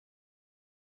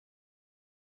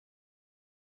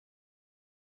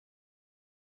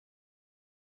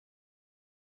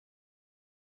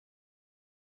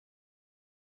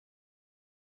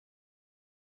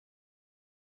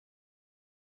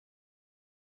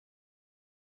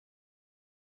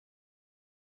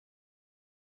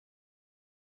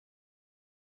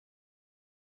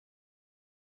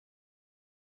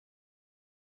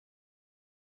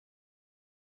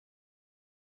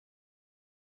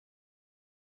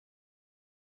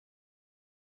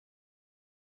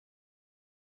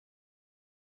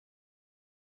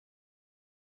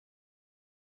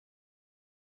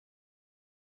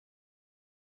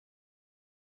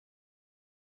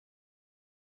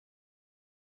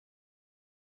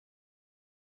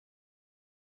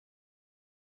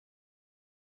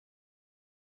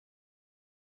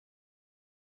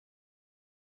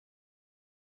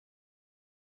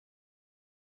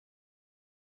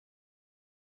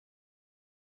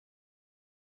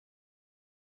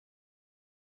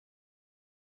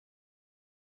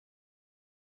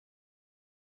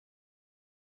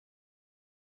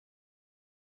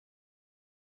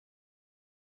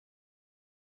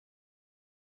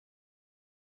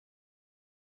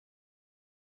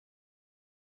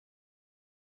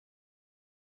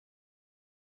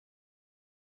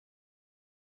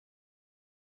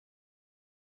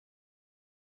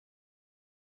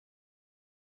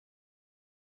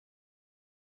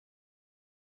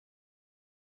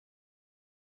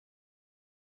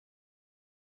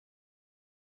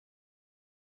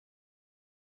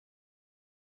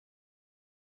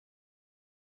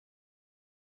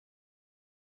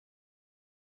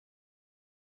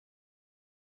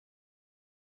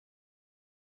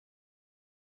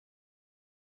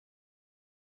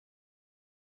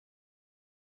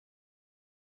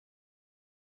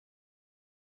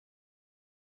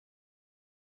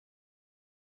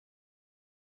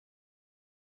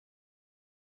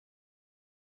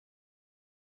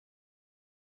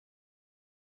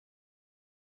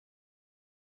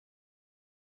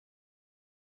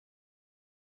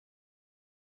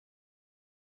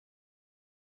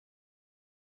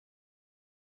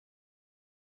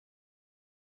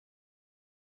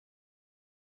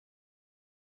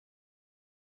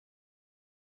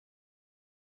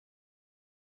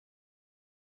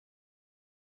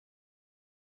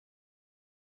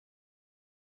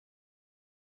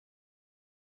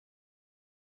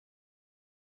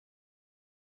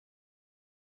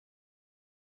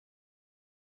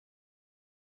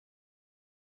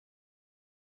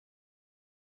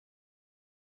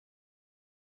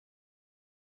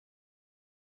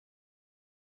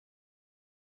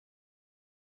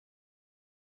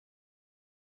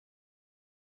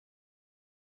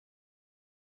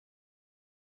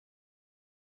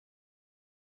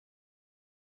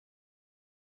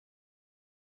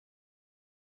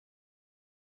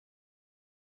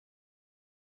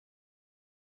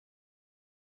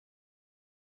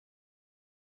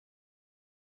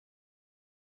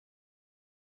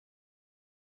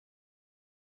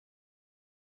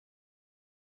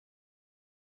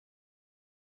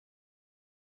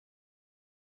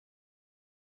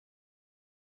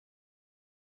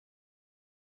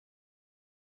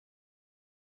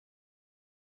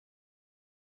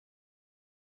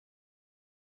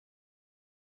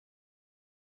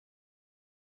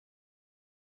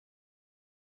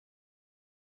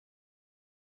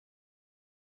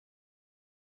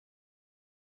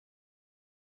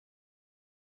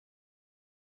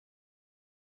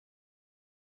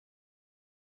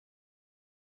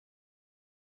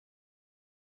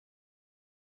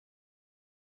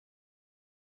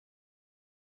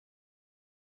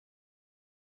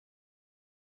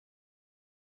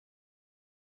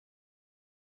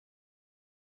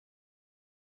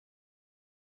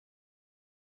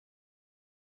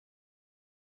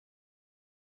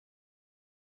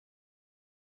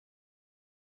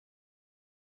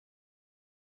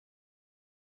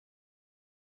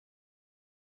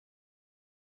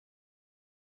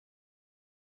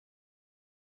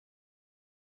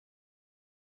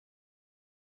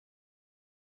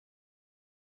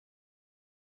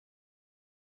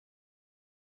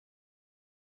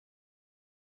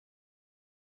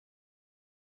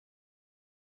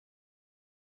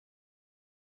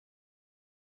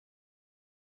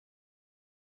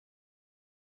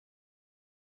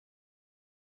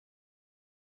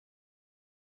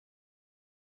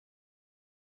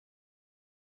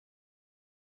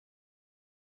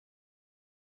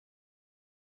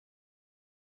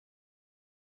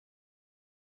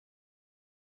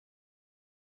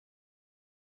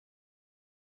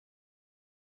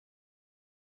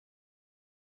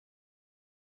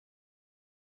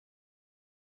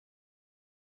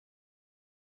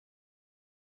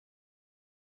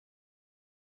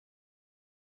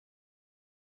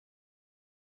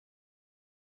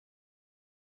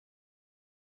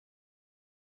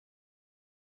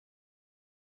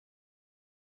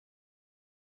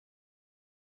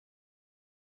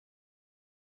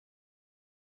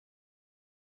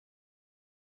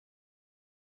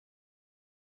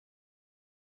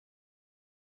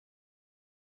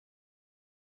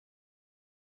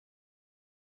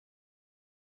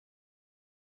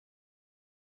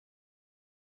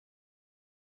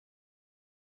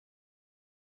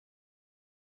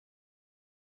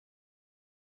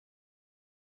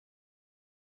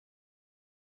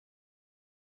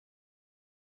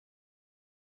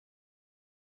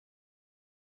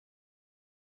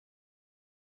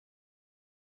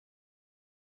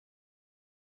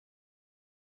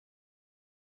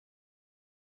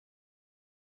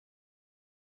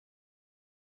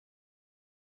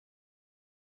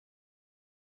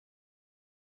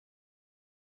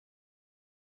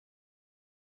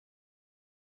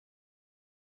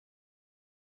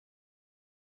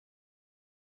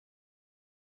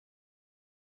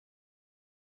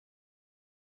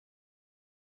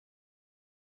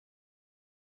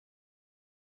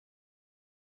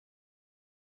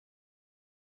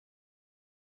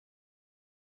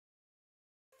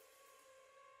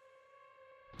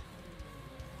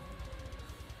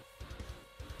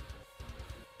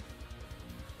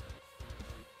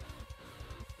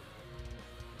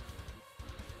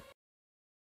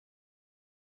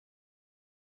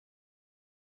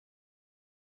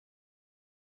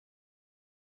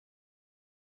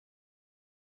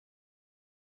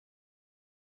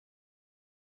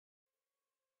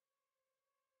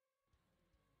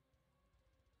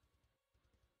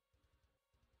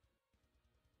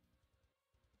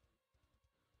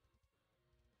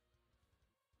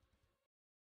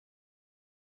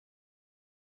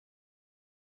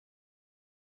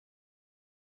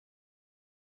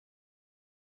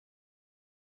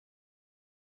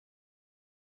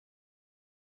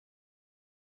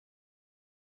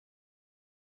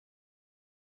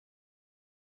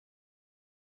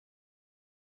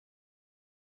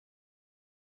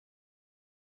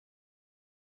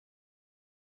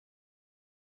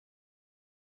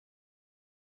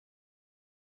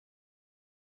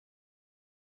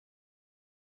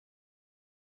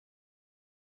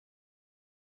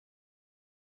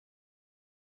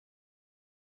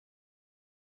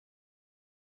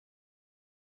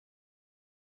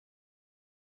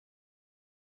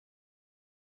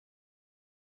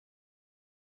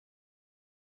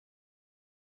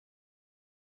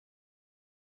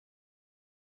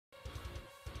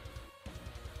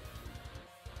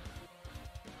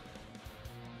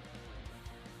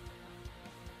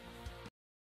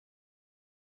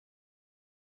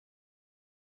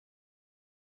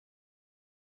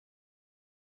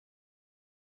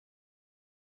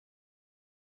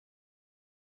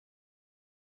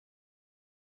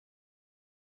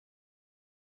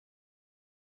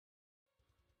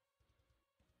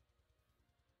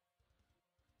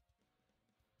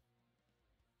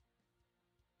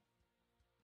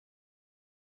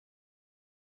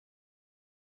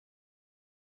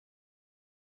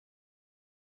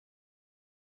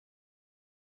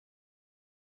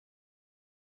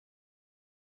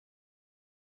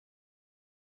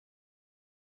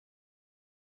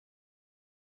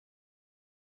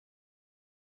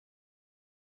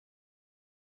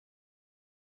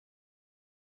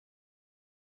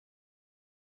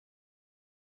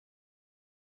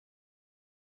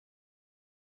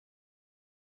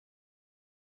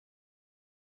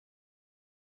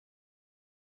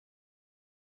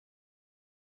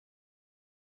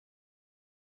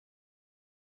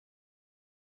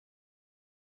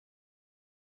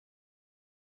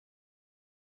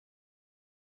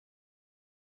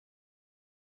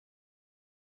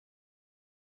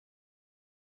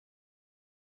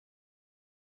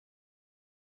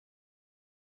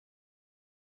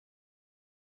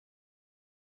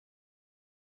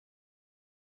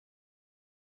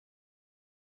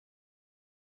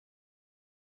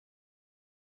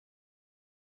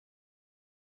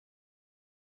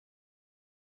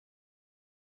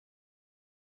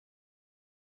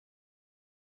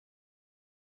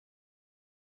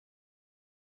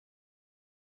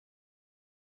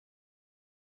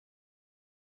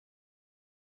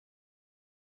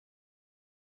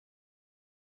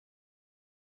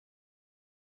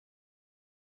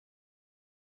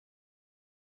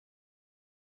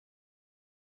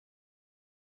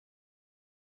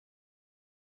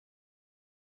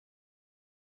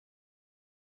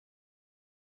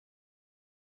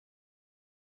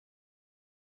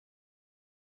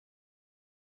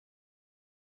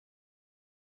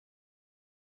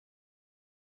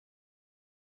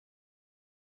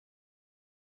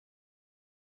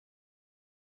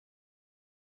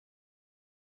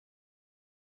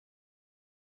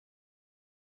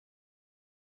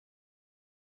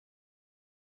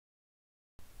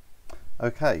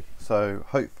Okay, so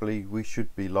hopefully we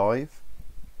should be live.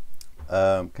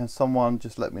 Can someone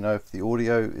just let me know if the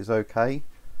audio is okay?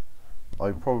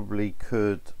 I probably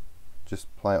could just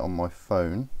play it on my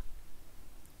phone.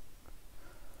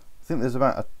 I think there's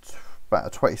about a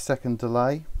 20-second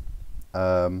delay.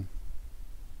 Okay,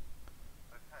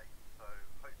 so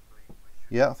hopefully we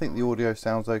should. Yeah, I think the audio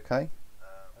sounds okay. Okay,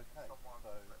 so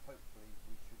hopefully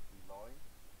we should be live.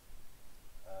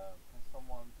 Can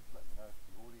someone just let me know if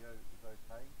the audio is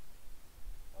okay?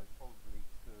 I probably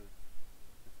could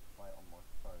just play it on my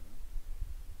phone.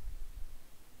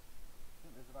 I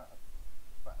think there's about a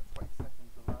 20-second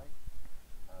delay.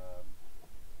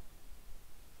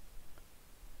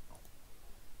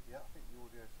 Yeah, I think the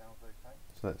audio sounds okay.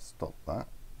 So let's stop that.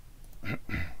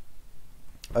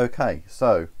 Okay,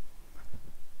 so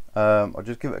I'll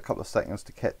just give it a couple of seconds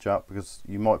to catch up because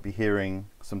you might be hearing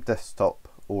some desktop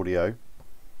audio.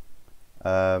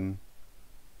 But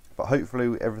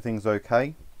hopefully everything's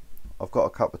okay. I've got a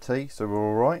cup of tea, so we're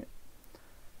all right.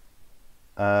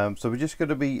 So we're just going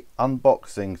to be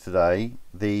unboxing today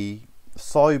the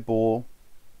Siboor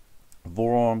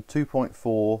Voron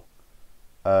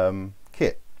 2.4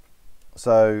 kit.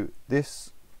 So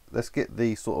this, let's get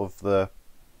the sort of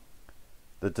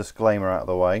the disclaimer out of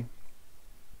the way.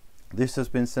 This has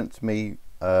been sent to me.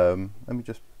 Let me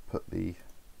just put the.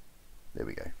 There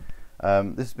we go.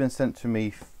 This has been sent to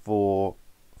me for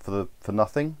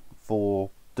nothing, for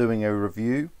doing a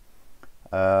review.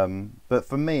 But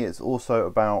for me, it's also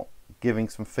about giving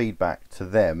some feedback to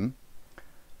them,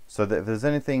 so that if there's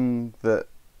anything that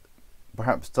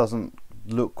perhaps doesn't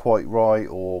look quite right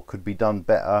or could be done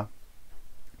better,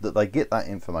 that they get that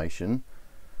information,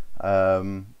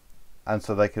 and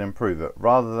so they can improve it,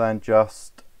 rather than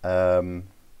just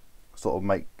sort of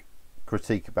make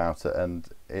critique about it and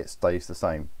it stays the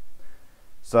same.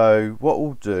 So what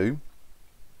we'll do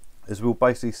is we'll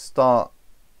basically start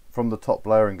from the top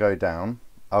layer and go down.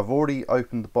 I've already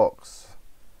opened the box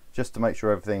just to make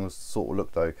sure everything was sort of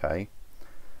looked okay,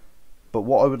 but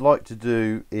what I would like to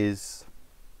do is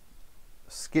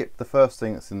skip the first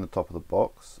thing that's in the top of the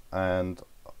box, and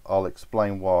I'll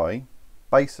explain why.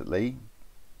 Basically,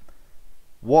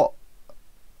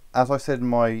 as I said in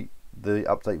the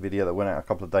update video that went out a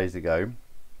couple of days ago,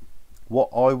 what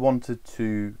I wanted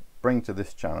to bring to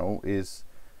this channel is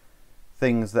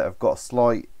things that have got a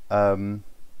slight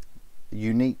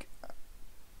unique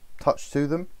touch to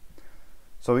them.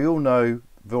 So we all know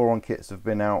Voron kits have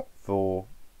been out for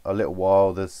a little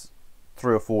while. There's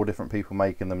 3 or 4 different people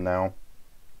making them now,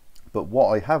 but what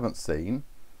I haven't seen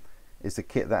is a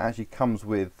kit that actually comes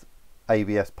with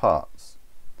ABS parts.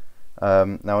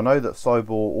 Now I know that Siboor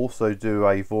also do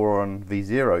a Voron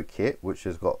V2.4 kit which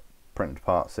has got printed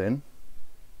parts in,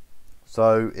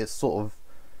 so it's sort of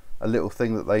a little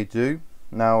thing that they do.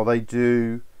 Now they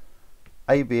do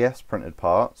ABS printed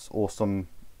parts, or some,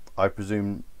 I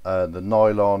presume the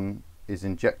nylon is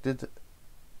injected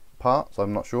parts,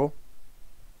 I'm not sure.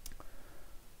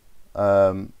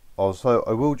 Also,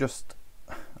 I will just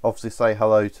obviously say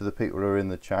hello to the people who are in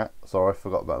the chat. Sorry, I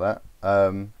forgot about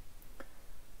that.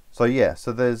 So yeah,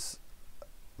 so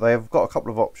they have got a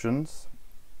couple of options.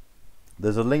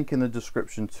 There's a link in the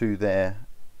description to their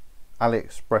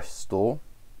AliExpress store.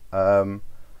 And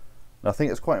I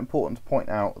think it's quite important to point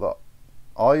out that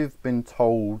I've been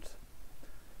told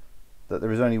that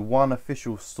there is only one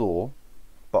official store,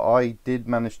 but I did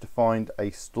manage to find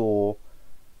a store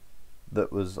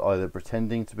that was either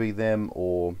pretending to be them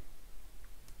or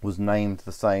was named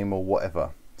the same or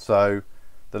whatever. So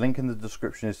the link in the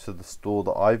description is to the store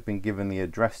that I've been given the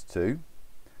address to,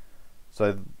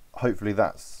 so hopefully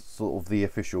that's sort of the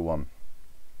official one.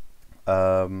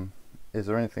 Is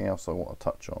there anything else I want to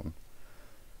touch on?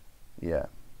 Yeah,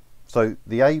 so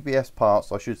the ABS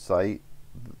parts, I should say,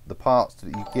 the parts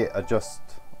that you get are just,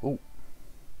 oh,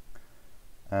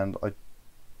 and I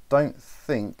don't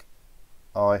think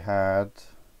I had,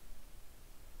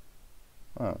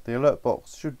 the alert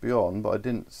box should be on, but I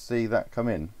didn't see that come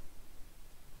in,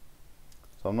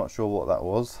 so I'm not sure what that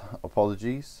was.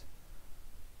 Apologies.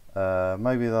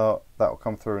 Maybe that'll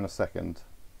come through in a second.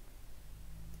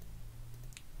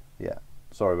 Yeah,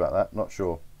 sorry about that, not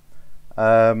sure.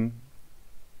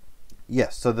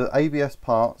 Yes, so the ABS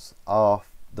parts are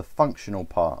the functional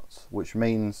parts, which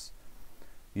means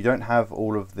you don't have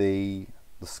all of the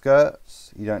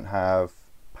skirts, you don't have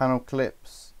panel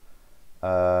clips,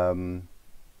 and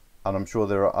I'm sure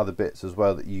there are other bits as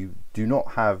well that you do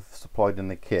not have supplied in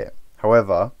the kit.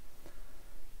 However,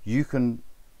 you can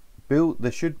build, there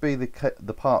should be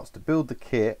the parts to build the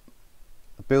kit,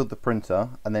 build the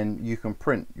printer, and then you can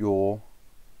print your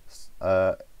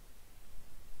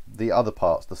the other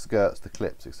parts, the skirts, the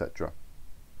clips, etc.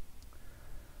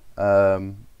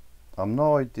 I've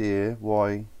no idea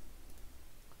why.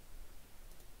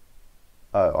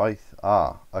 Oh,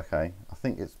 okay. I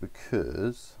think it's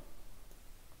because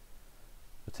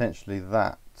potentially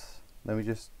that. Let me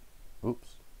just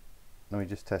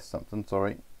test something.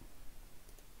 Sorry.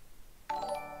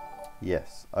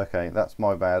 Yes. Okay, that's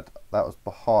my bad. That was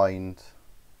behind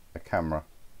a camera.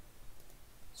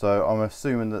 So I'm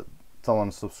assuming that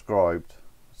someone subscribed.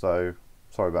 So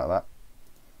sorry about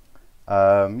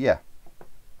that. Yeah.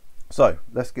 So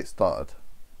let's get started.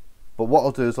 But what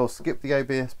I'll do is I'll skip the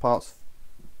ABS parts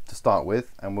to start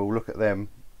with, and we'll look at them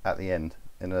at the end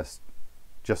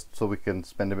just so we can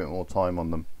spend a bit more time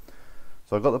on them.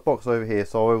 So I've got the box over here,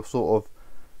 so I will sort of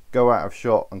go out of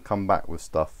shot and come back with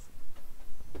stuff,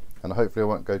 and hopefully I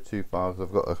won't go too far because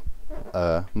I've got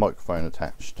a microphone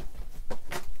attached.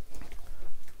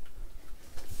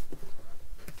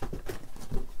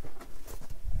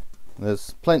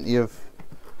 There's plenty of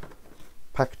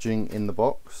packaging in the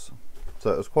box,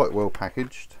 so it was quite well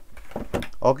packaged.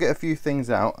 I'll get a few things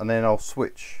out and then I'll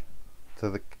switch to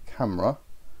the camera.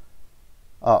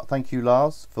 Thank you,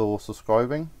 Lars, for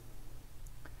subscribing.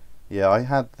 Yeah, I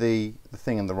had the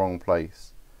thing in the wrong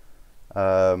place.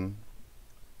 So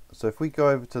if we go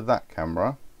over to that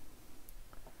camera,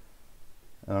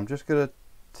 and I'm just going to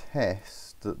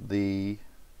test that the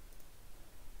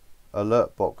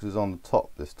alert box is on the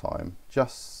top this time,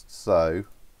 just so.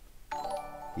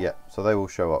 Yeah, so they will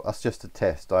show up. That's just a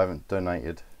test. I haven't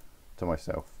donated to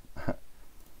myself.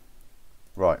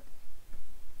 Right.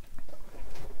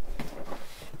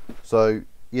 So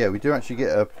yeah, we do actually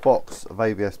get a box of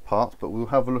ABS parts, but we'll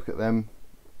have a look at them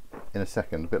in a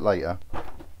second, a bit later.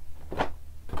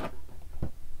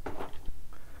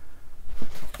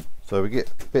 So we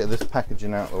get a bit of this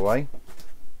packaging out of the way.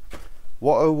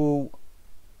 What I will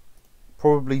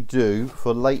probably do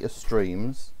for later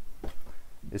streams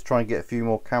is try and get a few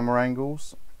more camera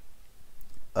angles.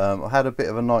 I had a bit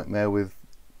of a nightmare with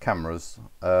cameras.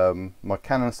 My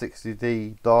Canon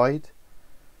 60D died,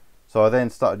 so I then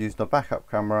started using a backup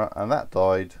camera, and that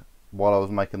died while I was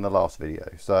making the last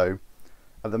video. So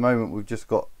at the moment we've just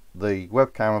got the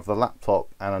webcam of the laptop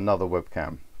and another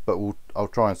webcam, but I'll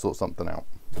try and sort something out.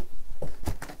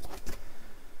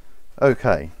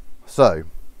 Okay, so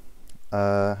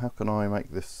how can I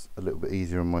make this a little bit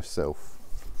easier on myself?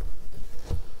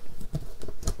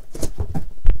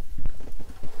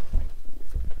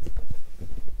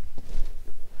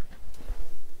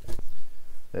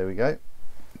 There we go.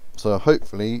 So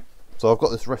hopefully, I've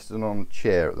got this resting on a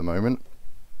chair at the moment.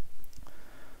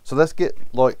 So let's get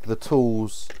like the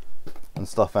tools and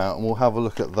stuff out, and we'll have a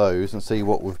look at those and see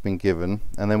what we've been given,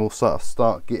 and then we'll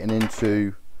start getting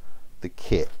into the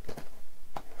kit.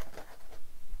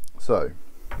 So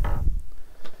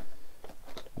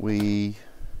we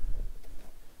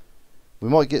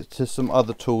might get to some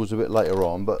other tools a bit later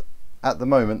on, but at the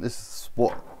moment this is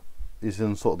what is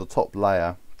in sort of the top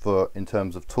layer in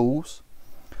terms of tools.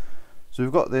 So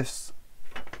we've got this.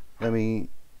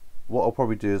 What I'll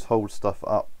probably do is hold stuff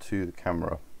up to the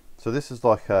camera. So this is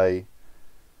like a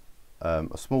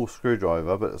small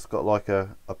screwdriver, but it's got like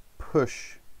a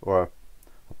push or a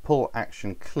pull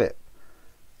action clip.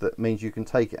 That means you can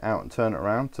take it out and turn it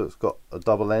around, so it's got a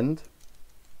double end,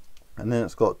 and then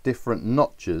it's got different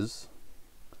notches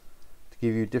to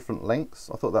give you different lengths.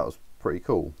 I thought that was pretty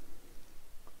cool.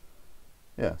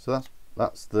 Yeah, so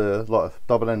that's the like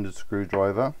double-ended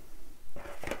screwdriver.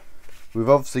 We've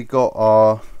obviously got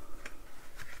our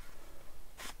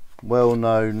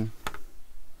well-known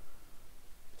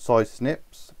side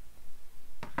snips.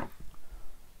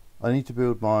 I need to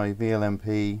build my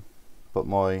VLMP, but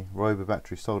my Robo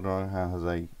battery soldering iron has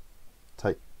a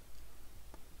tape.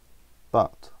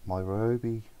 But my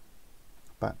Robo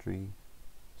battery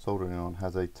soldering iron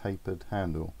has a tapered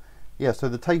handle. Yeah, so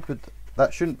the tapered,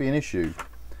 that shouldn't be an issue.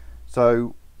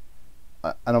 So,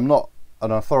 and I'm not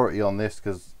an authority on this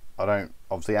because I don't,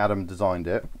 obviously Adam designed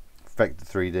it, Vector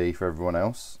 3D for everyone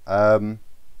else. But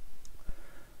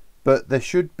there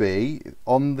should be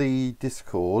on the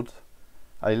Discord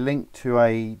a link to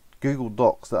a Google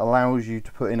Docs that allows you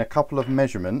to put in a couple of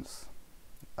measurements,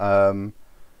 and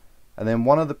then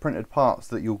one of the printed parts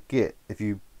that you'll get if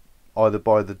you either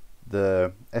buy the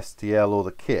STL or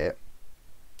the kit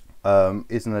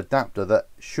is an adapter that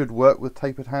should work with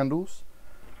tapered handles,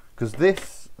 because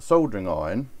this soldering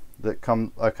iron that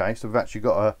comes, okay, so we've actually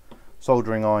got a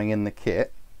soldering iron in the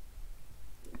kit,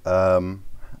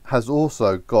 has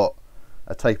also got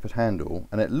a tapered handle,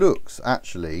 and it looks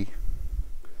actually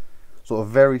sort of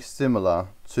very similar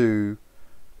to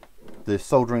the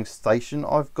soldering station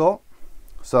I've got.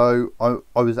 So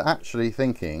I was actually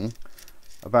thinking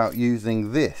about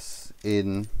using this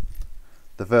in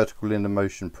the vertical linear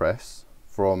motion press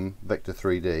from Vector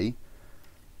 3D,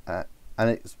 and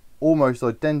it's almost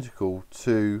identical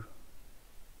to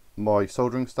my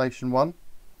soldering station one.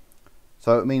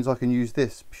 So it means I can use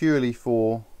this purely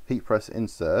for heat press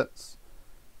inserts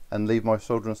and leave my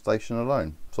soldering station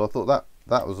alone. So I thought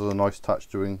that was a nice touch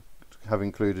to have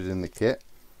included in the kit.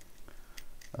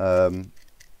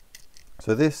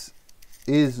 So this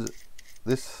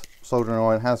soldering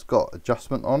iron has got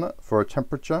adjustment on it for a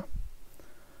temperature.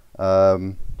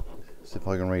 See if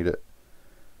I can read it.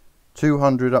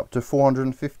 200 up to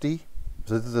 450.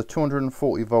 So this is a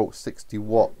 240 volt 60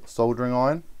 watt soldering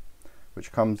iron,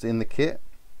 which comes in the kit.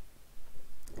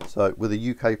 So with a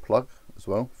UK plug as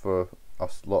well for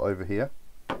us lot over here.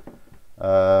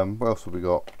 What else have we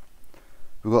got?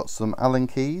 We've got some Allen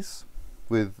keys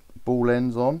with ball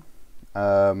ends on,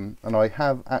 and I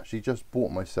have actually just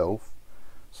bought myself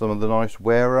some of the nice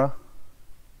wearer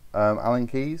Allen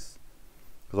keys,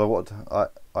 because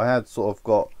I had sort of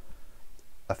got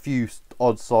a few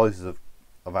odd sizes of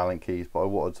Allen keys, but I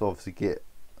wanted to obviously get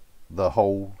the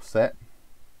whole set.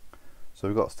 So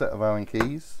we've got a set of Allen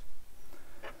keys.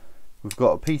 We've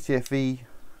got a PTFE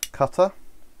cutter.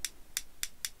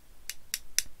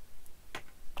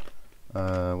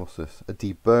 What's this? A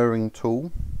deburring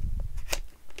tool.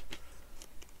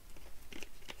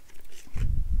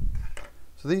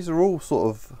 So these are all sort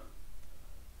of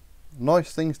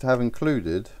nice things to have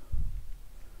included.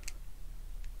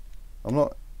 I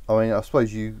mean, I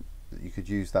suppose you could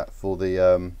use that for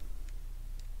the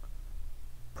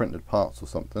printed parts or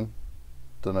something.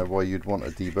 Don't know why you'd want a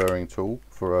deburring tool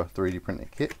for a 3D printed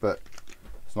kit, but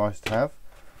it's nice to have.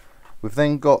 We've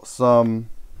then got some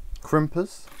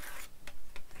crimpers,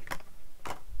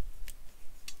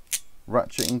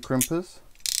 ratcheting crimpers.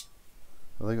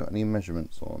 Have they got any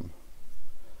measurements on?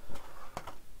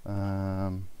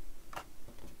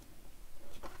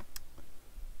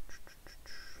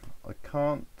 I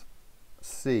can't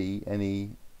see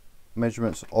any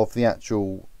measurements of the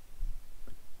actual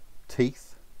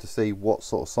teeth to see what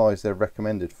sort of size they're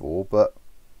recommended for, but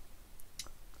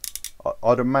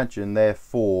I'd imagine they're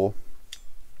for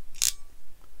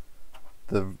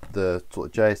the sort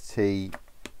of JST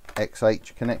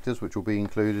XH connectors, which will be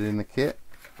included in the kit.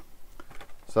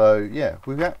 So yeah,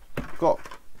 we've got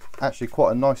actually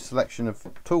quite a nice selection of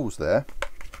tools there.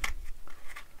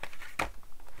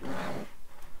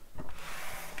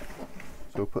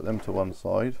 So we'll put them to one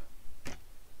side.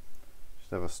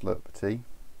 Just have a slurp of tea.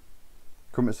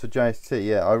 Crimpers for JST,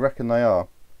 yeah, I reckon they are.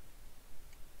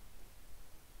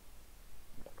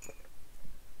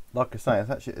 Like I say,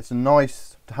 it's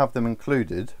nice to have them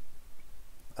included.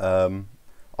 I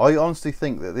honestly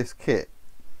think that this kit,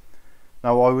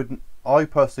 now I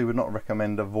personally would not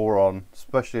recommend a Voron,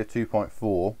 especially a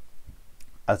 2.4,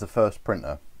 as a first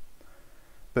printer.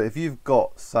 But if you've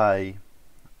got, say,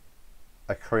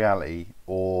 a Creali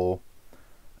or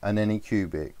an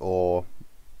Anycubic or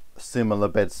similar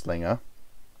bed slinger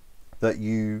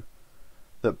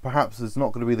that perhaps is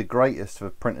not going to be the greatest for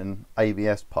printing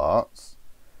ABS parts,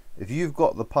 if you've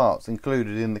got the parts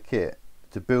included in the kit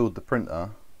to build the printer,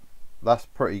 that's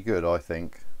pretty good, I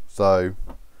think. So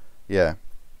yeah.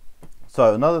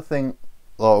 So another thing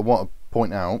that I want to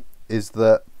point out is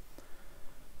that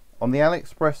on the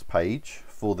AliExpress page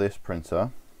for this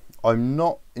printer, I'm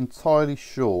not entirely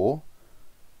sure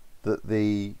that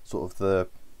the sort of the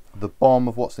BOM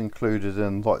of what's included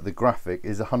and like the graphic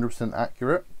is 100%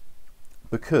 accurate,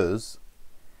 because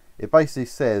it basically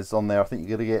says on there, I think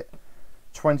you're going to get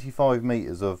 25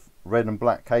 meters of red and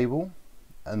black cable,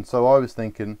 and so I was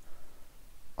thinking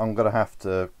I'm going to have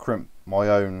to crimp my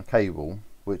own cable,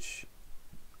 which,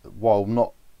 while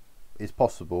not is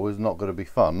possible, is not going to be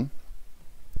fun.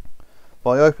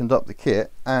 But I opened up the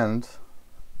kit and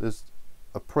there's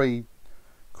a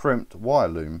pre-crimped wire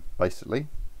loom basically.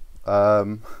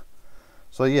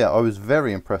 So yeah, I was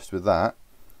very impressed with that.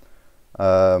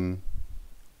 I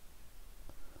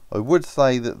would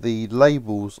say that the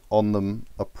labels on them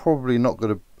are probably not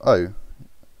going to,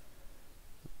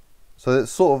 so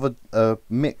it's sort of a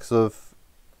mix of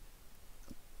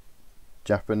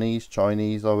Japanese,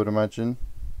 Chinese, I would imagine,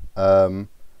 and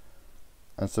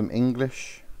some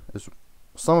English.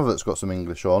 Some of it's got some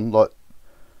English on, like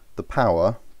the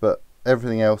power, but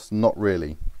everything else not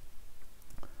really.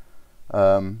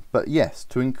 But yes,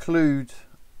 to include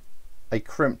a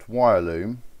crimped wire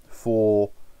loom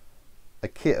for a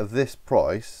kit of this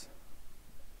price,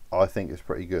 I think is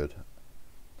pretty good.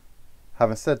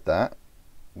 Having said that,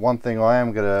 one thing I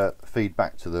am going to feed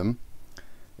back to them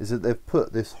is that they've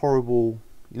put this horrible,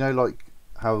 you know, like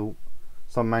how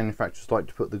some manufacturers like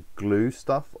to put the glue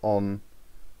stuff on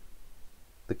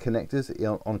the connectors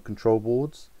on control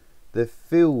boards. They've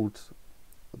filled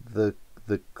the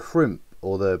crimp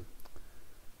or the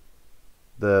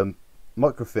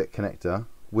microfit connector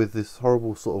with this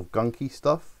horrible sort of gunky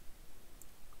stuff.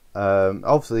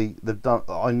 Obviously they've done,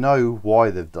 I know why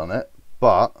they've done it,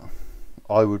 but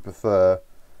I would prefer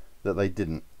that they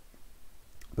didn't,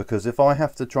 because if I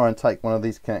have to try and take one of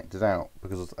these connectors out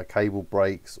because a cable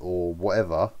breaks or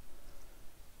whatever,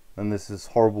 then there's this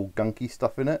horrible gunky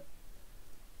stuff in it.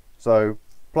 So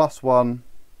 +1,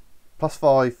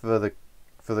 +5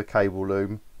 for the cable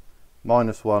loom,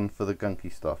 -1 for the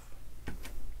gunky stuff.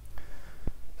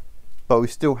 But we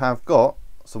still have got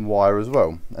some wire as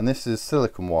well, and this is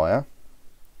silicone wire.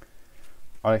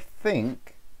 I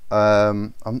think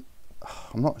I'm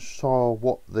not sure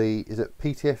what is it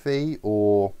PTFE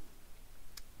or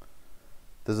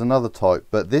there's another type,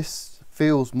 but this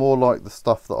feels more like the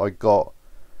stuff that I got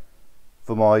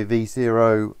for my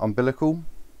V0 umbilical.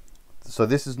 So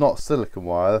this is not silicone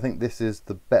wire. I think this is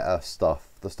the better stuff,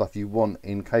 the stuff you want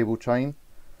in cable chain,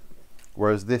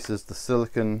 whereas this is the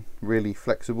silicone, really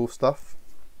flexible stuff.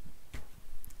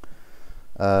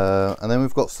 And then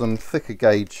we've got some thicker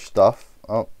gauge stuff.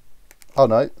 Oh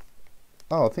no,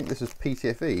 I think this is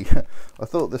PTFE. I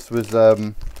thought this was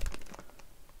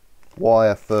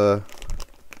wire for,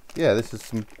 yeah, this is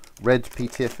some red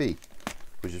PTFE,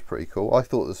 which is pretty cool. I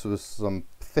thought this was some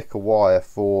thicker wire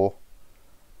for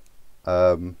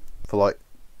like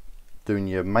doing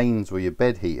your mains or your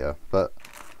bed heater, but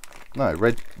no,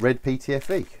 red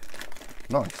PTFE.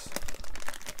 Nice.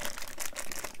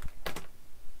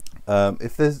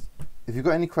 If you've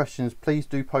got any questions, please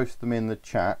do post them in the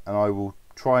chat and I will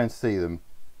try and see them.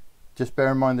 Just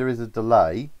bear in mind there is a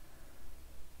delay,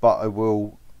 but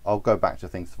I'll go back to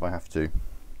things if I have to.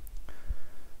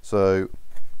 So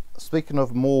speaking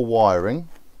of more wiring,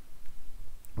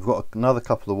 we've got another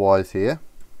couple of wires here.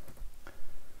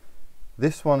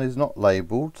 This one is not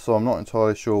labelled, so I'm not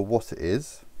entirely sure what it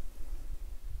is.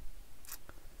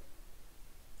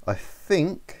 I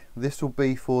think this will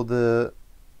be for the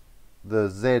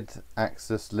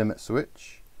Z-axis limit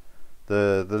switch,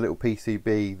 the little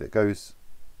PCB that goes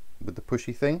with the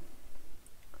pushy thing,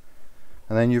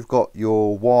 and then you've got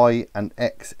your Y and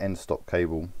X end stop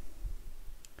cable.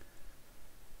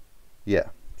 Yeah,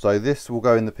 so this will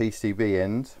go in the PCB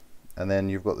end, and then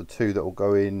you've got the two that will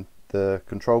go in the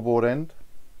control board end.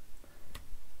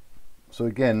 So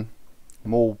again,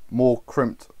 more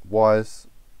crimped wires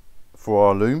for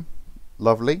our loom.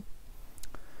 Lovely.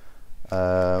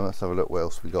 Let's have a look what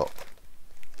else we got.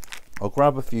 I'll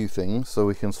grab a few things so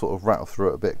we can sort of rattle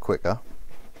through it a bit quicker.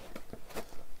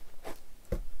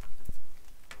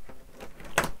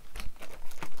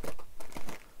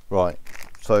 Right,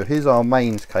 so here's our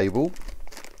mains cable,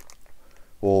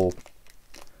 or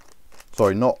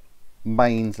sorry, not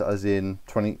mains as in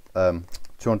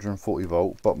 240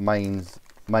 volt, but main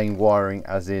wiring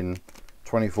as in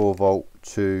 24 volt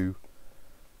to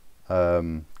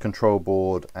control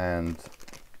board and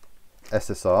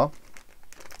SSR,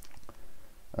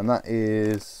 and that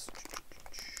is,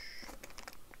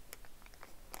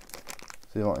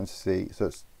 see if I can see, so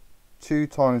it's 2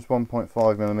 times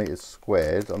 1.5 millimeters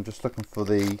squared. I'm just looking for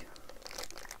the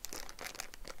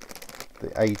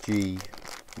AG.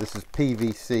 This is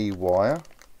PVC wire.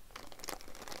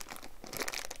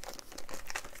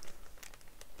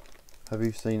 Have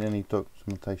you seen any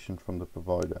documentation from the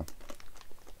provider?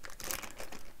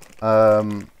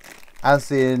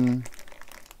 As in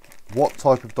what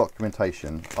type of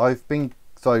documentation?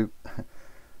 So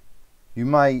you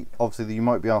might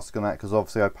be asking that because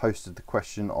obviously I posted the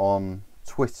question on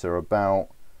Twitter about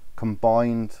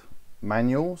combined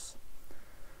manuals.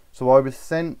 So I was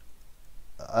sent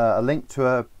a link to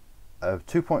a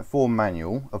 2.4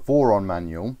 manual, a Voron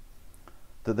manual,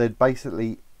 that they'd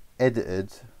basically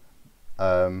edited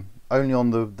only on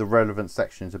the relevant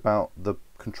sections about the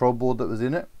control board that was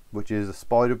in it, which is a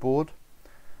spider board.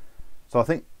 So I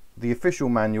think the official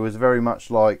manual is very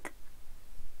much like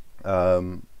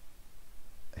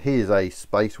here's a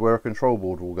space where a control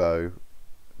board will go,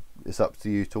 it's up to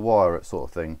you to wire it, sort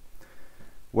of thing.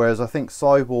 Whereas I think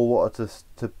Siboor wanted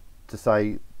to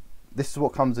say, this is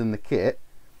what comes in the kit,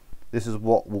 this is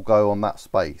what will go on that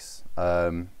space.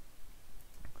 I've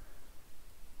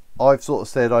sort of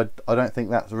said I don't think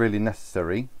that's really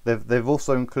necessary. They've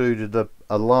also included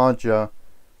a larger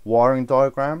wiring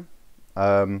diagram,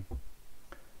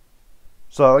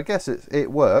 so I guess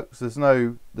it works. There's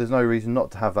no reason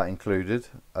not to have that included.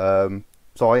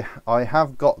 So I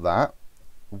have got that,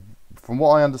 from what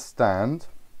I understand,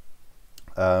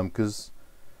 because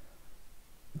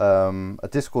a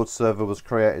Discord server was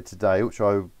created today, which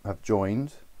I have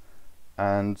joined,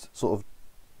 and sort of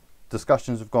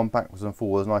discussions have gone backwards and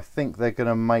forwards, and I think they're going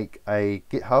to make a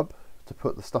GitHub to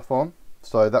put the stuff on,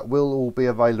 so that will all be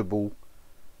available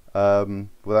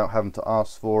without having to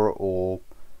ask for it or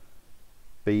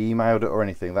be emailed it or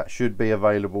anything. That should be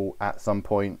available at some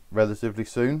point relatively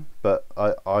soon, but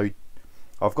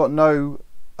I've got no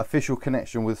official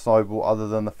connection with Siboor other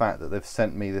than the fact that they've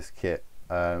sent me this kit.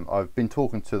 I've been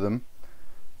talking to them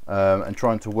and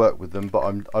trying to work with them, but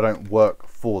I don't work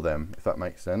for them, if that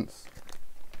makes sense.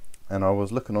 And I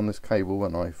was looking on this cable,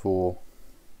 when I for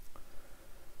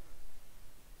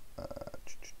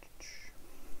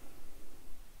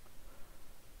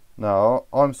now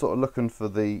I'm sort of looking for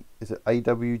the, is it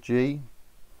AWG,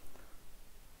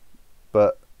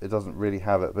 but it doesn't really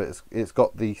have it, but it's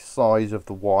got the size of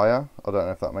the wire. I don't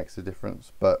know if that makes a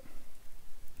difference, but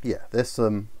yeah, there's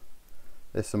some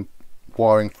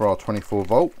wiring for our 24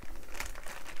 volt.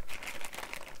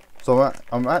 So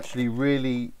I'm actually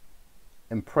really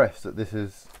impressed that this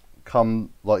has come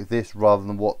like this rather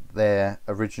than what their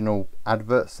original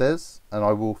advert says, and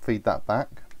I will feed that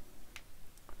back.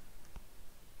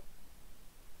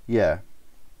 Yeah,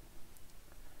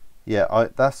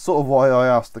 that's sort of why I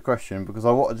asked the question, because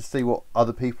I wanted to see what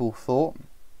other people thought.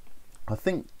 I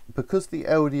think because the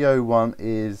LDO one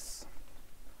is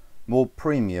more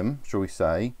premium, shall we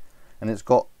say, and it's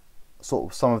got sort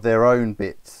of some of their own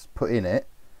bits put in it,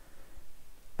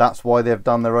 that's why they've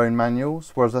done their own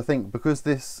manuals. Whereas I think because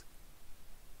this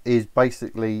is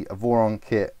basically a Voron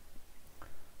kit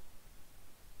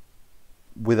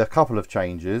with a couple of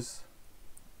changes,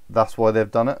 that's why they've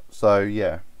done it. So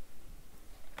yeah,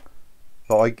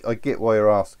 but I get why you're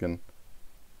asking.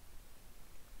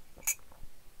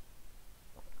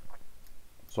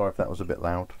 Sorry if that was a bit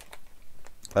loud.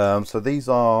 So these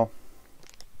are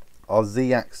our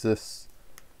Z-axis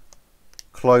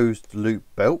closed loop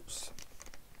belts.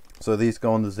 So these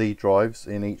go on the Z drives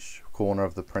in each corner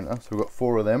of the printer. So we've got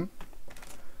 4 of them.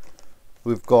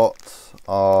 We've got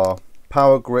our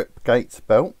power grip gates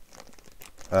belt,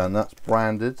 and that's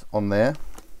branded on there.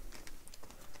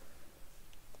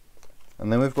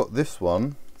 And then we've got this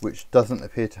one, which doesn't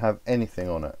appear to have anything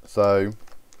on it. So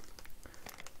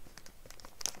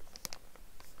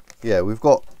yeah, we've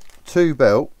got 2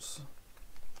 belts,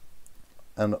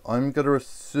 and I'm going to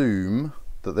assume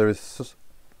that there's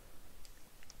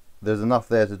enough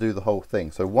there to do the whole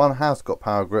thing. So one has got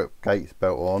power grip gates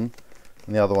belt on,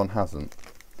 and the other one hasn't.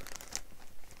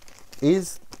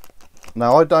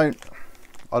 Now I don't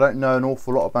know an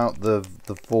awful lot about the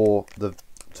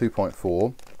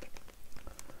 2.4,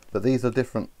 but these are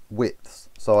different widths.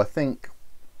 So I think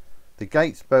the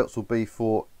gates belts will be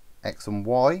for X and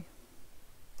Y,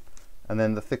 and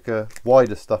then the thicker,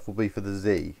 wider stuff will be for the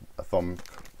Z, if I'm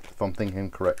thinking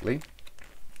correctly.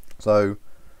 So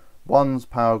one's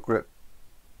power grip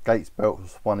gates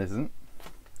belts, one isn't.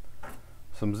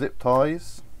 Some zip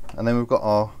ties, and then we've got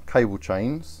our cable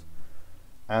chains,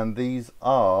 and these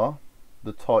are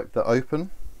the type that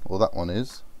open, or that one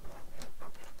is.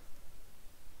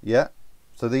 Yeah,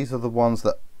 so these are the ones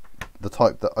that, the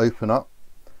type that open up,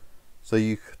 so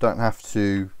you don't have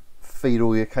to feed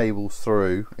all your cables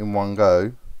through in one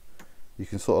go. You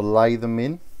can sort of lay them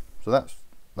in, so that's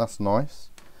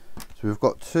nice. So we've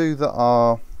got 2 that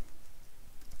are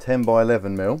 10 by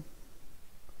 11 mil.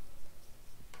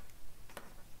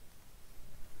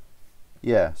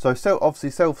 Yeah, so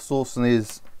obviously self-sourcing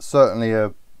is certainly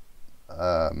a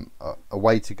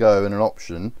way to go and an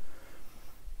option.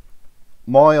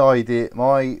 I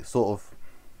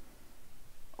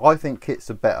think kits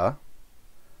are better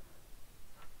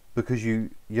because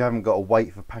you haven't got to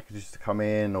wait for packages to come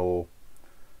in, or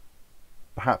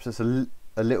perhaps it's a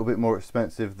little bit more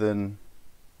expensive than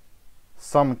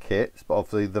some kits, but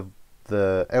obviously the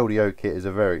LDO kit is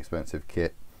a very expensive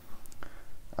kit.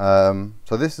 So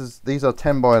these are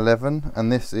 10 by 11, and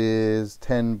this is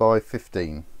 10 by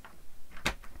 15.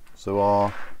 So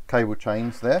our cable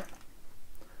chains there.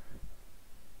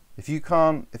 If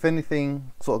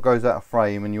anything sort of goes out of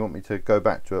frame and you want me to go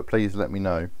back to it, please let me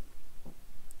know.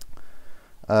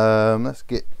 Let's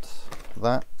get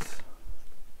that.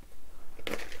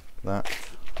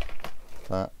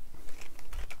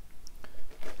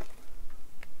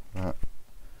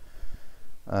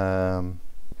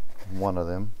 One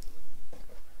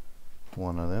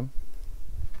of them.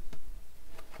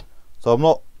 So I'm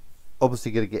not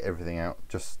obviously going to get everything out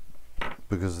just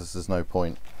because there's no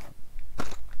point,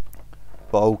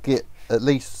 but I'll get at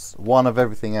least one of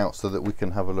everything out so that we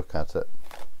can have a look at it.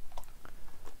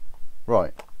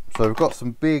 Right, so we've got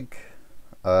some big,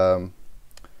 will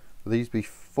these be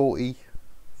 40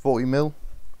 40mm.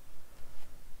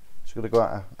 Just got to go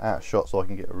out of shot so I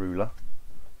can get a ruler.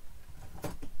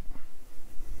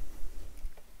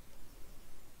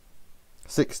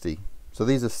 .60. So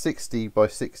these are 60 by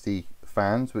 60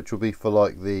 fans, which will be for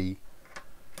like the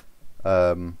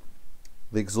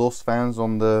exhaust fans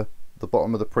on the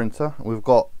bottom of the printer. We've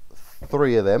got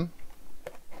 3 of them.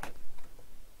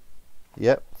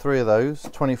 Yep, 3 of those,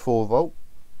 24 volt.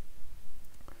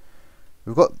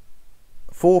 We've got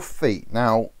 4 feet.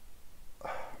 Now,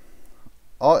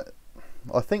 I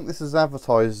think this is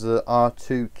advertised as the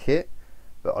R2 kit,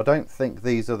 but I don't think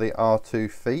these are the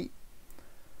R2 feet.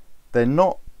 They're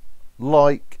not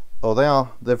like, or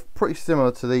they're pretty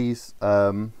similar to these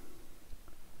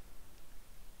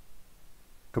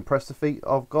compressor feet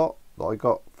that I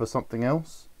got for something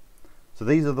else. So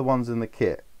these are the ones in the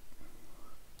kit.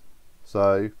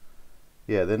 So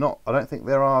yeah, they're not, I don't think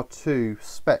there are 2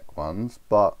 spec ones,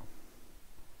 but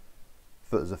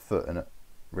foot is a foot in it,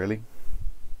 really.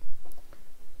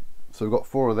 So we've got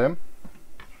 4 of them.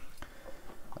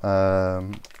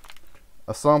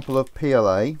 A sample of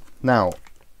PLA. Now,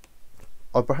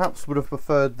 I perhaps would have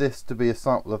preferred this to be a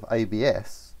sample of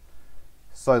ABS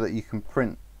so that you can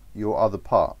print your other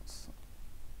parts.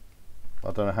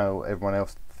 I don't know how everyone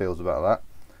else feels about that.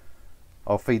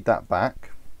 I'll feed that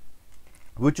back.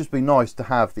 It would just be nice to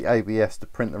have the ABS to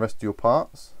print the rest of your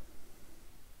parts.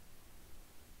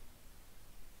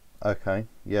 Okay,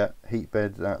 yeah, heat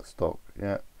beds out of stock,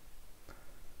 yeah.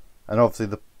 And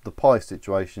obviously the pie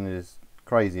situation is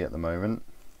crazy at the moment.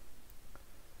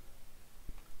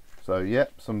 So yeah,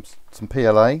 some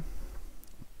PLA.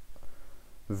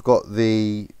 We've got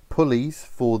the pulleys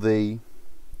for the,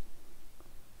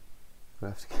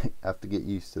 I have to get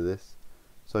used to this.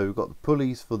 So we've got the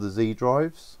pulleys for the Z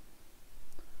drives.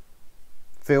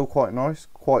 Feel quite nice,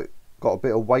 got a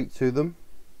bit of weight to them.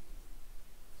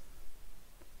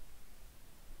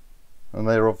 And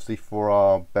they're obviously for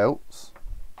our belts.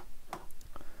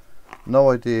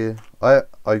 No idea, I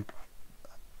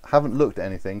haven't looked at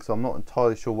anything, so I'm not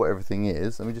entirely sure what everything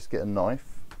is. Let me just get a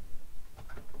knife.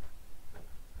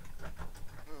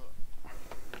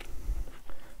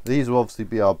 These will obviously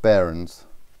be our bearings.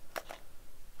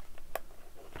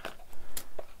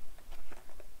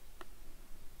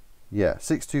 Yeah,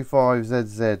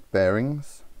 625ZZ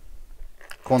bearings.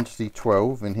 Quantity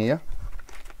 12 in here.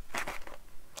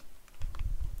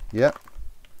 Yep.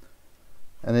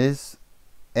 And is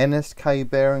NSK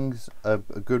bearings a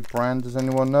good brand? Does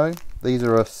anyone know? These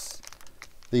are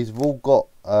these have all got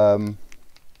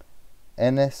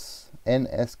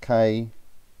NSK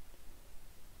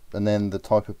and then the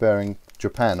type of bearing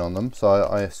Japan on them, so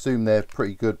I assume they're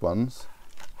pretty good ones.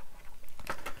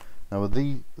 Now with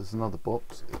these, there's another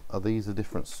box. Are these a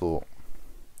different sort?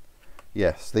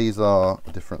 Yes, these are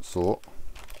a different sort.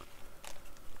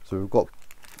 So we've got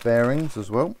bearings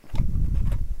as well.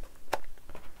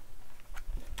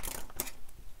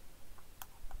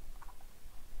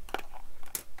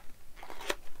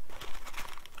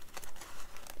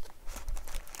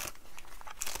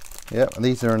 Yep, and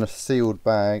these are in a sealed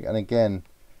bag, and again,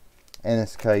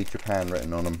 NSK Japan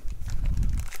written on them.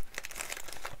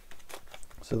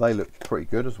 So they look pretty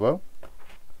good as well.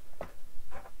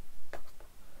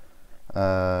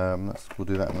 We'll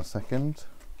do that in a second.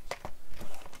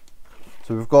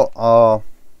 So we've got a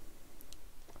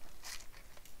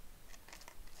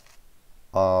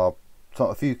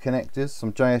few connectors,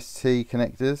 some JST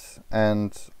connectors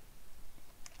and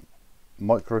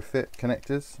microfit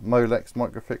connectors, Molex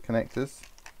microfit connectors.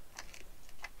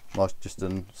 Nice, just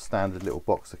a standard little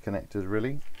box of connectors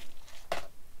really.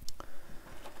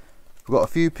 We've got a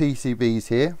few PCBs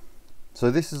here. So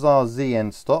this is our Z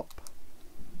end stop.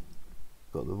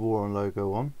 Got the Voron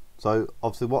logo on. So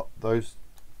obviously what those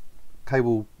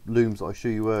cable looms that I showed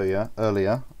you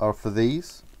earlier are for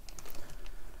these.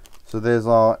 So there's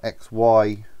our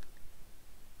XY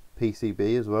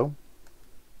PCB as well.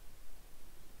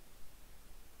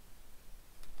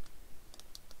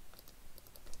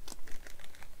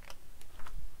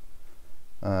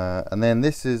 And then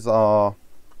this is our,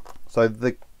 so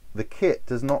the kit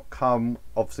does not come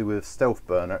obviously with stealth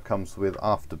burner, it comes with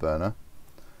afterburner.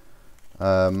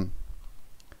 And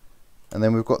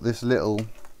then we've got this little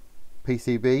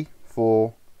PCB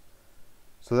for,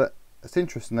 so that it's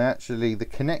interesting, actually the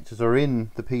connectors are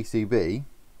in the PCB.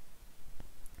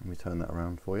 Let me turn that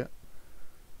around for you.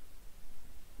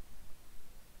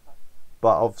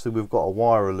 But obviously we've got a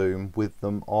wire loom with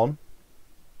them on.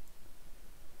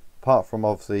 Apart from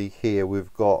obviously here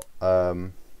we've got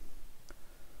our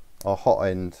hot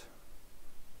end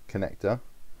connector.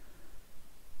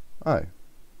 Oh,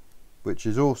 which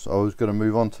is also, I was going to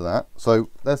move on to that. So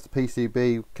there's the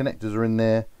PCB, connectors are in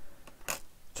there,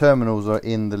 terminals are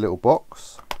in the little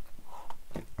box,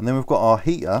 and then we've got our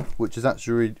heater, which has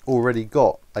actually already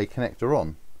got a connector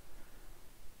on.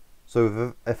 So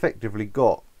we've effectively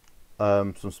got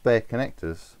some spare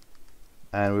connectors,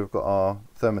 and we've got our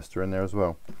thermistor in there as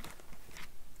well.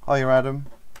 Hiya Adam,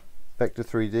 Vector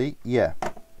 3D. Yeah,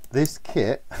 this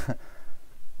kit,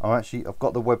 I've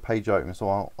got the web page open,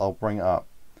 so I'll bring it up.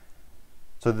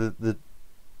 So the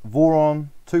Voron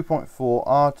 2.4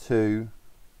 R2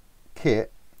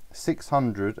 kit,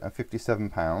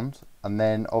 £657, and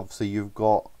then obviously you've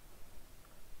got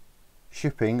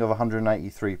shipping of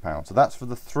 £183. So that's for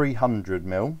the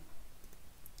 300mm.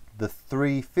 The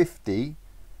 350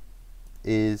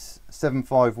 is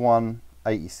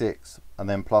 £751.86, and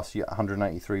then plus your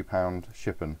 £183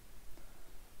 shipping.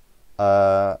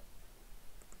 I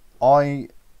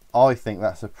think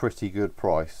that's a pretty good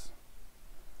price.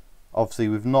 Obviously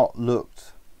we've not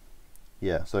looked,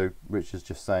 yeah, so Rich is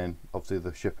just saying obviously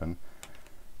the shipping.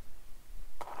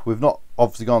 We've not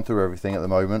obviously gone through everything at the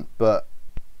moment, but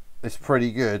it's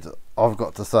pretty good, I've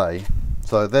got to say.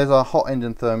 So there's our hot end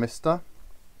and thermistor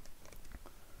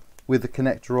with the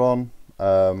connector on,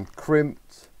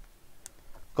 crimped,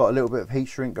 got a little bit of heat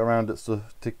shrink around it to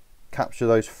capture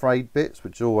those frayed bits,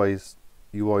 which you always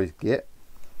get.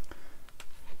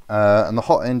 And the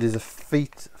hot end is a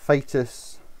Fetus,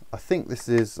 I think this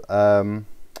is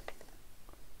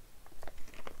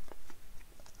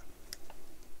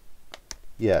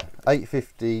yeah,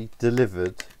 850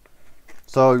 delivered.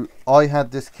 So I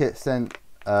had this kit sent,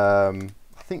 I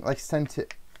think they sent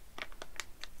it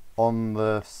on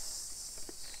the,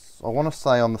 I want to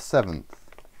say on the 7th.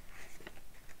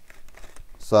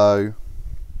 So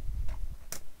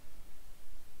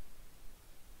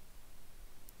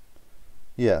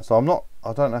yeah, so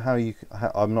I don't know how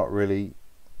I'm not really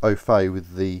au fait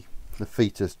with the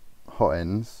Fetus hot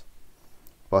ends,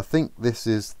 but I think this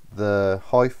is the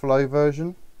high flow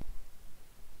version.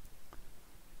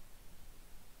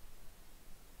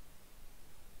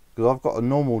 Because I've got a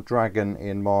normal Dragon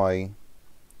in my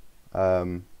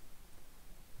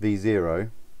V0.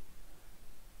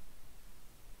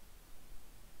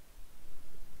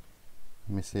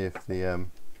 Let me see if the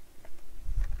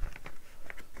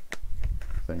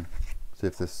thing. See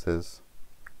if this says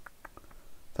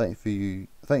thank you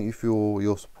for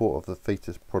your support of the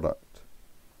Fetus product.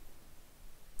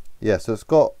 Yeah, so it's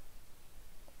got,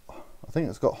 I think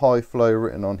it's got high flow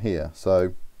written on here.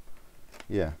 So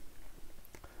yeah,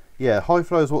 high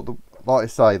flow is what the, like I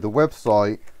say, the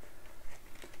website,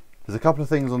 there's a couple of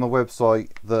things on the website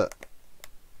that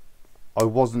I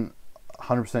wasn't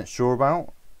 100% sure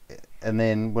about, and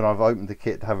then when I've opened the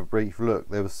kit to have a brief look,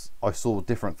 I saw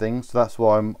different things, so that's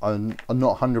why I'm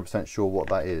not 100% sure what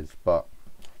that is. But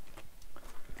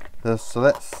so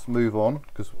let's move on,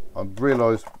 because I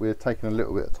realised we're taking a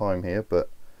little bit of time here, but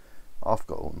I've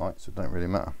got all night, so it don't really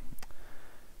matter.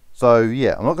 So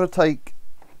yeah, I'm not going to take,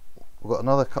 we've got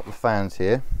another couple of fans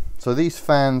here. So these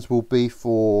fans will be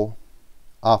for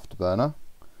afterburner,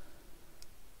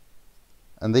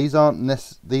 and these aren't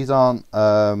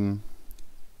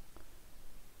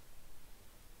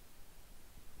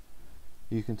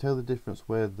you can tell the difference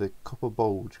where the copper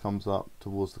bulge comes up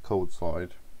towards the cold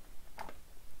side.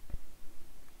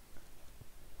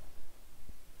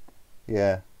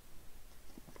 Yeah,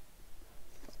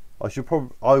 I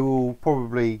will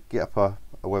probably get up a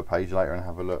web page later and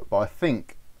have a look, but I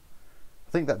think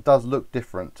that does look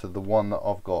different to the one that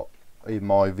I've got in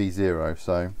my V0.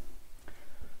 So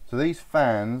these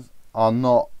fans are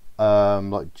not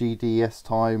like GDS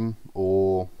time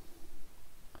or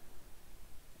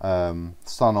Sun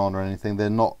On or anything. They're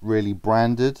not really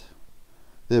branded.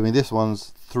 I mean, this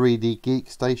one's 3D Geek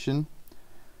Station,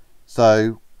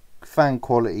 so fan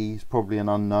quality is probably an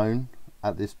unknown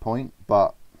at this point,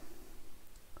 but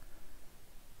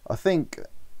I think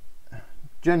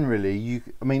generally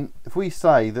I mean, if we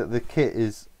say that the kit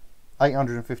is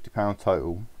 £850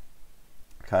 total,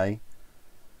 okay,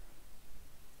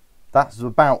 that's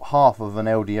about half of an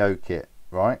LDO kit,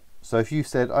 right? So if you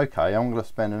said, okay, I'm going to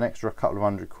spend an extra couple of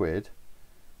 £100,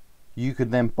 you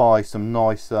could then buy some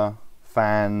nicer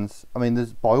fans. I mean,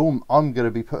 I'm going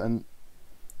to be putting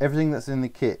everything that's in the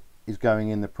kit is going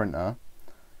in the printer,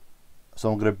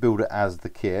 so I'm going to build it as the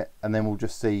kit, and then we'll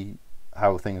just see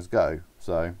how things go.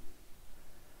 So,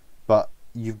 but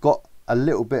you've got a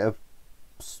little bit of,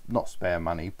 not spare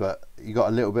money, but you got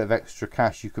a little bit of extra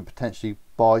cash you could potentially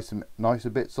buy some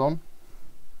nicer bits on.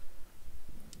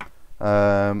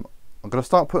 I'm going to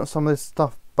start putting some of this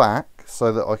stuff back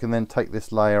so that I can then take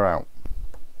this layer out.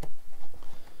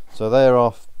 So there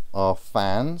are our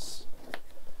fans.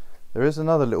 There is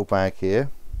another little bag here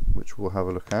which we'll have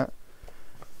a look at.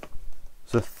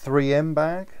 It's a 3M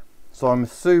bag, so I'm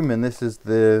assuming this is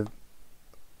the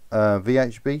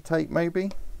VHB tape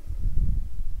maybe.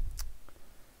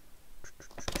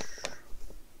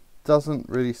 Doesn't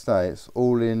really say, it's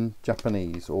all in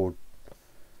Japanese or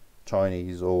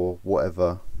Chinese or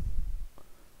whatever.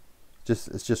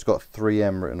 It's just got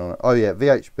 3M written on it. Oh yeah,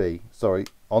 VHB, sorry,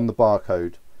 on the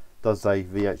barcode does say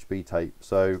VHB tape,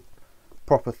 so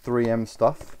proper 3M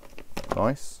stuff.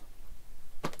 Nice.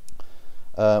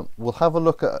 We'll have a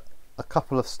look at a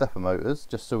couple of stepper motors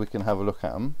just so we can have a look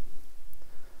at them,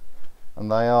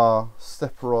 and they are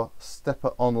stepper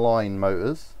online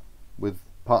motors with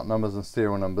part numbers and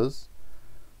serial numbers,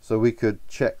 so we could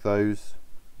check those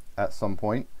at some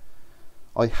point.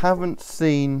 I haven't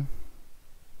seen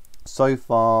so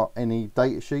far any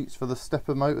data sheets for the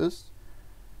stepper motors,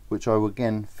 which I will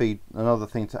again feed, another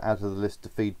thing to add to the list to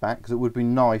feedback, because it would be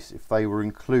nice if they were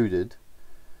included,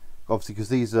 obviously, because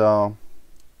these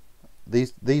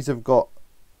have got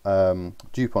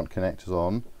DuPont connectors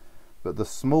on, but the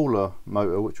smaller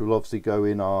motor, which will obviously go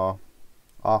in our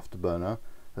afterburner,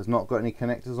 has not got any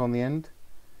connectors on the end,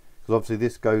 because obviously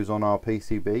this goes on our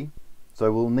PCB,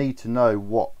 so we'll need to know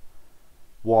what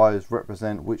wires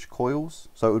represent which coils,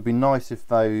 so it would be nice if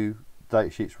those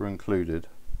data sheets were included.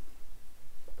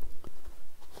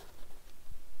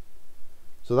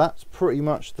 So that's pretty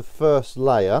much the first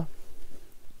layer.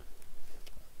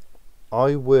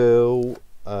 I will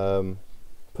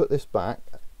put this back,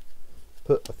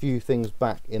 put a few things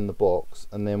back in the box,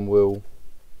 and then we'll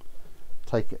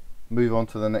move on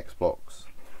to the next box.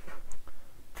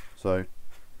 So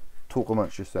talk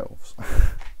amongst yourselves.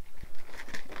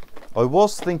 I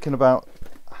was thinking about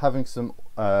having some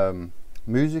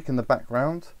music in the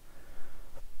background,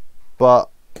 but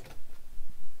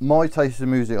my taste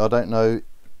in music, I don't know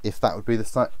if that would be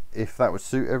if that would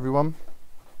suit everyone.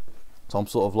 So I'm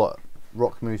sort of like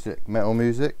rock music, metal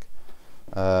music.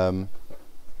 Let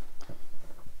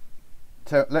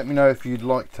me know if you'd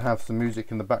like to have some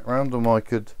music in the background, and I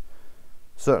could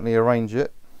certainly arrange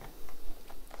it.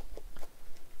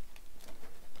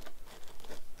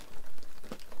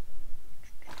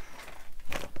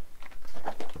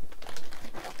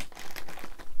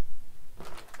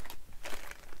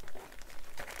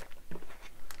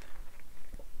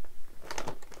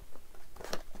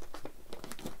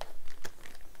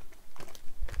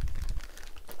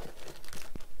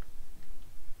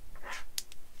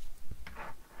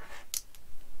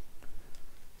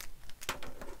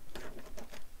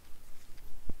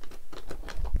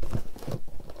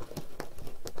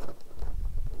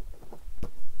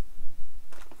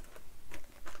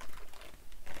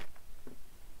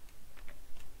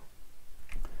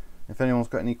 If anyone's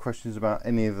got any questions about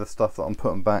any of the stuff that I'm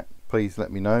putting back, please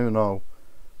let me know, and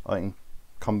I can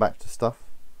come back to stuff.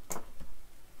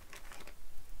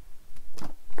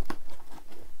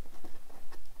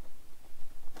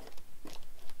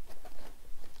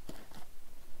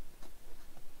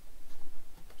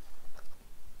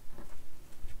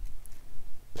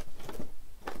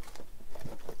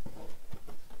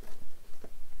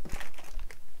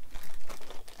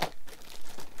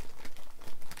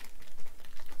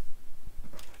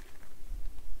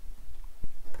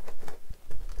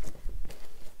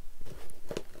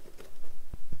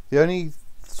 The only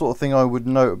sort of thing I would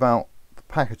note about the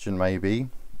packaging maybe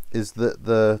is that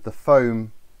the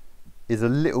foam is a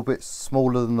little bit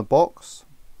smaller than the box,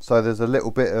 so there's a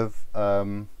little bit of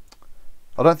I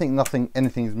don't think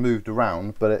anything's moved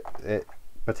around, but it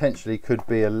potentially could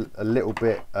be a little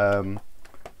bit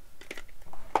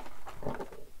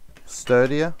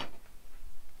sturdier.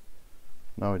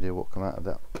 No idea what come out of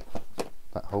that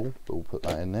hole, but we'll put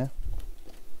that in there.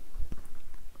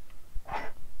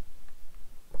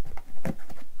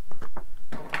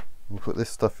 We'll put this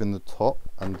stuff in the top,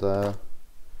 and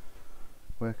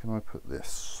where can I put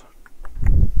this?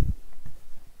 So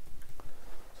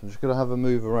I'm just going to have a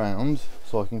move around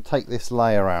so I can take this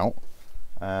layer out,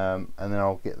 and then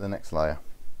I'll get the next layer.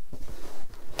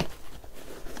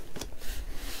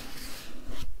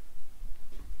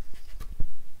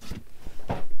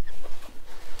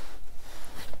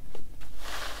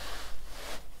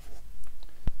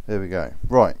 There we go.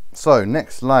 Right, so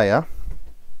next layer.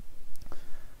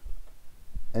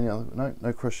 Any other?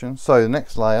 No questions. So the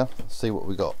next layer, let's see what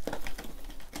we got.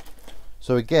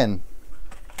 So again,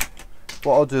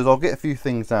 what I'll do is I'll get a few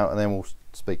things out and then we'll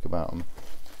speak about them.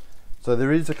 So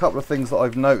there is a couple of things that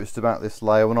I've noticed about this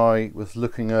layer when I was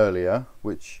looking earlier,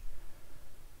 which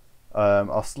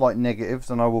are slight negatives,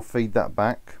 and I will feed that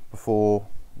back before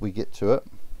we get to it.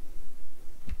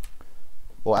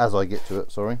 or as I get to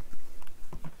it, sorry.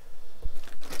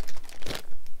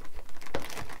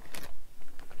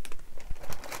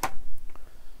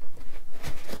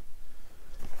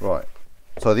 Right,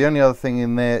 so the only other thing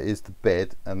in there is the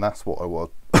bed, and that's what I was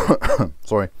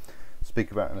sorry,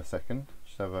 speak about in a second.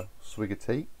 Just have a swig of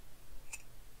tea.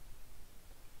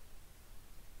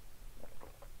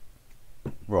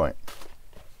 Right,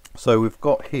 so we've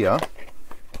got here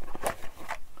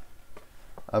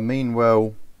a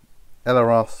Meanwell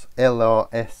LRS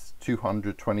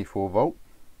 224 volt.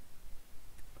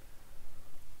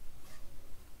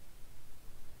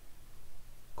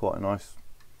 Quite a nice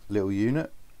little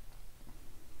unit.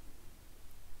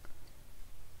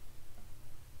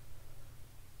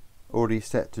 Already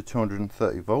set to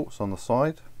 230 volts on the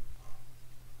side.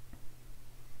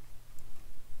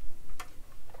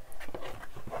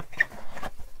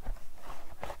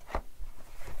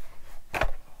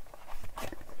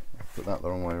 Put that the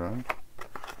wrong way around.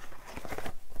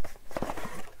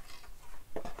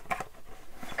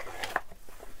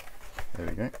 There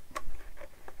we go.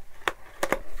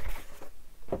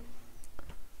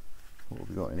 What have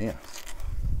we got in here?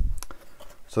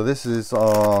 So this is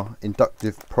our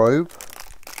inductive probe.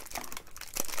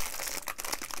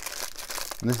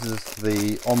 And this is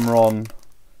the Omron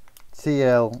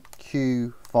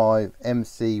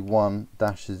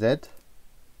TLQ5MC1-Z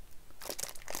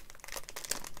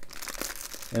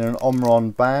in an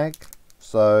Omron bag.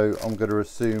 So I'm going to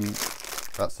assume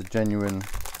that's a genuine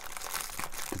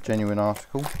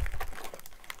article.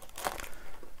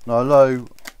 Now, although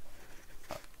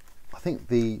I think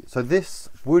so this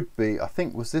would be, I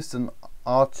think, was this an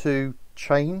R2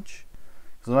 change?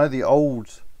 Because I know the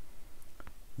old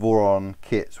Voron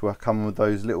kits were coming with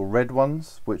those little red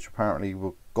ones, which apparently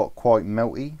got quite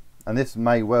melty, and this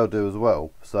may well do as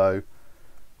well. So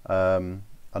I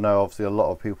know obviously a lot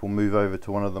of people move over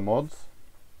to one of the mods.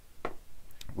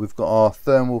 We've got our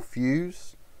thermal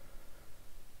fuse,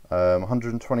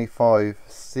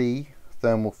 125C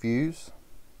thermal fuse.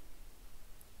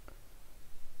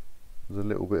 There's a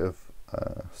little bit of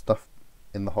stuff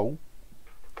in the hole.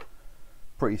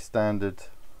 Pretty standard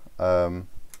to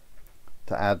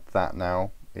add that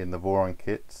now in the Voron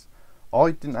kits.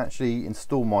 I didn't actually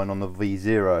install mine on the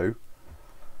V0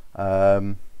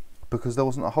 because there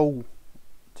wasn't a hole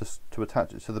to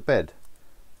attach it to the bed.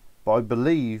 But I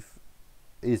believe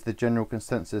is the general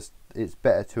consensus it's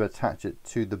better to attach it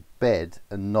to the bed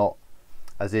and not,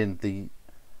 as in the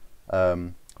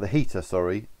heater,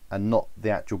 sorry, and not the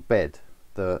actual bed,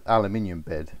 the aluminium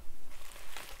bed.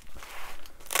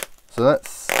 So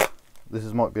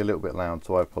this might be a little bit loud,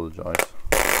 so I apologise.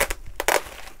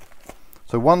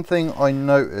 So one thing I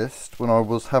noticed when I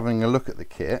was having a look at the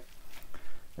kit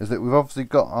is that we've obviously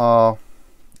got our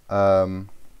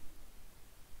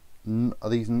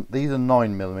these are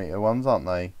 9mm ones, aren't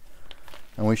they?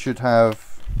 And we should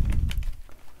have,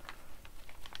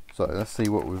 so let's see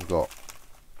what we've got.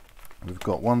 We've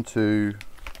got 1, 2,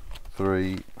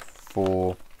 3,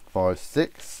 4, 5,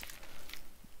 6.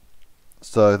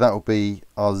 So that will be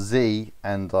our Z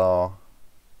and our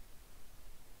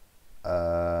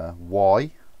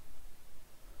Y.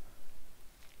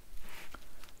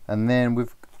 And then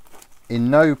we've, in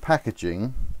no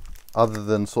packaging other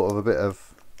than sort of a bit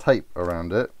of tape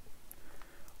around it,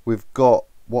 we've got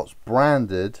what's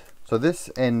branded. So this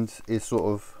end is sort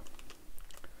of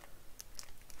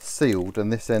sealed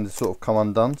and this end has sort of come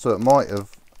undone, so it might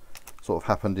have sort of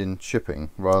happened in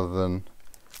shipping rather than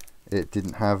it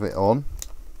didn't have it on.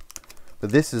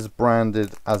 But this is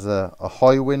branded as a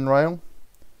high wind rail,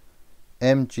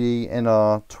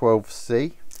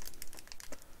 MGNR12C.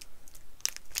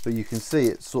 But you can see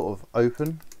it's sort of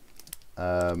open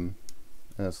and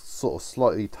it's sort of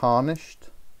slightly tarnished,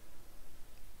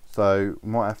 so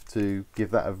we might have to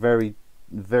give that a very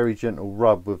gentle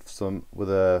rub with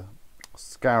a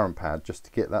scouring pad just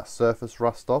to get that surface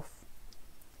rust off.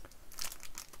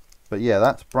 But yeah,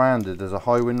 that's branded as a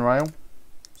high wind rail,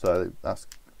 so that's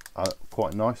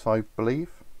quite nice, I believe.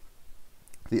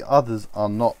 The others are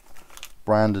not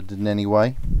branded in any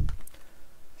way,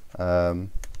 and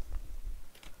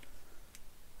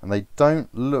they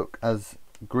don't look as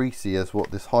greasy as what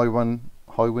this high wind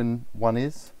one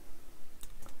is.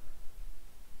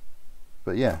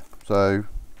 But yeah, so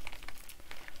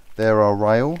there are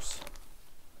rails.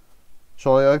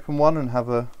 Shall I open one and have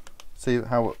a see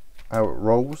how it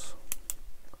rolls?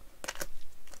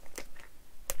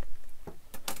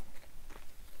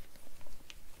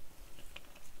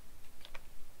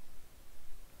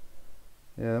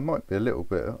 Yeah, there might be a little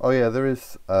bit. Oh yeah, there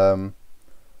is some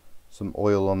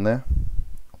oil on there.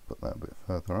 I'll put that a bit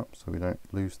further up so we don't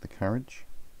lose the carriage.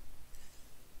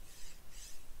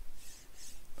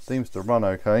 seems to run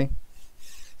okay.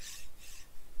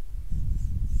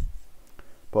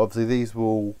 But obviously these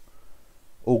will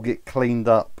all get cleaned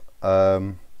up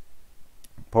probably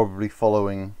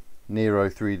following Nero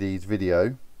 3D's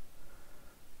video.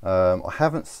 I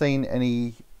haven't seen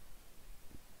any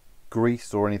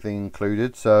grease or anything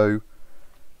included, so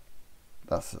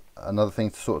that's another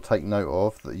thing to sort of take note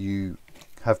of, that you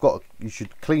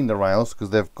should clean the rails because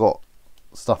they've got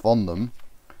stuff on them,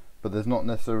 but there's not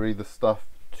necessarily the stuff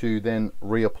to then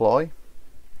reapply.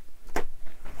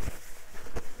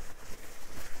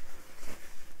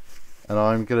 And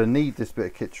I'm going to need this bit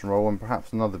of kitchen roll and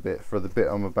perhaps another bit for the bit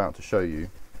I'm about to show you,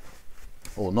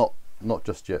 or not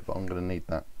just yet, but I'm going to need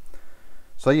that.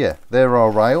 So yeah, there are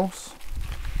rails.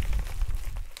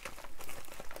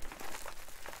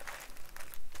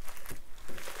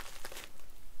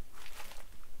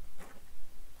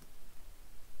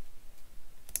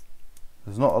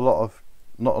 There's not a lot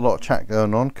of chat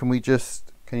going on. Can you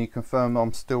confirm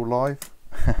I'm still live?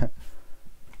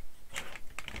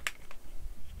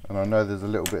 And I know there's a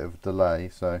little bit of delay,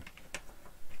 so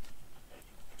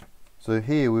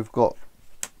here we've got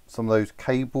some of those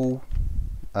cable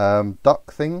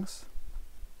duct things,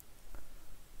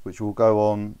 which will go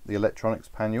on the electronics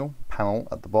panel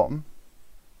at the bottom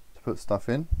to put stuff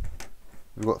in.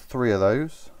 We've got 3 of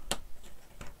those.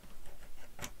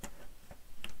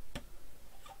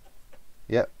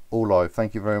 Yep, all live.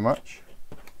 Thank you very much.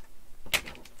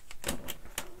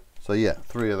 So yeah,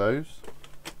 3 of those.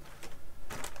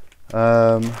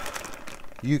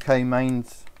 UK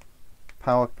mains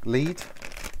power lead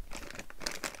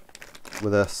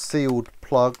with a sealed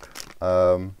plug,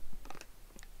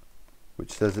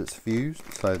 which says it's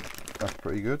fused, so that's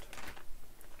pretty good.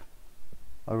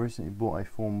 I recently bought a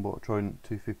Formbot Trident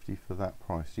 250 for that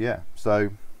price. Yeah,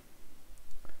 so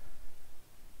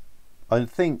I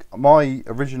think my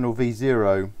original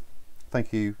V0,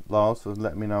 thank you Lars for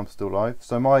letting me know I'm still live.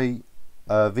 So my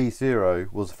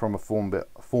V0 was from a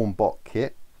Formbot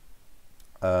kit.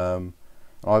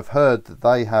 I've heard that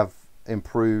they have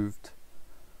improved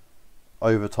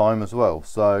over time as well.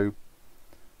 So,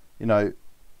 you know,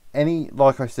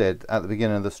 like I said at the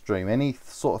beginning of the stream, any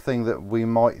sort of thing that we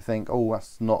might think, oh,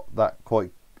 that's not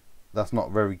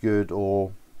very good,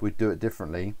 or we'd do it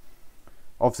differently.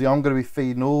 Obviously, I'm going to be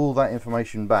feeding all that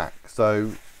information back.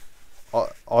 So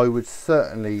I would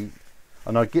certainly,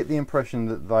 and I get the impression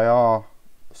that they are,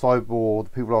 Siboor, the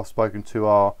people I've spoken to,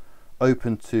 are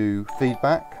open to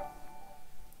feedback.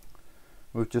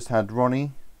 We've just had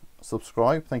Ronnie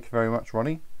subscribe. Thank you very much,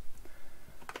 Ronnie.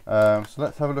 So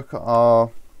let's have a look at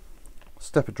our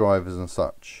stepper drivers and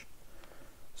such.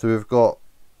 So we've got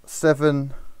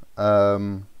 7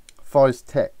 Fies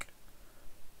Tech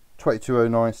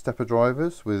 2209 stepper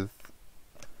drivers with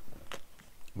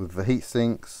the heat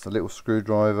sinks, a little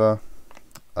screwdriver,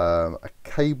 a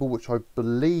cable which I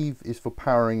believe is for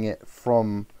powering it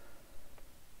from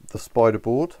the spider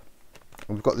board.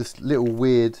 And we've got this little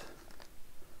weird,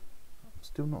 I'm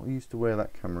still not used to where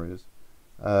that camera is,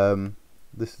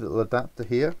 this little adapter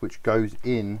here which goes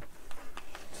in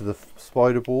to the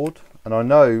spider board. And I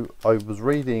know I was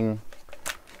reading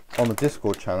on the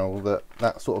Discord channel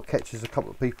that sort of catches a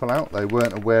couple of people out. They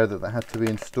weren't aware that they had to be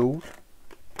installed.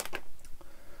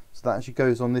 So that actually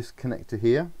goes on this connector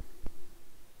here.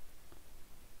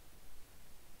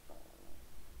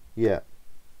 Yeah,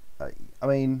 I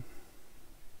mean,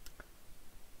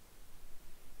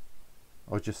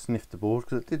 I just sniffed the board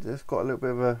because it's got a little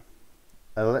bit of an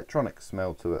electronic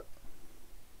smell to it.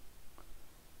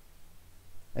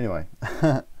 Anyway,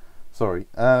 sorry.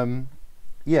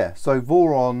 Yeah, so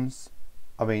Vorons,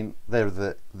 I mean,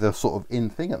 they're the sort of in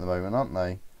thing at the moment, aren't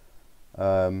they?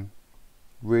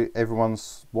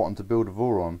 Everyone's wanting to build a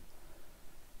Voron,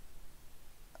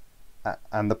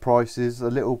 and the price is a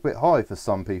little bit high for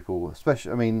some people,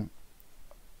 especially. I mean,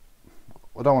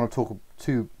 I don't want to talk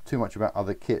too much about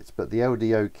other kits, but the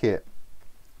LDO kit,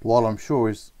 while I'm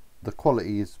sure the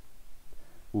quality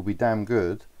will be damn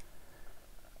good,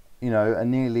 you know, and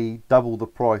nearly double the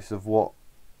price of what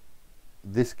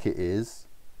this kit is.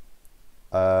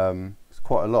 It's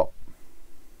quite a lot.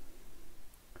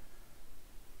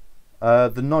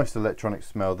 The nice electronic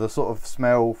smell, the sort of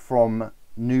smell from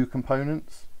new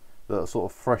components that are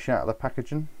sort of fresh out of the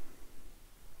packaging.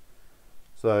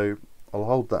 So I'll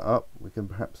hold that up. We can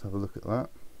perhaps have a look at that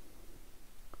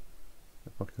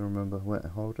if I can remember where to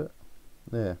hold it.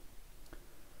 There.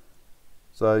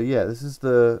 So yeah, this is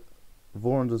the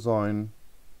Voron design.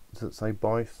 Does it say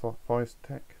by Fies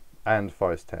Tech and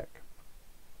Fies Tech?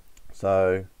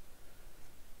 So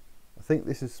I think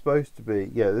this is supposed to be,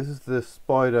 yeah, this is the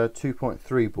Spider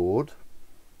 2.3 board.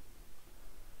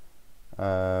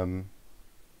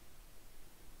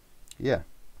 Yeah,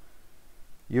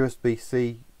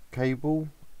 USB-C cable,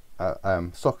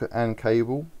 socket and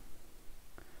cable,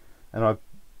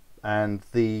 and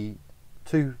the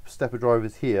two stepper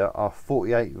drivers here are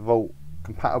 48 volt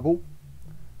compatible,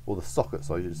 or the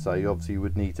sockets I should say. Obviously you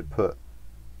would need to put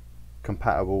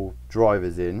compatible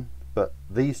drivers in, but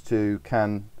these two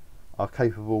are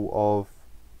capable of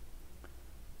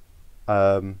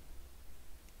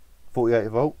 48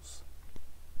 volts.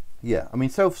 Yeah, I mean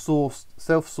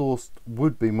self-sourced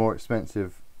would be more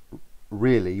expensive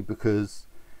really, because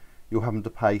you're having to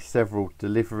pay several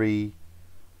delivery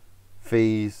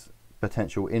fees,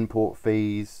 potential import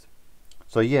fees.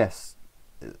 So yes,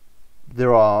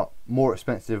 there are more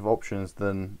expensive options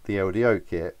than the LDO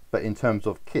kit, but in terms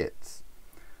of kits,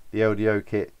 the LDO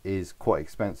kit is quite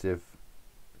expensive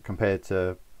compared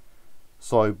to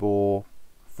Siboor,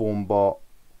 Formbot,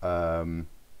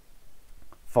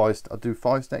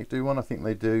 Five-Stack do one, I think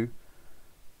they do.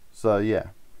 So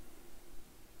yeah.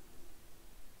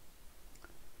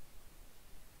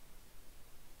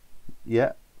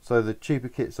 Yeah, so the cheaper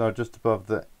kits are just above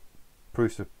the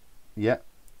Prusa. Yeah,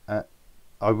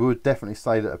 I would definitely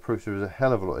say that a Prusa is a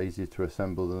hell of a lot easier to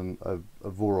assemble than a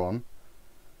Voron,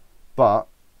 but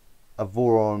a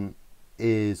Voron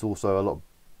is also a lot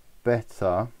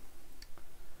better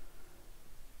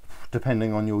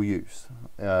depending on your use.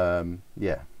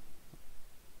 Yeah,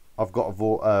 I've got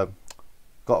a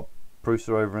Prusa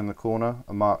over in the corner,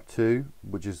 a Mark II,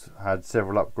 which has had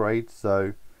several upgrades.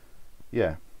 So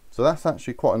yeah, so that's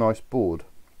actually quite a nice board.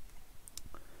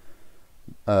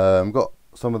 Got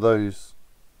some of those.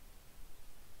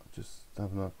 Just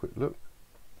having a quick look.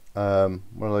 One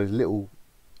of those little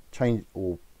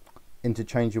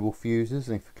interchangeable fuses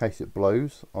in case it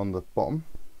blows on the bottom,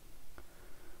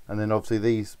 and then obviously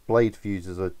these blade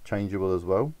fuses are changeable as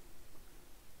well.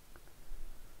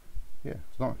 Yeah,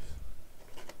 it's nice.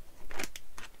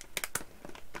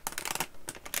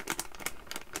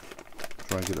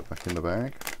 Try and get it back in the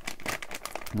bag.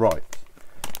 Right,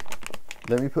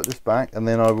 let me put this back, and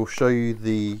then I will show you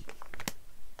the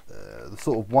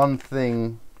sort of one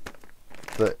thing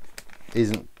that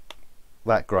isn't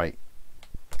that great,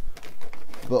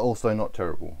 but also not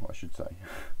terrible, I should say.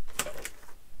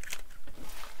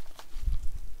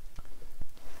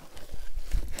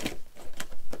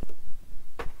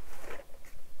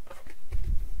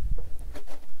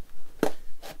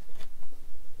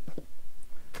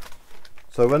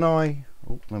 So when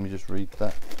let me just read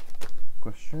that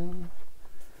question.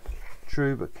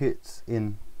 True, but kits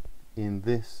in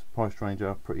this price range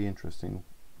are pretty interesting.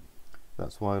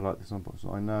 That's why I like this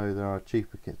unboxing. I know there are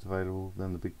cheaper kits available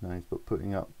than the big names, but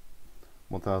putting up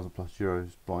 1,000 plus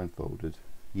euros blindfolded.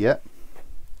 Yep.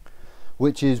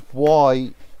 Which is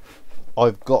why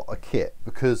I've got a kit,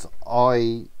 because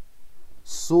I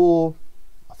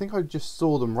think I just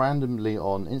saw them randomly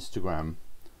on Instagram,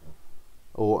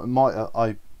 or it might.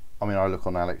 I mean, I look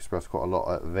on AliExpress quite a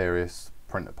lot at various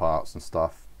printer parts and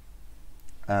stuff.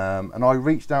 And I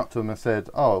reached out to them and said,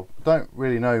 "Oh, I don't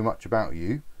really know much about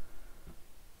you.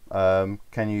 Can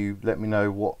you let me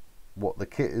know what the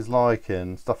kit is like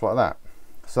and stuff like that?"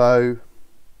 So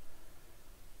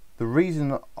the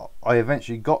reason I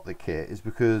eventually got the kit is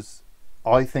because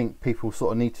I think people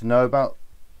sort of need to know about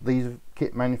these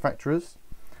kit manufacturers,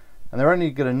 and they're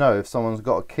only going to know if someone's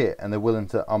got a kit and they're willing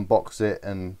to unbox it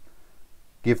and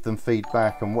give them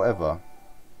feedback and whatever.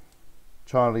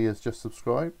 Charlie has just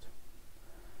subscribed.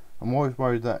 I'm always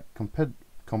worried that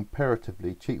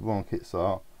comparatively cheap Voron kits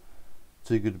are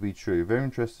too good to be true. Very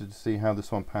interested to see how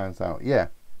this one pans out. Yeah,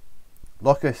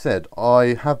 like I said,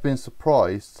 I have been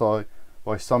surprised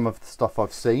by some of the stuff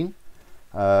I've seen.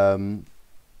 Like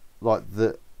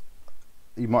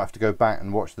you might have to go back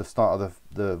and watch the start of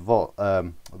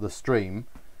the stream,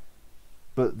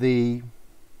 but the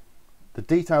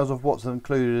details of what's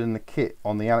included in the kit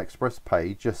on the AliExpress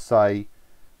page just say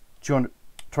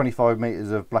 225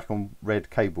 meters of black and red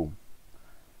cable,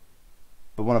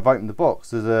 but when I've opened the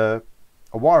box, there's a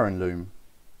wiring loom,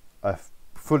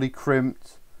 fully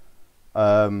crimped,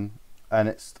 and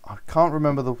it's, I can't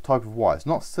remember the type of wire. It's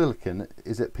not silicon.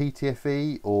 Is it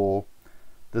PTFE, or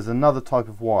there's another type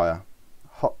of wire?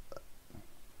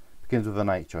 Begins with an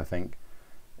H, I think.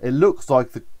 It looks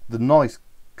like the nice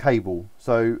cable.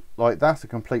 So like, that's a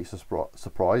complete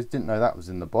surprise. Didn't know that was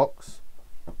in the box.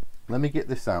 Let me get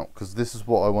this out, because this is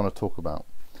what I want to talk about.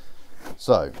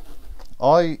 So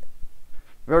I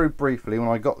very briefly, when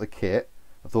I got the kit,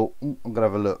 I thought, I'm gonna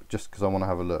have a look, just because I want to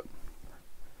have a look.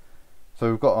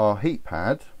 So we've got our heat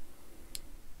pad,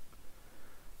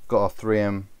 got our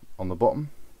 3M on the bottom,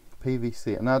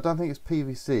 PVC. Now I don't think it's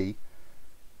PVC.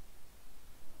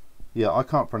 Yeah, I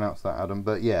can't pronounce that, Adam,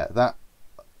 but yeah, that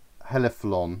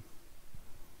Heliflon.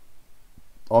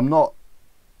 I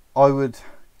would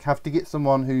have to get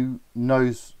someone who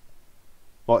knows,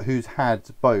 like who's had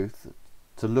both,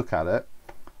 to look at it.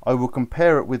 I will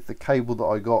compare it with the cable that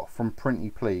I got from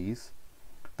Printy Please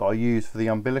that I use for the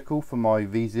umbilical for my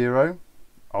V0.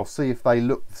 I'll see if they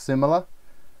look similar.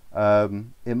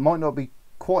 It might not be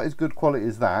quite as good quality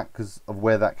as that because of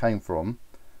where that came from,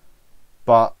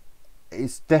 but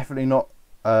it's definitely not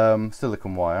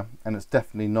silicon wire, and it's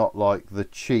definitely not like the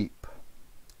cheap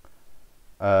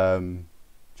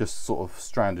just sort of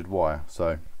stranded wire.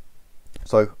 So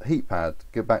heat pad,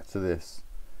 get back to this.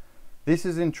 This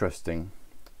is interesting.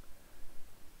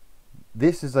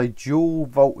 This is a dual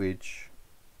voltage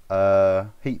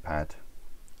heat pad,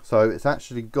 so it's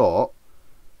actually got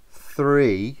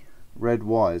 3 red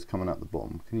wires coming out the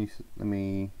bottom. Can you let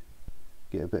me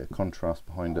get a bit of contrast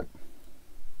behind it?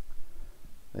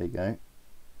 There you go.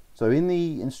 So in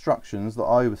the instructions that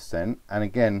I was sent, and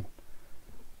again,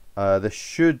 this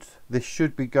should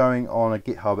be going on a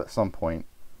GitHub at some point.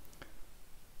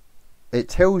 It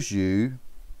tells you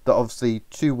that obviously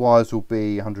 2 wires will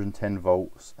be 110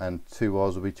 volts and 2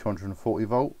 wires will be 240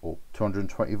 volt or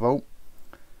 220 volt,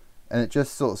 and it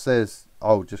just sort of says,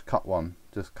 oh, just cut one,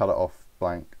 just cut it off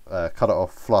blank, cut it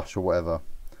off flush or whatever.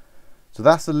 So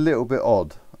that's a little bit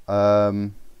odd, but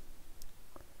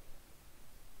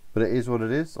it is what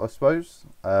it is, I suppose.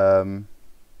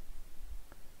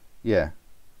 Yeah,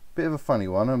 bit of a funny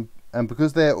one, and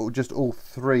because they're just all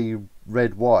 3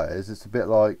 red wires, it's a bit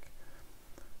like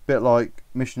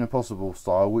Mission Impossible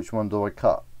style. Which one do I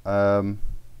cut? So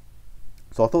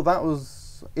I thought that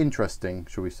was interesting,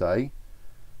 shall we say.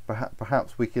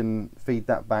 Perhaps we can feed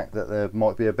that back, that there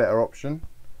might be a better option,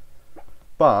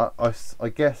 but I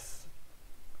guess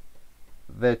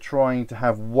they're trying to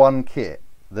have one kit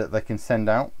that they can send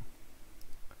out.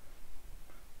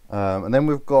 And then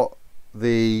we've got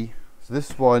so this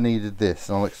is why I needed this,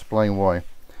 and I'll explain why.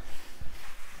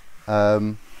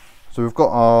 So we've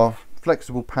got our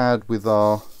flexible pad with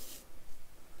our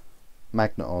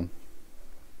magnet on,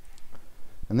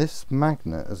 and this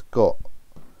magnet has got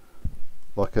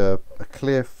like a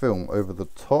clear film over the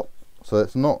top, so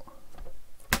it's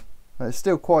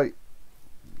still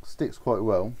sticks quite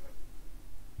well.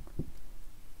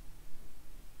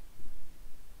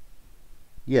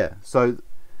 Yeah, so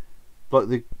like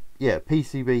the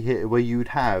PCB here, where you would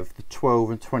have the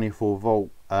 12 and 24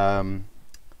 volt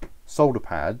solder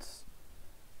pads,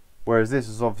 whereas this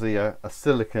is obviously a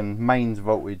silicon mains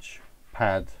voltage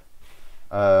pad.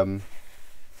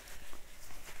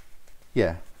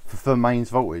 Yeah, for mains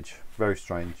voltage. Very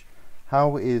strange.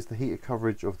 How is the heater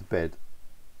coverage of the bed?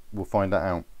 We'll find that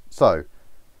out. So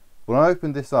when I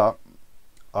opened this up,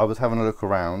 I was having a look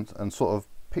around and sort of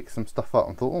picked some stuff up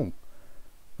and thought, oh,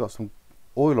 got some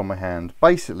oil on my hand.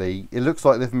 Basically, it looks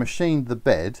like they've machined the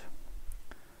bed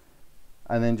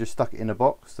and then just stuck it in a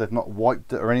box. They've not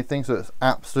wiped it or anything, so it's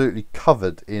absolutely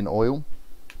covered in oil.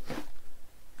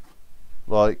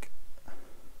 Like,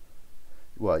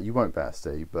 well, you won't be able to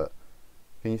see, but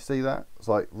can you see that? It's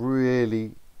like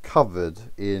really covered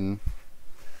in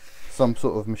some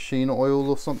sort of machine oil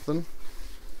or something.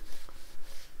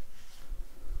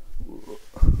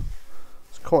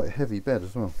 It's quite a heavy bed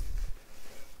as well.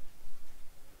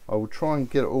 I will try and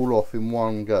get it all off in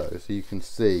one go so you can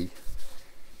see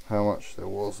how much there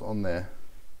was on there.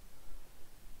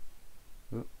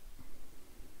 You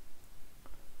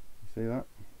see that?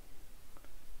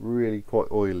 Really quite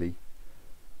oily.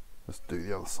 Let's do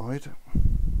the other side.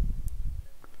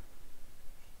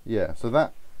 Yeah, so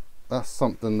that's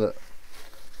something that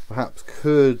perhaps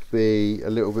could be a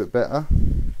little bit better.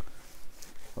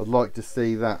 I'd like to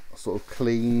see that sort of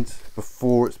cleaned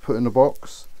before it's put in a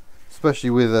box, especially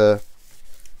with a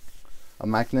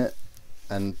magnet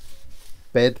and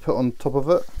bed put on top of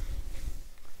it.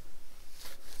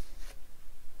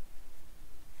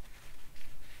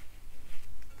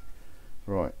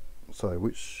 Right, so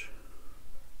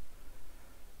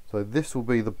this will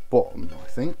be the bottom, I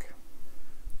think.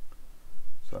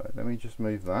 So let me just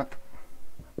move that.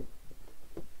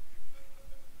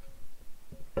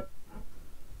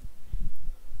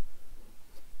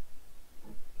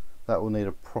 That will need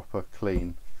a proper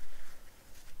clean.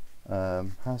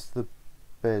 Has the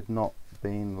bed not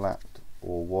been lapped,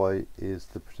 or why is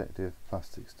the protective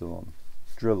plastic still on?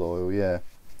 Drill oil, yeah.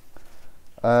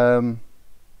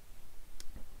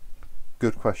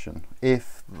 Good question.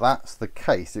 If that's the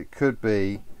case, it could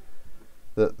be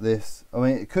that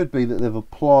it could be that they've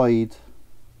applied,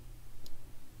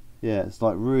 yeah, it's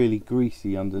like really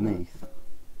greasy underneath.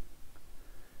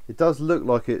 It does look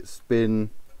like it's been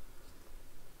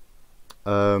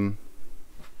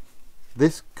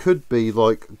this could be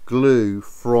like glue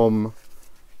from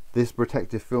this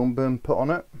protective film being put on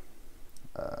it.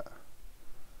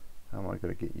 How am I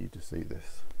going to get you to see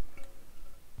this?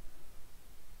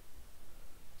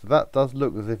 So that does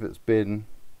look as if it's been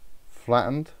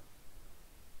flattened.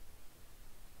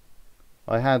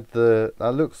 I had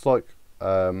that looks like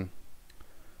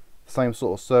same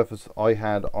sort of surface I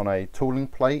had on a tooling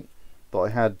plate that I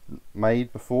had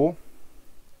made before.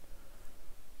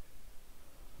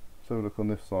 So look on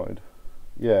this side.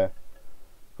 Yeah,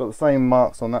 got the same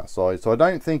marks on that side. So I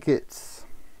don't think it's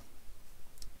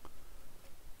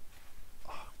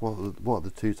what are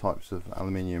the two types of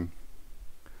aluminium?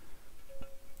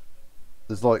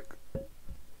 There's like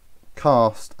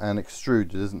cast and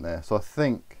extruded, isn't there? So I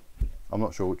think, I'm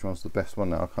not sure which one's the best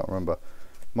one now, I can't remember.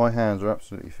 My hands are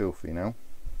absolutely filthy now.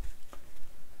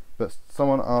 But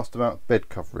someone asked about bed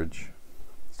coverage.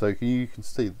 So you can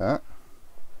see that.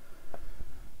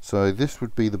 So this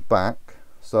would be the back.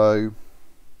 So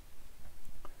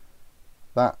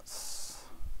that's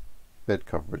bed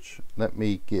coverage. Let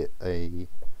me get a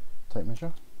tape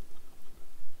measure.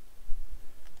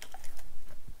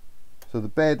 So the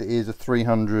bed is a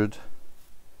 300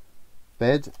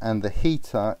 bed, and the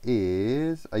heater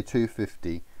is a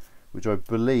 250, which I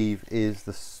believe is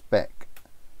the spec.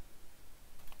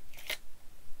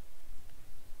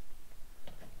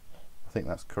 I think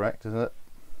that's correct, isn't it?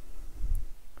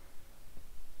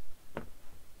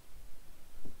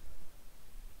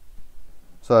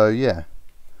 So yeah,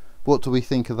 what do we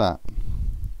think of that?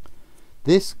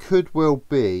 This could well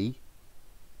be,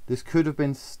 this could have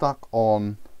been stuck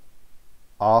on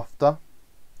after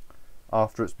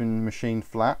it's been machined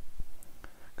flat,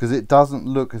 because it doesn't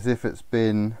look as if it's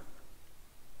been,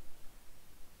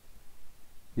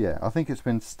 yeah, I think it's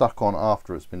been stuck on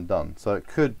after it's been done. So it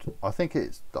could, I think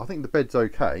the bed's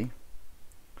okay,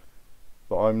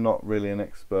 but I'm not really an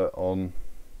expert on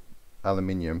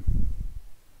aluminium.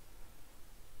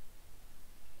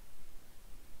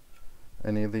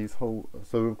 Any of these holes?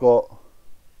 So we've got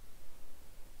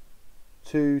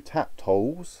 2 tapped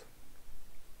holes,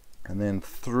 and then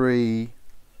 3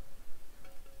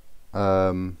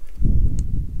 so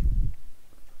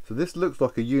this looks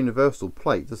like a universal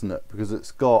plate, doesn't it? Because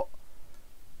it's got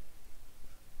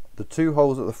the 2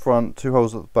 holes at the front, 2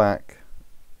 holes at the back,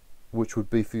 which would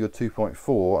be for your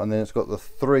 2.4, and then it's got the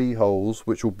 3 holes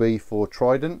which will be for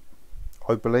Trident,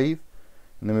 I believe,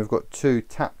 and then we've got 2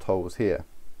 tapped holes here.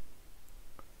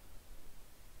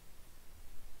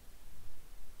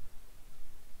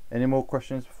 Any more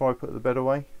questions before I put the bed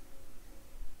away?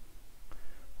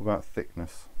 What about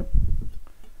thickness?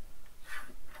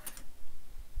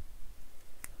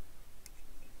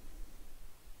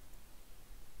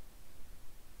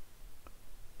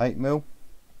 Eight mil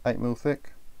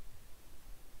thick.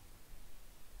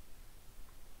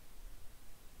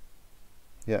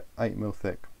 Yeah, 8 mil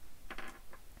thick.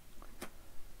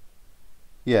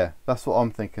 Yeah, that's what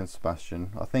I'm thinking,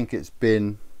 Sebastian. I think it's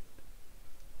been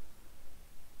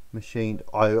machined.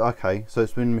 Okay, so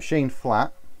it's been machined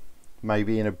flat,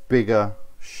 maybe in a bigger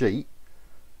sheet,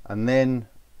 and then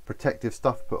protective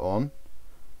stuff put on,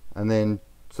 and then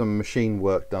some machine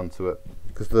work done to it,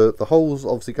 because the holes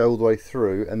obviously go all the way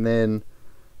through, and then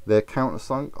they're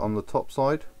countersunk on the top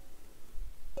side.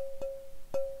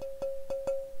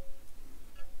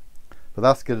 But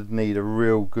that's going to need a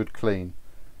real good clean,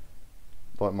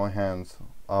 like my hands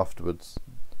afterwards.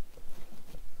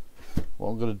 What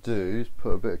I'm going to do is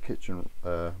put a bit of kitchen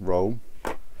roll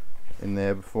in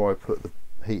there before I put the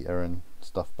heater and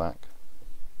stuff back.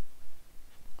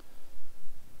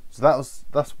 So that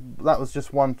was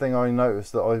just one thing I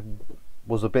noticed that I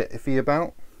was a bit iffy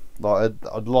about. Like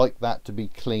I'd like that to be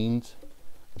cleaned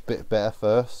a bit better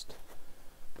first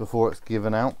before it's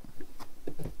given out.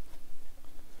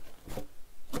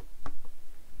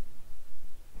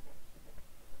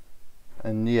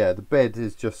 And yeah, the bed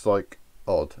is just like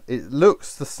odd. It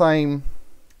looks the same,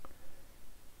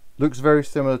 looks very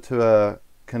similar to a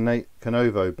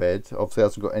Canovo bed. Obviously it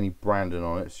hasn't got any branding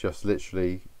on it, it's just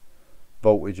literally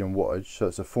voltage and wattage. So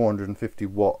it's a 450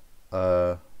 watt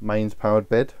mains powered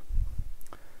bed,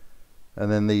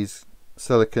 and then these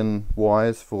silicon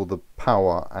wires for the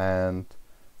power and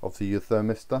obviously your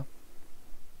thermistor.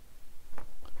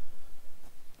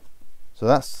 So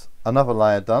that's another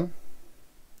layer done.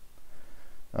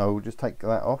 I will just take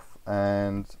that off,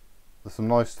 and there's some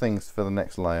nice things for the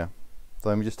next layer. So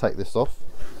let me just take this off.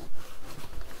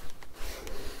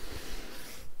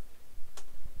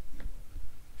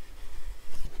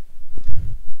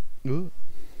 Ooh.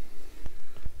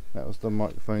 That was the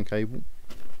microphone cable.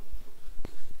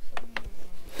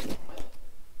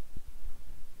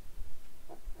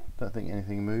 Don't think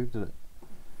anything moved, did it?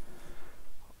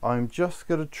 I'm just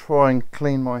going to try and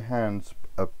clean my hands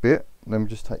a bit. Let me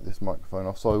just take this microphone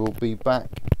off. So I will be back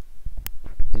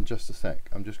in just a sec.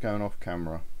 I'm just going off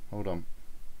camera. Hold on.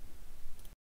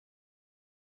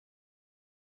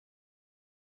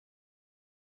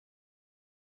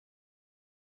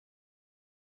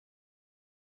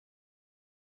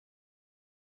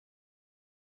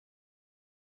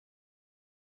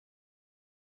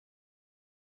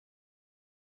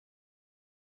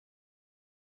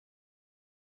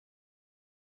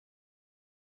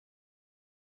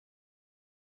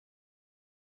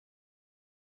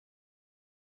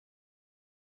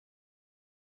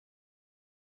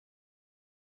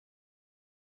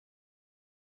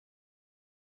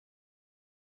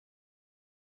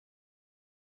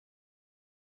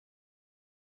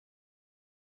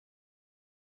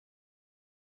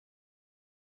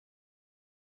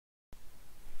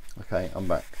 Okay, I'm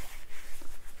back.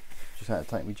 Just had to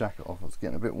take my jacket off, it's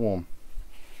getting a bit warm.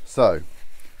 So,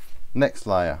 next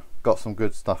layer, got some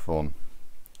good stuff on.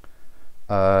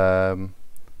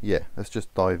 Yeah, let's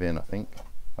just dive in. I think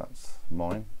that's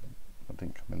mine. I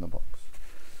didn't come in the box.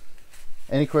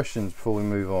 Any questions before we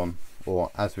move on, or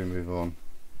as we move on?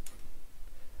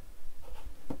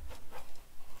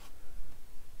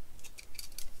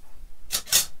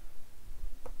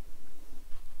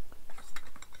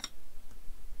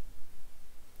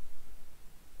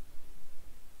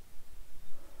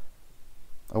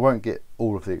 I won't get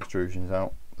all of the extrusions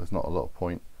out, there's not a lot of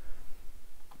point.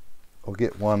 I'll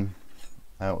get one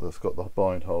out that's got the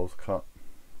bind holes cut.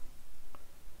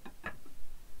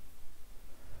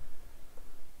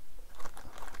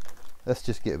 Let's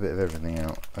just get a bit of everything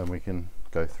out and we can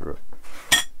go through it.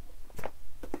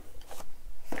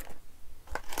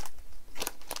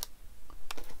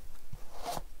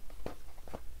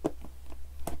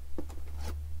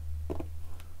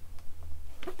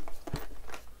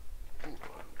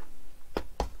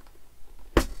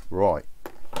 Right,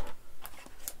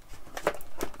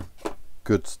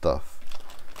 good stuff.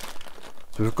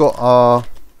 So we've got our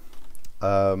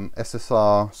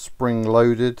SSR spring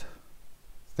loaded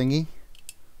thingy.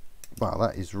 Wow,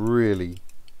 that is really,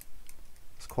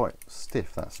 it's quite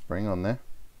stiff, that spring on there.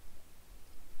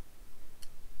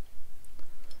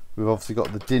 We've obviously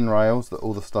got the DIN rails that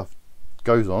all the stuff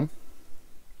goes on.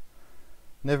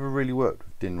 Never really worked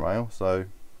with DIN rail, so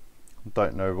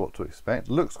don't know what to expect.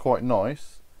 Looks quite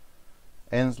nice.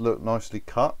 Ends look nicely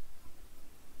cut.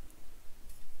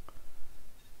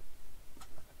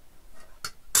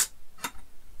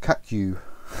 Cat you.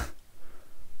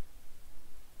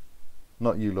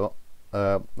 Not you lot.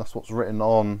 That's what's written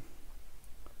on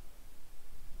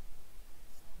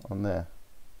there.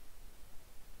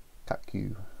 Cat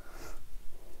you.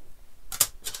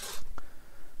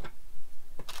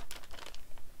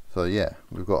 So yeah,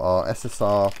 we've got our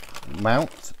SSR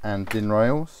mount and DIN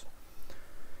rails.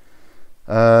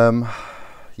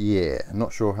 Yeah,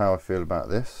 not sure how I feel about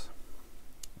this.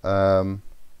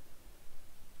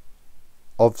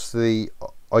 Obviously,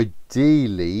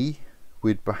 ideally,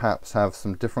 we'd perhaps have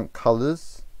some different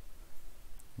colours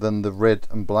than the red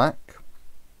and black.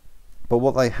 But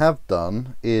what they have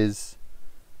done is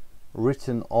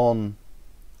written on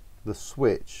the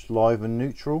switch live and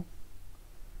neutral.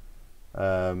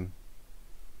 And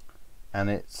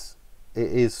it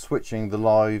is switching the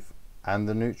live and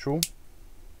the neutral.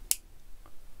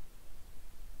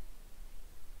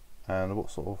 And what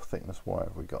sort of thickness wire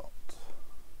have we got?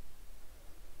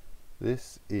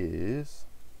 This is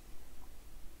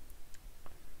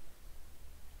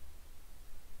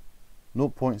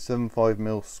 0.75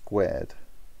 mil squared.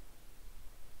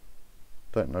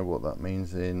 Don't know what that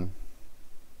means in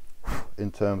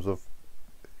terms of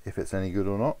if it's any good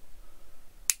or not.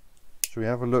 Should we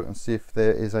have a look and see if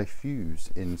there is a fuse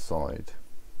inside?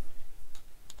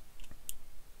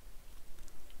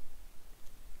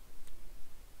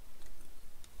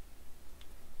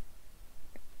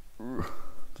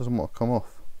 Doesn't want to come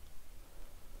off.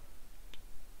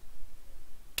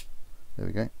 There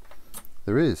we go.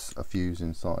 There is a fuse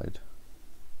inside.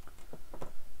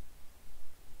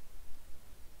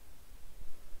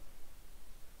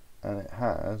 And it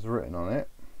has written on it,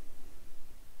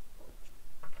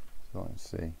 so let's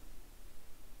see,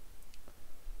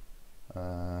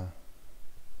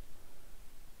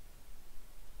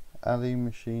 Ali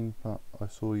machine part, I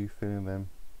saw you filling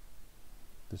them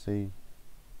to see.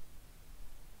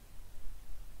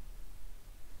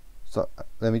 So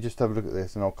let me just have a look at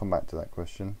this and I'll come back to that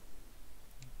question.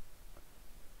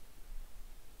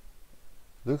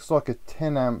 Looks like a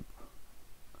 10 amp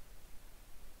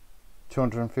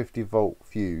 250 volt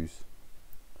fuse.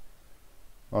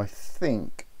 I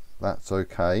think that's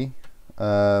okay.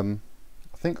 I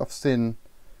think I've seen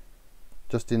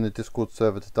just in the Discord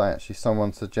server today actually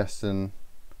someone suggesting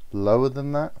lower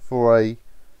than that for a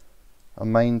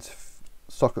mains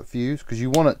socket fuse, because you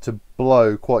want it to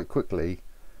blow quite quickly.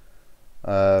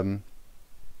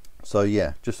 So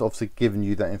yeah, just obviously giving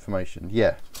you that information.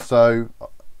 Yeah, so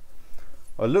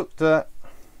I looked at,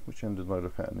 which end did I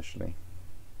look at initially?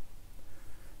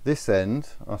 This end.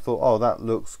 I thought, oh, that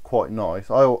looks quite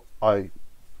nice. I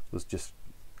was just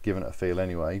giving it a feel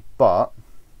anyway, but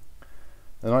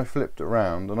then I flipped it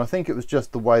around, and I think it was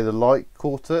just the way the light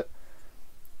caught it,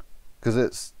 because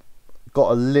it's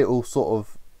got a little sort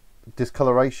of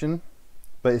discoloration,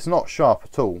 but it's not sharp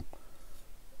at all.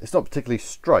 It's not particularly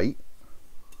straight,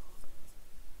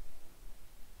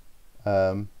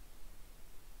 but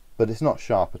it's not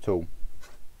sharp at all.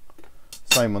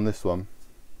 Same on this one.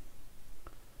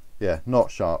 Yeah, not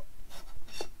sharp.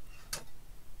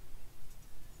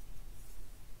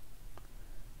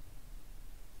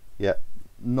 Yeah,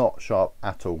 not sharp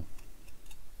at all.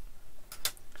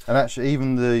 And actually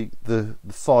even the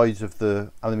sides of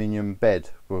the aluminium bed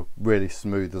were really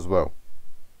smooth as well.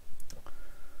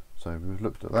 So we've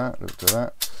looked at that, let's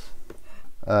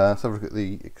have a look at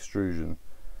the extrusion.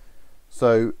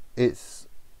 So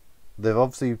they've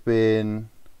obviously been,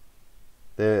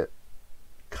 they're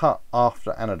cut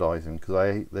after anodizing,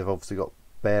 because they've obviously got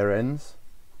bare ends.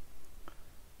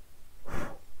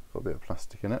 Got a bit of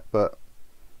plastic in it, but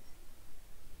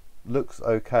looks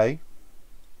okay.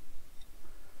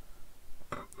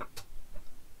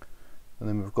 And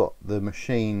then we've got the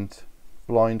machined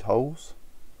blind holes.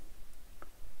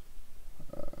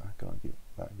 Gotta get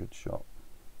that good shot.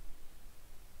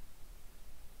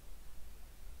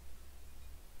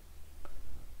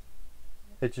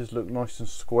 Edges look nice and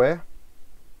square.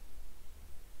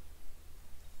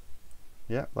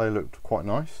 Yeah, they looked quite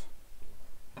nice.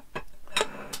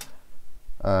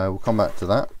 We'll come back to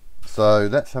that. So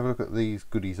let's have a look at these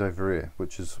goodies over here,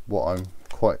 which is what I'm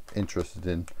quite interested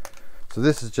in. So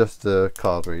this is just a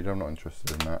card reader, I'm not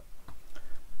interested in that.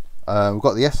 We've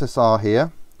got the SSR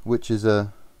here, which is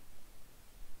a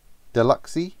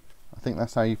Deluxe, I think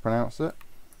that's how you pronounce it,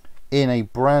 in a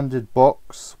branded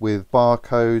box with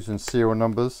barcodes and serial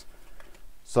numbers.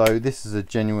 So this is a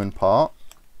genuine part.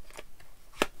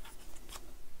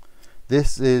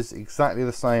 This is exactly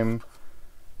the same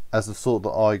as the sort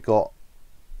that I got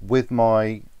with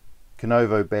my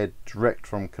Canovo bed direct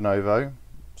from Canovo,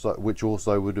 so which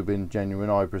also would have been genuine,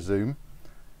 I presume.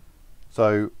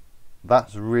 So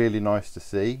that's really nice to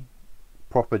see.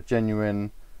 Proper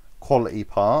genuine quality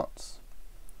parts.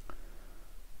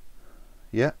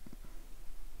 Yeah,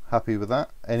 happy with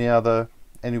that.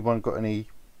 Anyone got any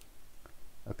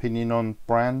opinion on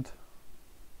brand?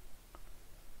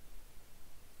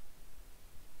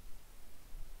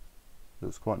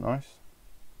 Looks quite nice.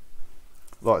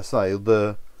 Like I say,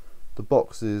 the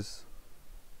box is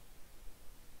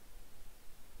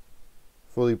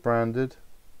fully branded.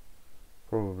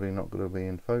 Probably not going to be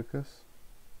in focus.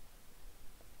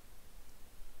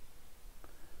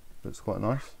 Looks quite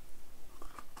nice.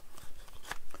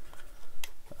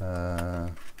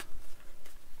 Come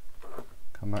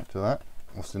back to that.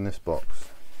 What's in this box?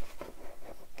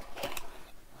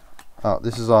 Oh,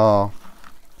 this is our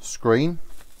screen.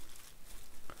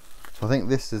 I think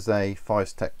this is a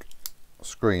Tech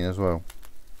screen as well.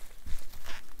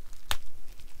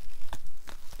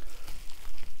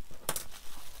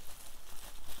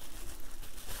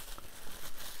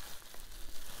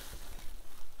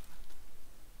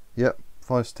 Yep,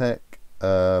 Tech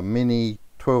mini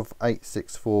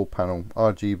 12864 panel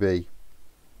RGB.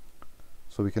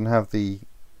 So we can have the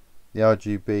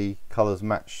RGB colours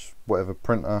match whatever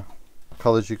printer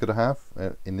colours you could have.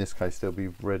 In this case they'll be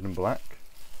red and black.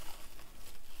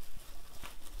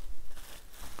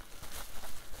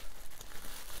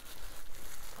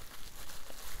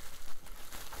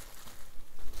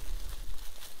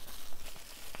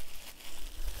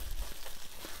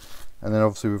 And then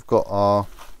obviously we've got our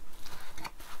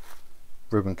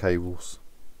ribbon cables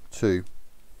too.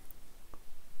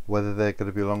 Whether they're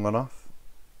going to be long enough,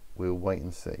 we'll wait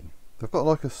and see. They've got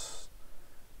like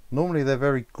normally they're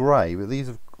very grey, but these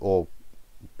have, or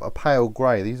a pale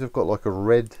grey, these have got like a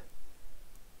red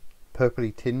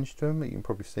purpley tinge to them that you can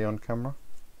probably see on camera.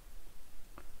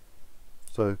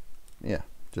 So yeah,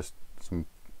 just some,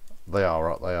 they are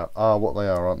what they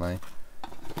are, aren't they?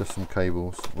 Just some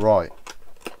cables. Right.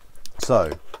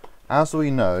 So, as we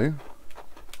know,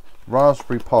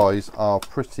 Raspberry Pis are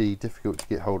pretty difficult to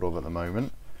get hold of at the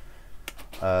moment,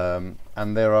 and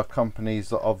there are companies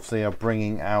that obviously are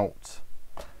bringing out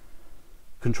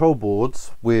control boards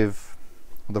with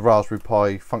the Raspberry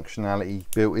Pi functionality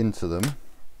built into them.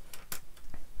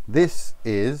 This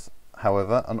is,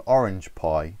 however, an Orange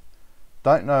Pi.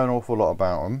 Don't know an awful lot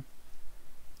about them.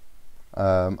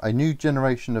 A new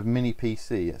generation of mini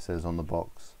PC, it says on the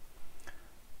box.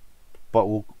 But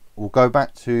we'll go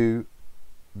back to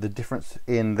the difference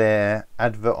in their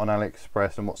advert on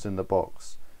AliExpress and what's in the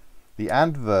box. The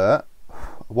advert,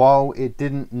 while it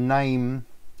didn't name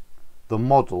the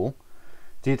model,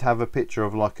 did have a picture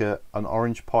of like an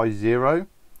Orange Pi Zero.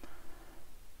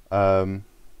 Octopi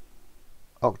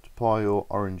or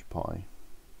Orange Pi?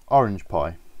 Orange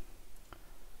Pi.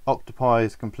 Octopi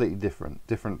is completely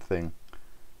different thing.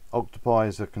 Octopi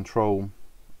is a control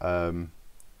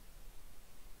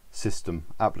system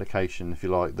application, if you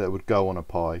like, that would go on a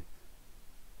Pi.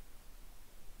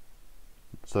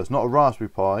 So it's not a Raspberry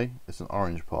Pi, it's an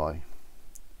Orange Pi.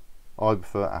 I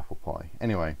prefer Apple Pi.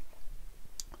 Anyway,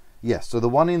 yes, so the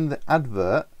one in the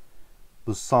advert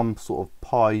was some sort of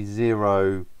Pi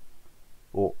Zero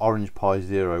or Orange Pi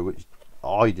Zero, which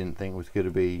I didn't think was going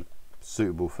to be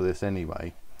suitable for this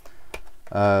anyway.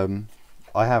 I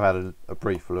have had a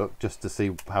brief look just to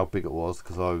see how big it was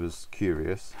because I was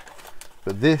curious.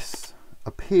 But this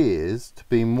appears to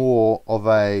be more of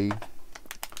a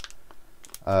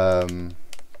Pi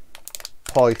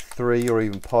 3 or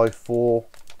even Pi 4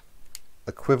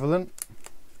 equivalent,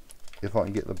 if I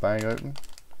can get the bag open.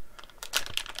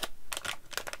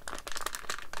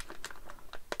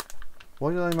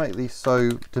 Why do they make these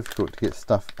so difficult to get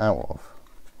stuff out of?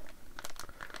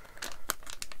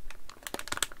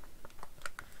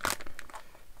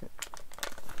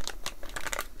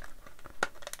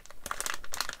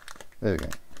 There we go.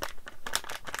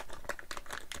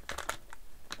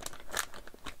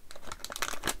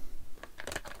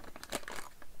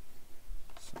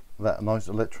 That nice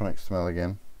electronic smell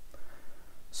again.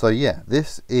 So yeah,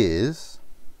 this is,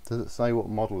 does it say what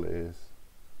model it is?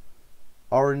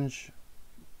 Orange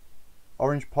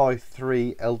Pi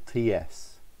 3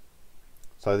 LTS.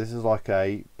 So this is like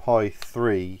a Pi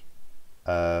 3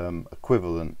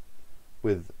 equivalent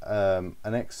with an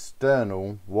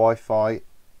external Wi-Fi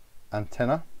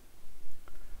antenna.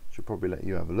 Should probably let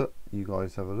you have a look. You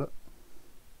guys have a look.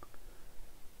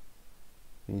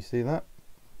 Can you see that?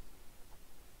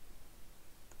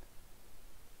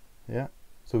 Yeah.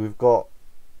 So we've got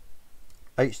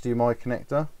HDMI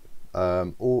connector,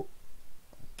 or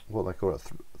what they call it,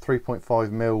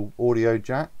 3.5mm audio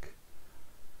jack.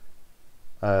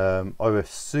 I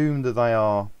assume that they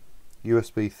are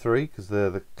USB 3 because they're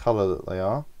the colour that they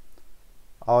are.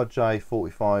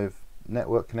 RJ45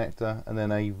 network connector, and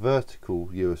then a vertical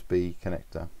USB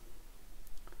connector,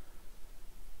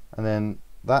 and then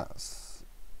that's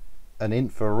an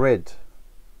infrared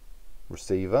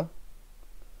receiver,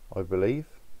 I believe.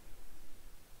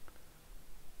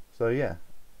 So yeah,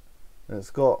 and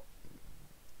it's got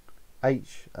an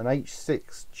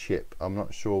H6 chip. I'm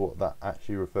not sure what that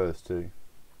actually refers to.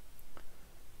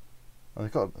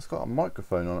 And it's got a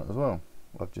microphone on it as well,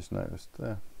 I've just noticed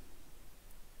there.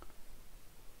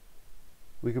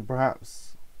 We could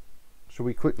perhaps, shall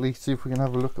we quickly see if we can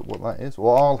have a look at what that is?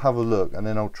 Well, I'll have a look and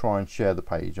then I'll try and share the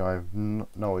page. I have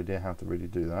no idea how to really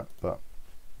do that, but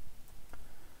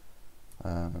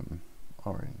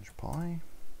Orange Pi,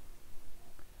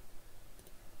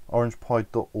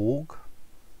 orangepi.org.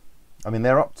 I mean,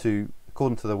 they're up to,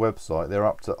 according to their website, they're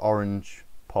up to Orange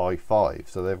Pi 5,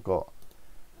 so they've got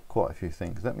quite a few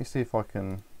things. Let me see if I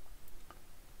can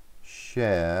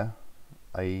share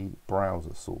a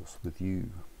browser source with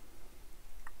you.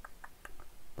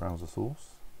 Browser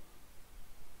source?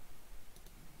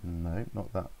 No,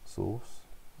 not that source.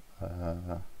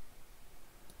 How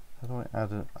do I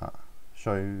add a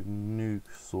show new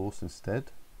source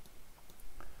instead?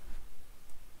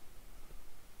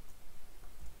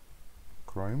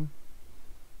 Chrome.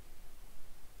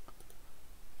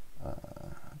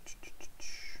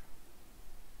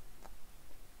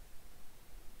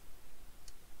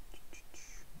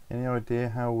 Any idea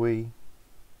how we,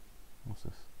 what's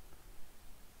this?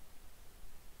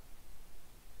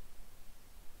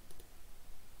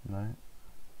 No.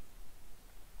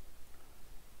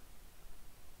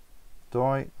 How do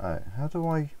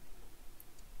I,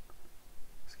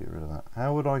 let's get rid of that.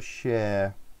 How would I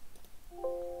share?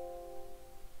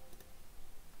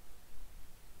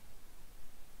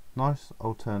 Nice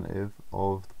alternative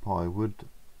of the Pi would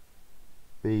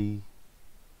be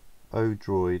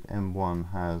Odroid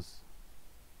M1 has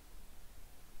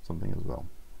something as well.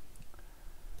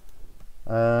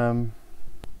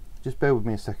 Just bear with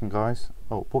me a second, guys.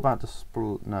 Oh, what about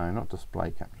display? No, not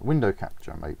display capture. Window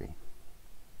capture, maybe.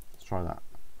 Let's try that.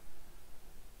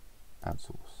 Add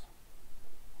source.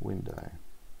 Window.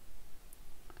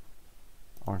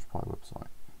 Orange Pi website.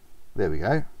 There we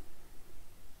go.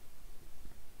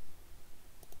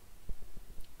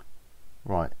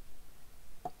 Right,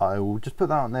 I will just put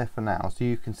that on there for now so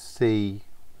you can see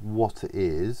what it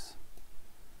is.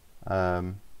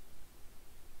 You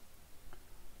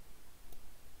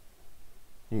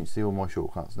can see all my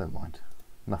shortcuts, never mind.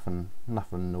 Nothing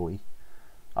naughty.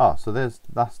 Ah, so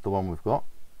that's the one we've got.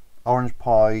 Orange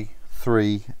Pi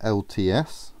 3 LTS.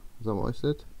 Is that what I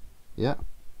said? Yeah.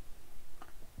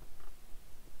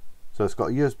 So it's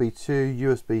got USB 2,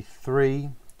 USB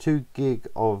 3, 2 gig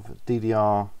of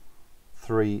DDR3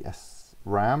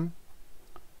 RAM,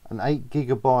 an 8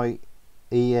 gigabyte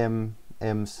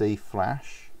eMMC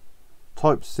flash,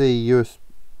 Type C USB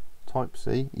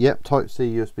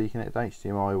connect,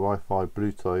 HDMI, Wi-Fi,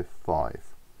 Bluetooth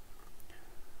 5.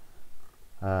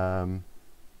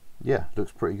 Yeah,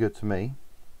 looks pretty good to me.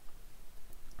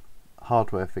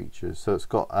 Hardware features. So it's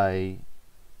got a.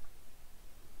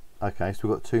 Okay, so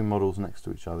we've got two models next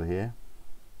to each other here.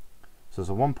 So it's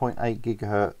a 1.8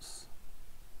 gigahertz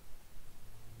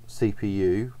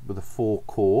CPU with a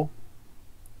 4-core.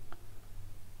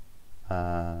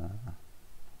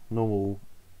 Normal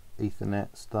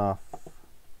Ethernet stuff.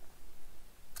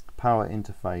 Power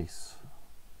interface.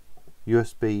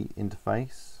 USB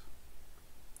interface.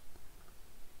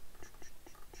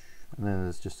 And then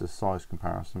there's just a size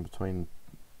comparison between.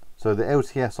 So the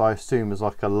LTS I assume is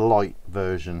like a light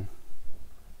version.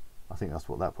 I think that's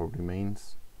what that probably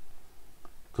means.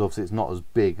 Because obviously it's not as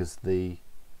big as the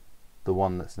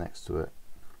one that's next to it.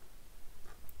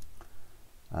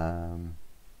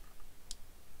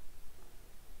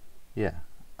 Yeah,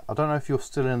 I don't know if you're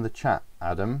still in the chat,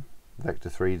 Adam, Vector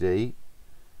 3D.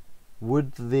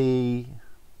 Would the,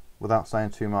 without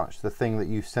saying too much, the thing that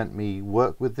you sent me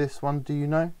work with this one, do you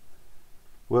know?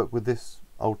 Work with this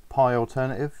old Pi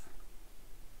alternative?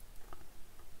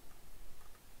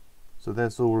 So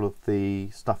there's all of the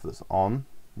stuff that's on.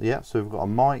 Yeah, so we've got a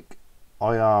mic,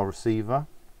 IR receiver,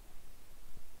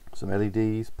 some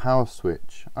LEDs, power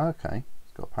switch. Okay,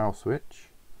 it's got a power switch.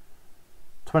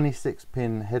 26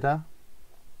 pin header.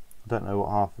 I don't know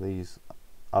what half of these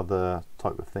other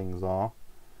type of things are.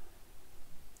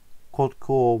 Quad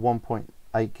core 1.8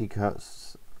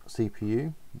 gigahertz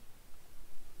CPU.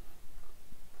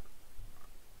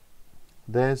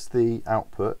 There's the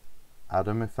output,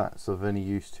 Adam, if that's of any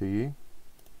use to you.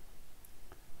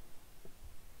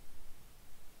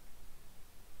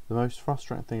 The most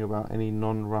frustrating thing about any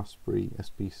non-Raspberry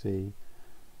SBC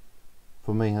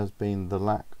for me has been the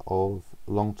lack of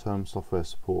long-term software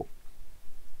support.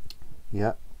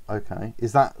 Yeah, okay.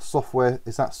 Is that software,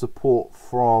 is that support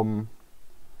from,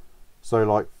 so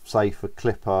like say for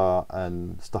Clipper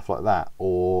and stuff like that,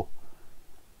 or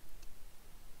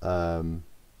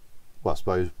well, I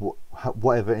suppose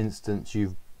whatever instance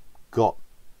you've got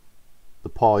the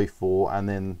Pi for, and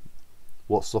then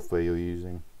what software you're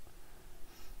using?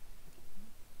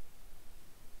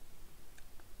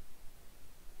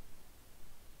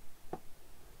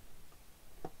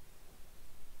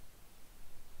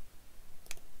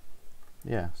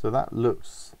 Yeah, so that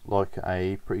looks like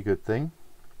a pretty good thing.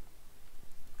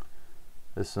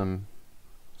 There's some,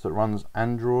 so it runs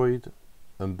Android,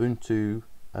 Ubuntu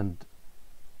and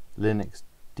Linux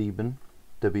Debian.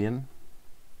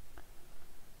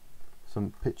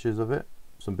 Some pictures of it,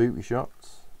 some booty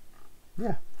shots.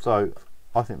 Yeah, so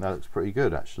I think that looks pretty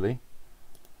good actually.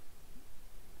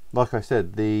 Like I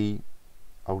said,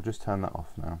 I'll just turn that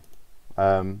off now.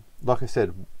 Like I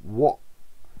said,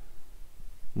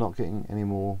 not getting any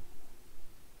more.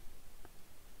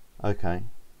 Okay,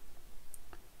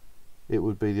 it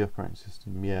would be the operating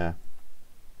system. Yeah.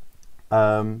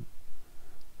 I'll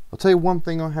tell you one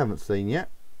thing I haven't seen yet.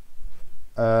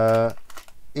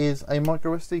 Is a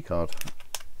micro SD card.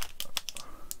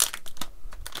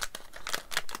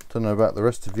 Don't know about the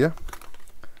rest of you.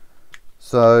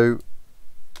 So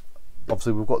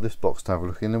obviously we've got this box to have a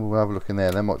look in, and we'll have a look in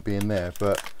there. There might be in there,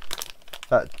 but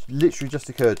that literally just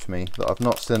occurred to me that I've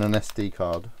not seen an SD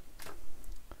card.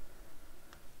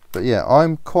 But yeah,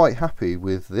 I'm quite happy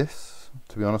with this,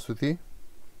 to be honest with you.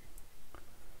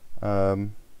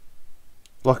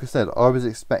 Like I said, I was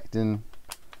expecting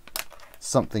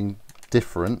something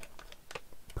different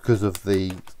because of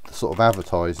the sort of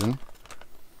advertising.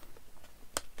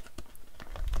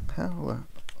 How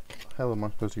am I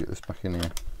supposed to get this back in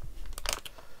here?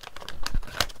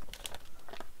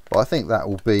 But I think that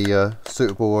will be a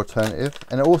suitable alternative,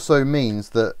 and it also means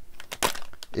that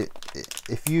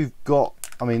if you've got,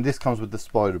 I mean, this comes with the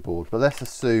spider board, but let's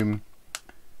assume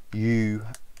you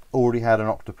already had an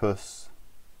Octopus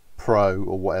Pro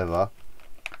or whatever.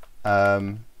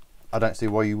 I don't see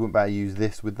why you wouldn't be able to use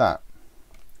this with that.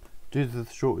 Due to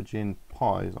the shortage in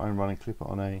pies, I'm running Clipper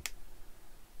on a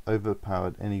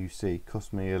overpowered NUC.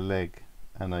 Cost me a leg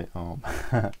and a arm.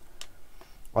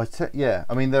 Yeah,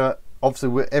 I mean, there are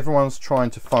obviously everyone's trying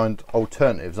to find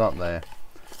alternatives, aren't they?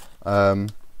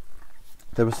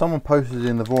 There was someone posted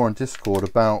in the Voron Discord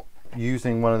about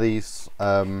using one of these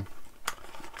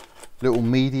little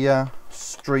media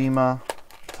streamer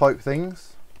type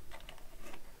things.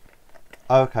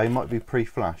 Okay, might be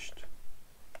pre-flashed.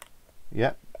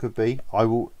 Yep, could be. I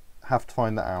will have to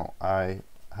find that out. I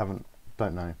don't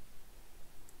know.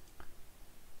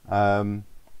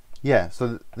 Yeah,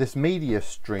 so this media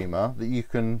streamer that you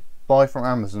can buy from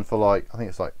Amazon for like, I think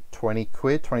it's like 20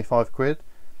 quid, 25 quid,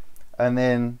 and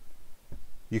then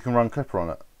you can run Clipper on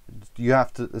it. You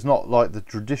have to, it's not like the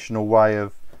traditional way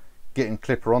of getting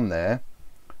Clipper on there,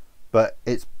 but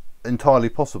it's entirely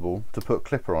possible to put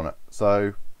Clipper on it.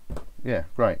 So yeah,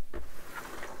 great.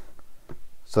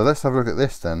 So let's have a look at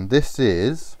this then. This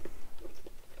is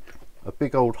a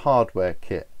big old hardware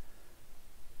kit.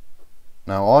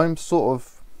 Now I'm sort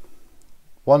of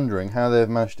wondering how they've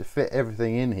managed to fit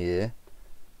everything in here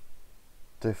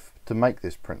to make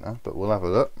this printer, but we'll have a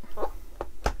look.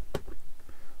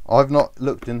 I've not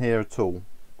looked in here at all.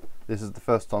 This is the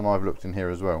first time I've looked in here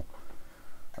as well.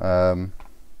 So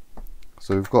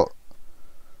we've got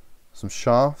some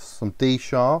shafts, some D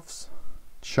shafts.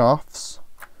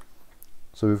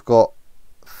 So we've got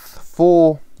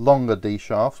 4 longer D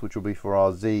shafts, which will be for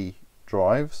our Z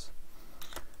drives,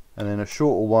 and then a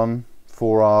shorter one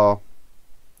for our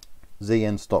Z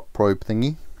end stop probe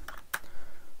thingy.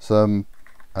 Some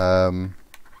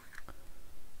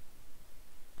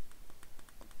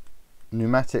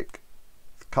pneumatic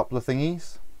couple of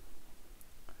thingies.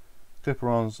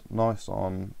 Clip-ons nice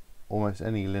on almost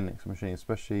any Linux machine,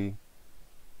 especially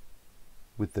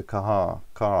with the Kara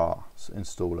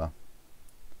installer.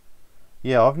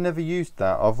 Yeah, I've never used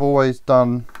that. I've always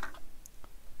done,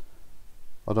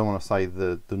 I don't want to say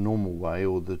the normal way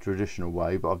or the traditional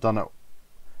way, but I've done it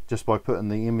just by putting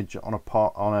the image on a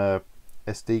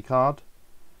SD card.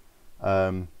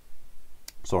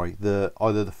 Sorry,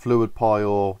 either the Fluid Pi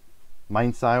or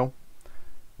Mainsail,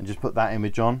 and just put that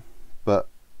image on. But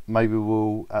maybe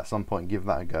we'll at some point give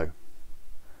that a go.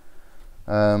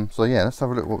 So yeah, let's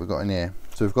have a look what we've got in here.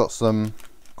 So we've got some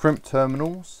crimp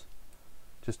terminals,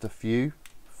 just a few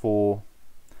for,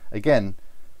 again,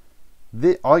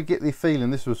 I get the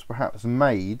feeling this was perhaps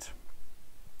made,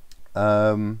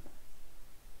 maybe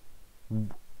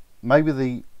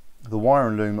the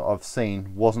wiring loom that I've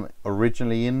seen wasn't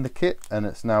originally in the kit and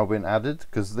it's now been added,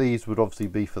 because these would obviously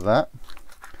be for that.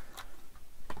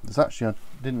 There's actually, I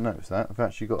didn't notice that, I've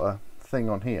actually got a thing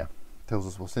on here, tells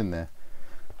us what's in there.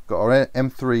 Got our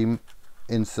M3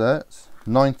 inserts,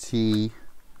 90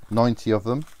 of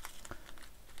them.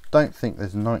 Don't think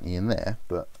there's 90 in there,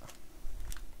 but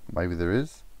maybe there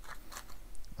is.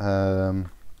 M3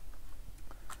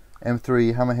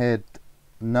 hammerhead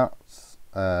nuts,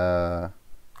 knurled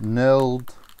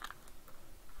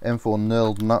M4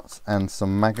 knurled nuts, and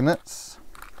some magnets.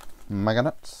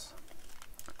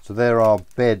 So there are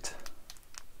bed,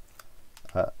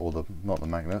 or not the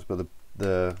magnets, but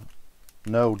the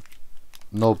knurled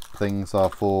knob things are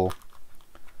for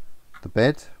the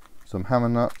bed. Some hammer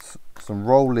nuts, some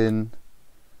roll-in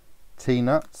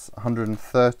T-nuts,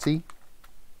 130,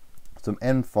 some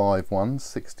N5 ones,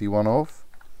 61 of,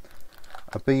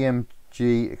 a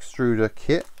BMG extruder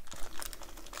kit,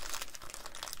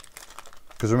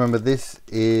 because remember this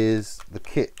is the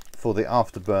kit for the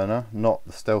afterburner, not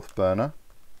the stealth burner.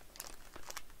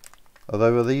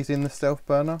 Although, are these in the stealth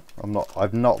burner?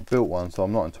 I've not built one, so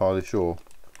I'm not entirely sure.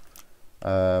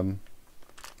 The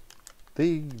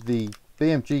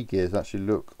BMG gears actually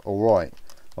look alright.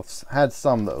 I've had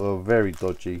some that were very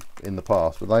dodgy in the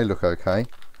past, but they look okay.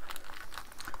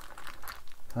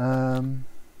 M3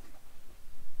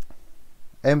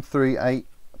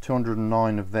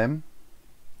 209 of them.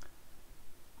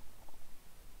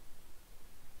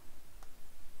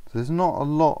 So there's not a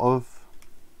lot of.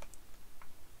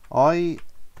 I'm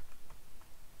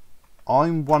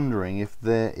wondering if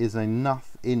there is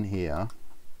enough in here,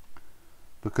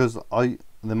 because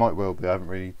there might well be, I haven't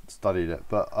really studied it,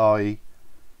 but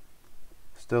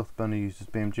stealth burner uses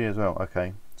BMG as well.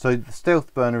 Okay, so the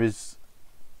stealth burner is,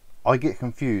 I get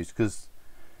confused because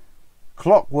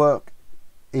clockwork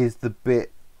is the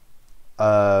bit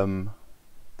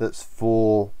that's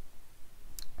for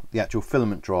the actual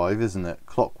filament drive, isn't it?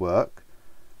 Clockwork.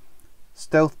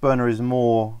 Stealth burner is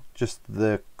more just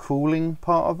the cooling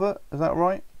part of it, is that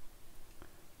right?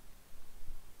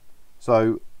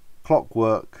 So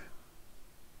clockwork,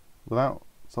 without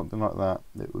something like that,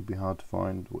 it would be hard to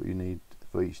find what you need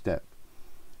for each step.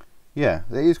 Yeah,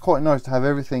 it is quite nice to have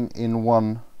everything in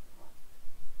one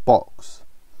box.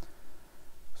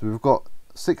 So we've got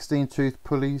 16 tooth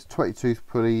pulleys, 20 tooth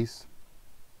pulleys,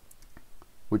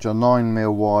 which are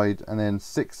 9mm wide and then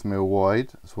 6mm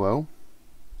wide as well,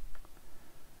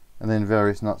 and then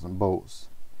various nuts and bolts.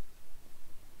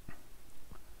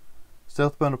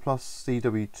 Stealth Burner Plus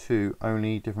CW2,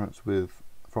 only difference with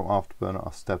from Afterburner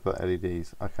are stepper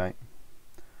LEDs. Okay.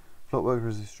 Flot worker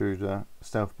is the extruder,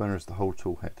 Stealth Burner is the whole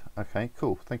tool head. Okay,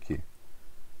 cool, thank you.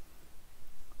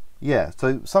 Yeah,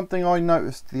 so something I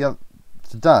noticed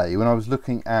today when I was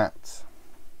looking at,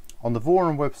 on the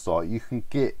Voron website, you can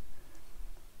get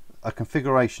a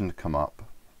configuration to come up,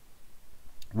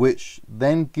 which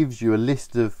then gives you a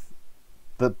list of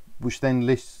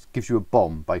gives you a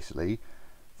BOM basically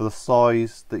for the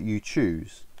size that you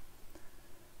choose.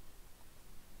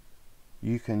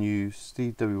 You can use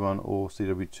CW1 or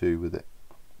CW2 with it.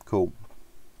 Cool.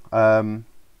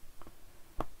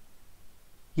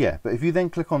 Yeah, but if you then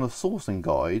click on the sourcing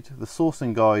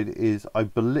guide is, I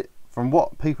believe, from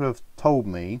what people have told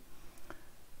me,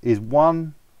 is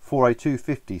one for a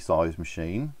 250 size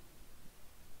machine,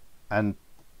 and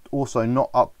also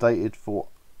not updated for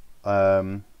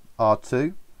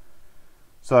R2.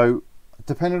 So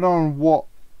depending on what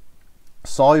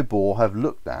Siboor have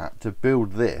looked at to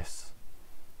build this,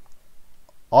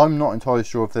 I'm not entirely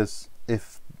sure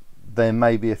if there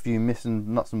may be a few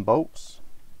missing nuts and bolts.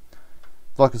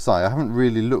 Like I say, I haven't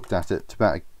really looked at it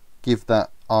to give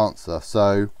that answer,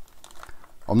 so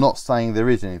I'm not saying there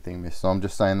is anything missing, I'm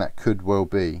just saying that could well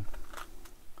be.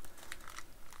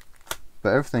 But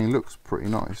everything looks pretty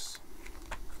nice.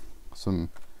 Some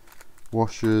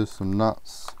washers, some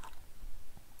nuts.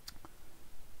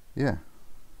 Yeah,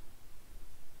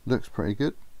 looks pretty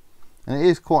good, and it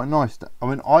is quite nice. I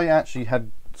mean, I actually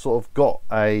had sort of got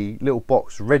a little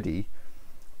box ready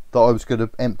that I was going to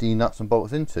empty nuts and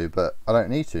bolts into, but I don't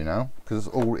need to now because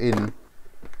it's all in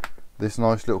this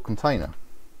nice little container.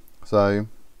 So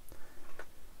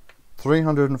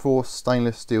 304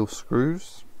 stainless steel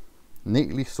screws,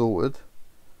 neatly sorted,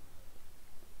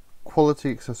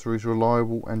 quality accessories,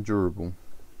 reliable and durable.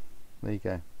 There you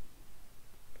go.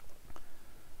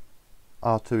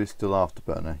 R2 is still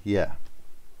Afterburner, yeah.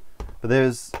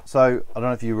 But so I don't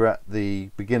know if you were at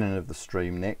the beginning of the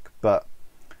stream, Nick, but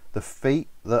the feet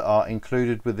that are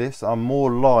included with this are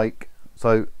more like,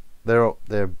 so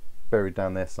they're buried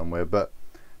down there somewhere, but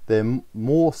they're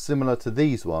more similar to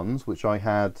these ones which I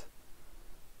had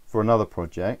for another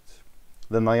project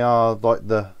than they are like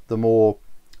the more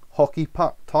hockey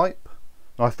puck type.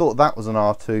 And I thought that was an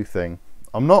R2 thing.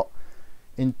 I'm not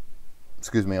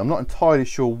entirely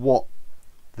sure what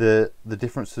the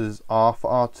differences are for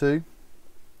R2.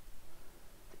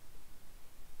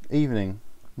 Evening,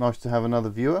 nice to have another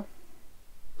viewer.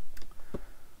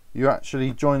 You're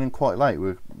actually joining quite late.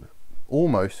 We're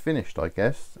almost finished, I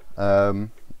guess. Let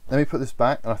me put this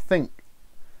back, and I think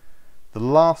the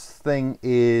last thing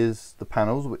is the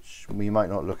panels, which we might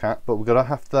not look at, but we're going to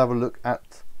have a look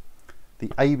at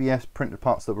the ABS printed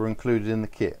parts that were included in the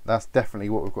kit. That's definitely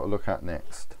what we've got to look at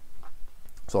next.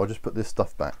 So I'll just put this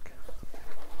stuff back.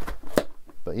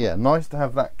 But yeah, nice to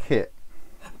have that kit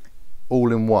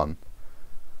all in one.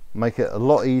 Make it a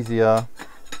lot easier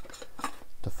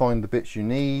to find the bits you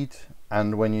need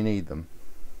and when you need them.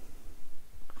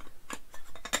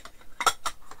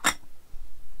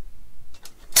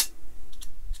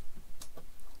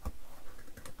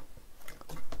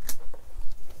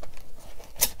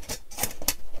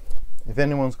 If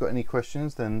anyone's got any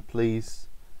questions, then please,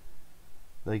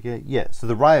 yeah, so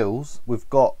the rails, we've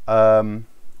got, I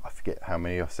forget how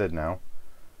many I said now.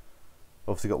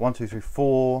 Obviously got 1, 2, 3,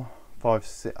 4, 5,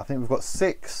 6, I think we've got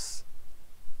 6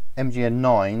 MGN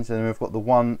 9s, and then we've got the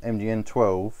 1 MGN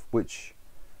 12, which,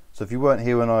 so if you weren't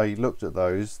here when I looked at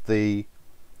those, the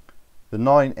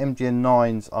 9 MGN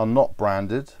 9s are not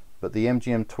branded, but the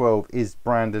MGN 12 is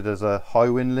branded as a high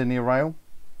wind linear rail.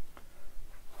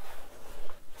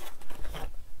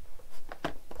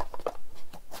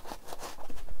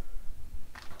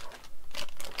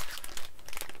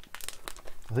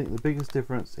 I think the biggest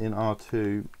difference in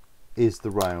R2 is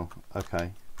the rail.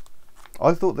 Okay,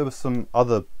 I thought there was some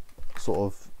other sort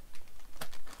of,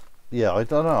 yeah, I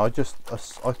don't know,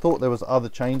 I thought there was other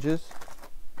changes,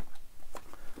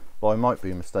 but I might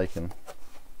be mistaken.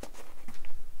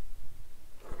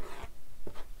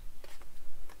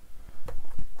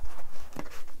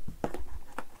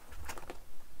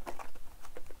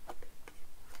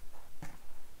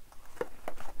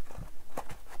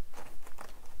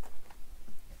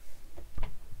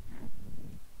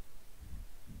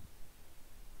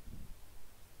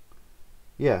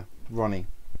 Yeah, Ronnie,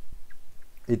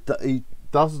 it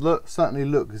does certainly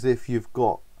look as if you've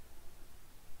got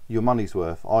your money's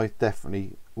worth. I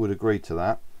definitely would agree to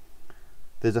that.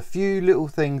 There's a few little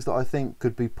things that I think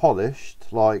could be polished,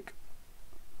 like,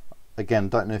 again,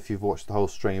 don't know if you've watched the whole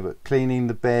stream, but cleaning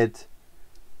the bed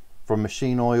from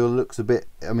machine oil looks a bit,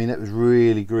 I mean, it was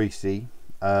really greasy.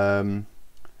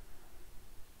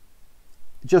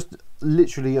 Just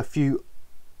literally a few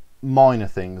minor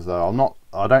things though.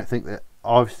 I don't think that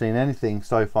I've seen anything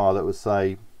so far that would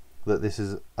say that this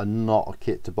is not a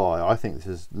kit to buy. I think this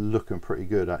is looking pretty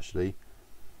good actually.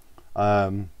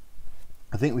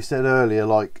 I think we said earlier,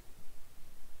 like,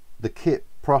 the kit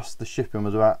plus the shipping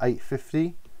was about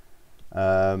 $8.50,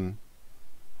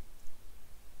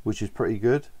 which is pretty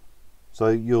good. So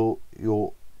your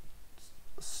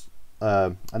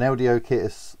an LDO kit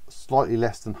is slightly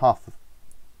less than half of,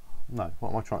 no,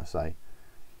 what am I trying to say?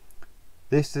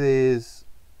 This is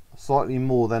slightly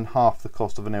more than half the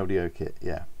cost of an LDO kit.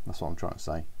 Yeah, that's what I'm trying to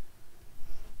say.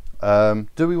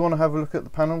 Do we want to have a look at the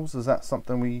panels? Is that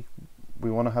something we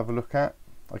want to have a look at?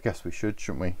 I guess we should,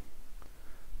 shouldn't we?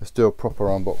 Let's do a proper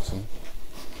unboxing.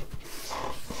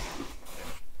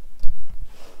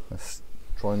 Let's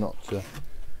try not to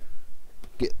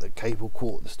get the cable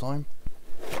caught this time.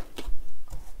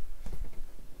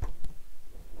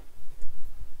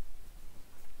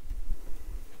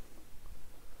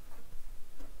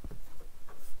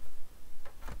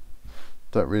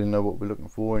 Don't really know what we're looking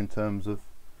for in terms of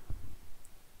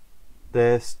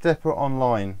their stepper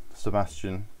online,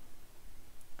 Sebastian.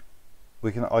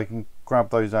 I can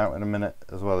grab those out in a minute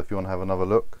as well if you want to have another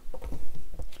look.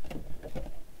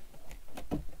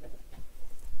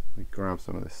 We grab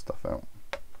some of this stuff out.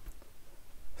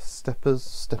 Stepper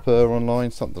online,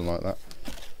 something like that.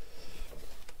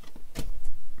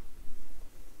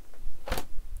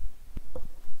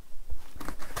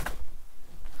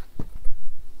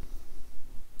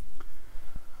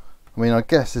 I mean, I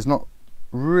guess there's not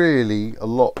really a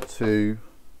lot to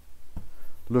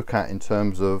look at in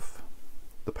terms of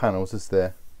the panels, is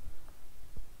there?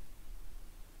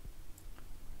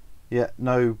 Yeah,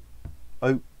 no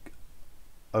oak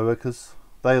oakers.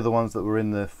 They are the ones that were in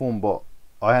the Formbot.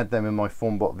 I had them in my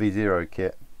Formbot V0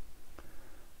 kit.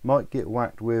 Might get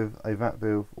whacked with a VAT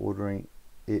bill for ordering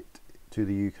it to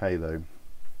the UK though.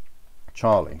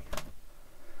 Charlie.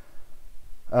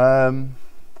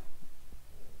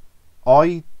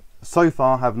 I so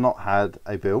far have not had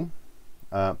a bill.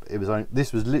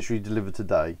 This was literally delivered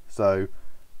today, so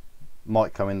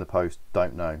might come in the post,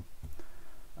 don't know.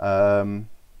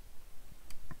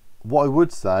 What I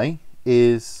would say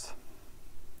is,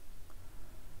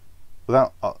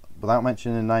 without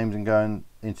mentioning names and going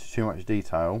into too much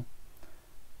detail,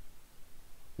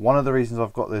 one of the reasons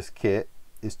I've got this kit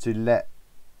is to let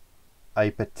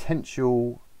a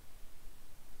potential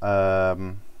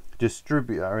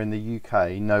distributor in the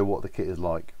UK know what the kit is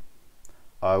like.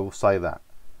 I will say that.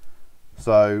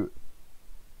 So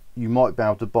you might be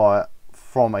able to buy it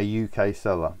from a UK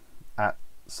seller at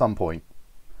some point.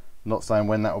 Not saying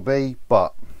when that will be,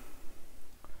 but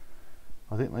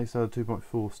I think they sell a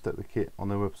 2.4 stepper kit on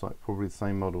their website, probably the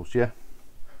same models. Yeah,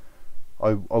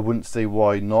 I wouldn't see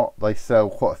why not. They sell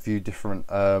quite a few different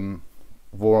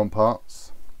Voron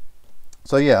parts.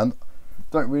 So yeah, I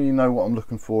don't really know what I'm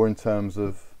looking for in terms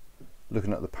of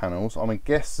looking at the panels. I'm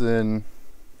guessing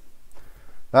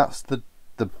that's the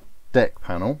deck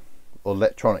panel or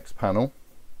electronics panel.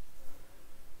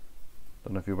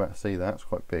 Don't know if you're about to see that. It's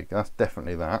quite big. That's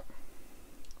definitely that.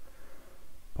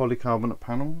 Polycarbonate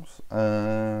panels.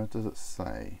 Does it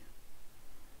say?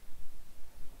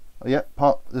 Oh, yeah,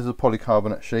 this is a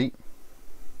polycarbonate sheet.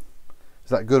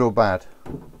 Is that good or bad?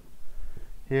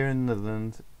 Here in the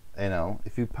Netherlands, NL,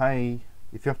 if you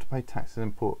have to pay tax and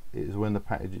import, it is when the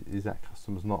package is at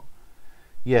customer's not.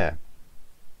 Yeah.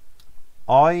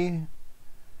 I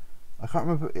can't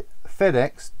remember.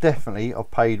 FedEx definitely I've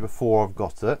paid before I've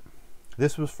got it.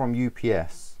 This was from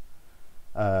UPS.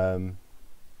 I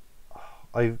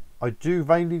do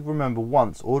vaguely remember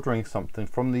once ordering something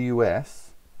from the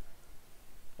US,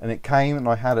 and it came and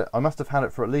I had it. I must have had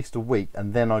it for at least a week,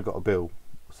 and then I got a bill.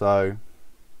 So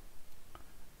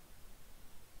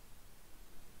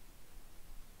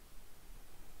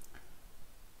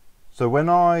when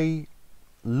I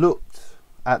looked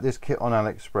at this kit on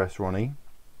AliExpress, Ronnie,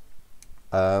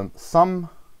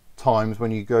 sometimes when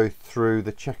you go through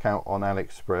the checkout on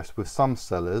AliExpress with some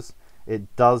sellers,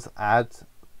 it does add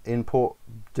import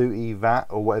duty, VAT,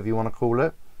 or whatever you want to call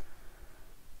it,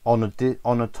 on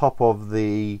the top of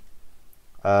the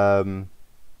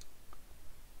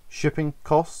shipping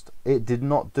cost. It did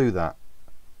not do that.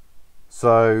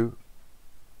 So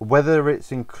whether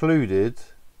it's included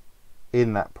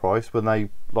in that price when they,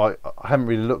 like, I haven't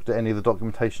really looked at any of the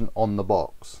documentation on the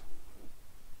box,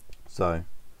 so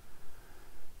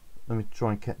let me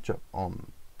try and catch up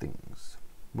on things.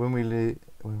 When we leave,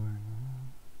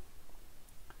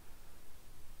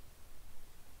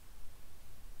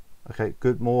 okay,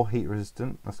 good, more heat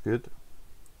resistant, that's good.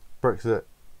 Brexit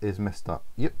is messed up.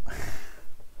 Yep.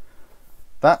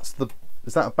 That's the,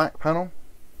 is that a back panel?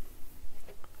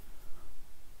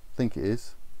 I think it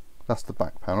is. That's the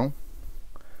back panel.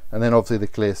 And then obviously the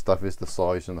clear stuff is the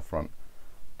sides and the front.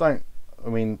 I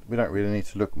mean, we don't really need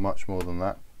to look much more than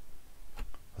that.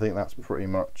 I think that's pretty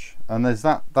much, and there's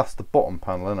that, that's the bottom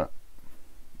panel, isn't it?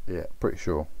 Yeah, pretty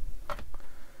sure.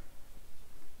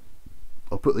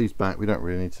 I'll put these back, we don't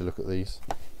really need to look at these.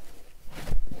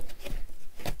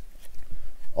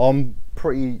 I'm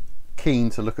pretty keen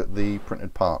to look at the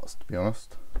printed parts, to be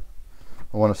honest.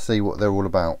 I want to see what they're all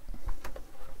about,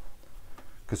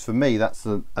 because for me that's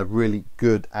a really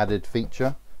good added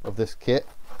feature of this kit,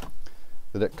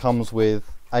 that it comes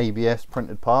with ABS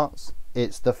printed parts.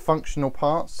 It's the functional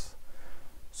parts,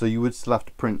 so you would still have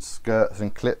to print skirts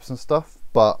and clips and stuff,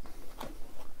 but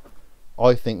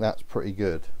I think that's pretty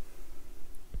good.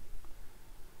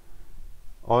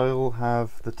 I'll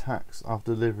have the tax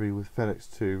after delivery with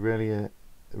FedEx too.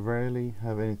 Rarely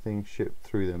have anything shipped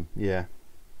through them. Yeah.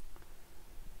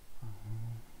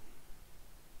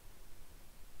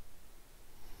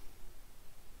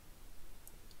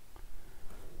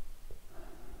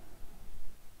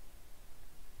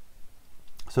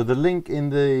 So the link in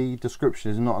the description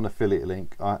is not an affiliate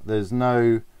link. There's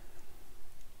no,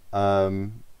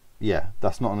 yeah,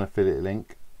 that's not an affiliate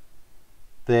link.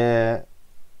 There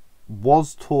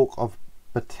was talk of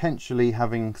potentially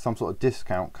having some sort of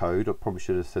discount code. I probably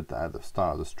should have said that at the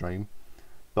start of the stream,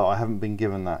 but I haven't been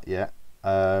given that yet.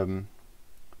 So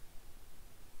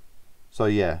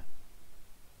yeah.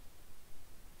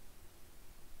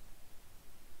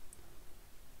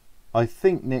 I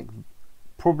think, Nick,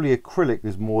 probably acrylic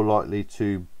is more likely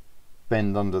to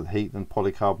bend under the heat than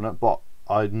polycarbonate, but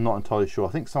I'm not entirely sure.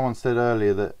 I think someone said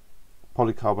earlier that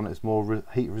polycarbonate is more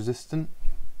heat resistant.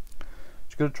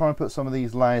 Just going to try and put some of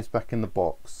these layers back in the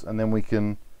box, and then we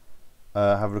can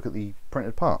have a look at the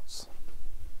printed parts.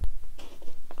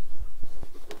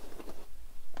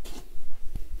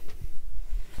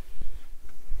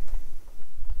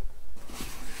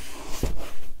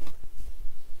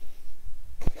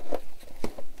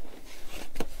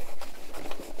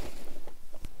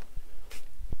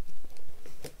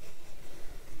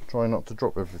 Try not to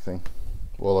drop everything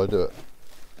while I do it,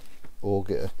 or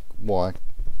get a wire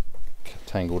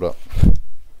tangled up.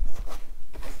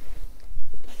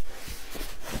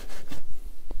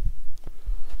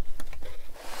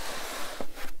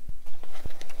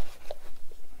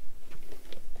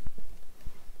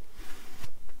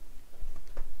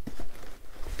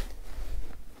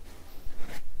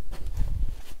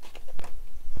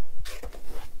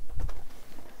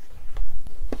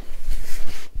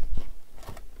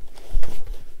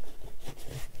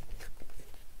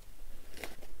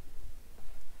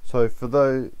 So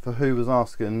for who was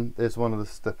asking, there's one of the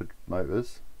stepper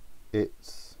motors.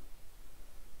 It's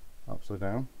upside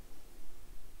down.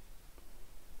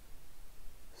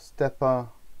 Stepper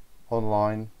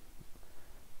online.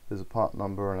 There's a part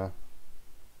number and a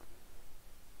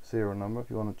serial number if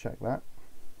you want to check that.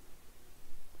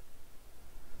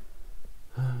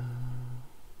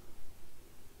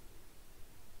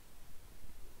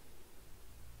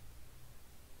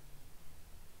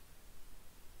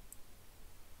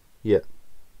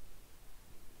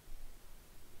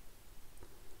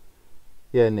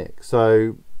 Yeah, Nick.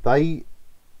 So I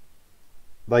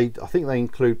think they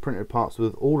include printed parts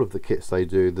with all of the kits they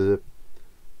do. The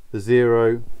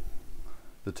Zero,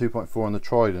 the 2.4 and the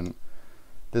Trident.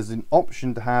 There's an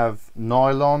option to have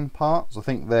nylon parts. I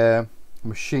think they're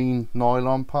machined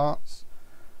nylon parts,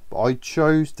 but I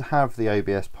chose to have the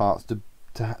ABS parts to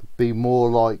be more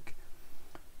like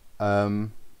a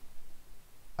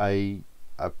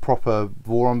proper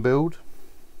Voron build.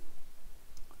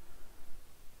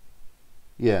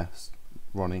 Yes,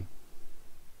 Ronnie.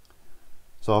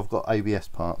 So I've got ABS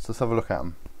parts. Let's have a look at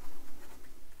them.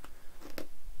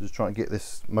 Just trying to get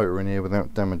this motor in here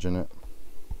without damaging it.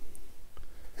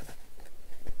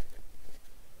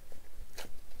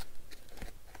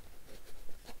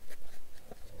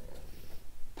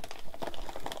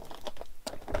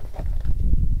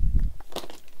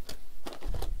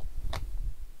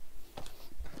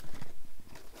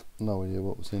 No idea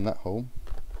what was in that hole.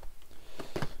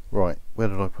 Right, where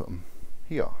did I put them?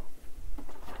 Here.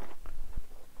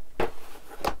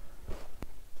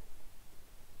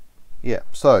 Yeah,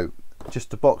 so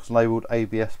just a box labelled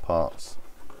ABS parts.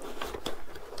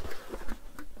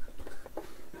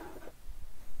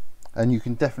 And you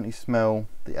can definitely smell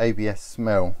the ABS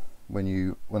smell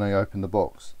when I open the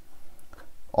box.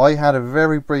 I had a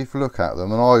very brief look at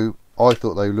them and I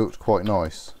thought they looked quite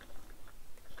nice.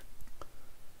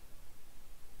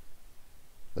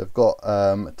 They've got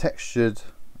a textured,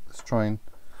 let's try and,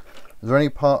 is there any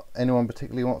part anyone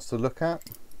particularly wants to look at?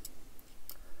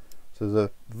 So there's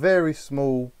a very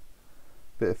small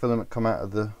bit of filament come out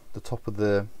of the top of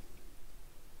the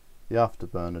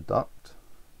afterburner duct.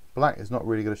 Black is not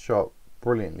really going to show up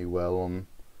brilliantly well on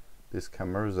this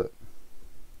camera, is it?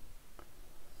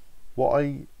 What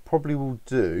I probably will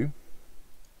do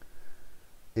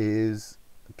is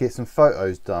get some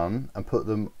photos done and put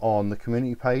them on the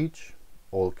community page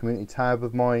or the community tab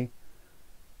of my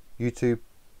YouTube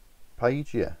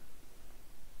page. Yeah.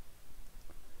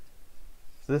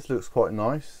 So this looks quite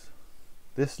nice.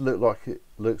 This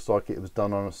looks like it was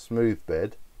done on a smooth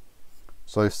bed.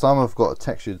 So some have got a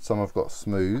textured, some have got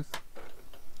smooth.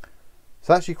 It's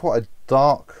actually quite a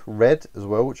dark red as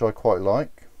well, which I quite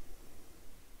like.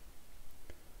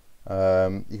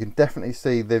 You can definitely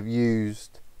see they've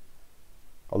used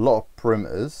a lot of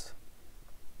perimeters.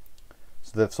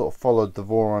 So they've sort of followed the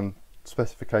Voron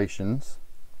specifications.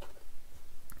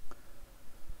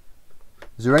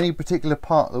 Is there any particular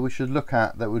part that we should look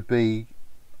at that would be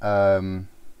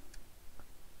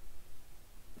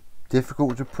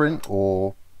difficult to print,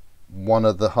 or one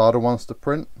of the harder ones to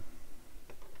print?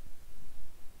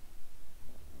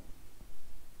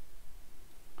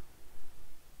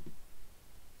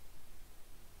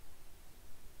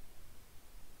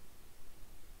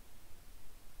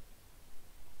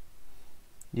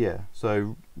 Yeah,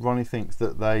 so Ronnie thinks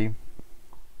that they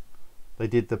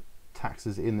did the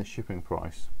taxes in the shipping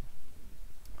price.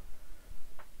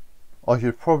 I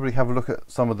should probably have a look at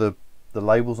some of the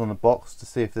labels on the box to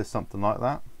see if there's something like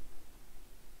that.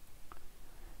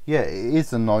 Yeah, it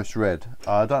is a nice red.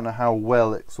 I don't know how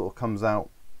well it sort of comes out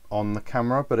on the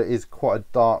camera, but it is quite a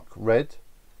dark red,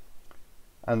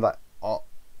 and that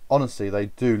honestly they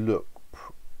do look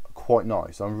quite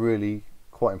nice. I'm really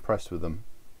quite impressed with them.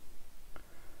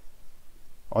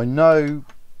 I know,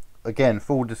 again,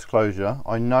 full disclosure,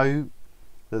 I know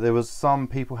that there was some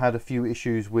people had a few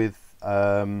issues with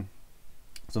some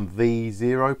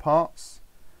V0 parts.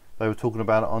 They were talking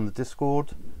about it on the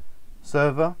Discord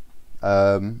server.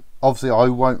 Obviously I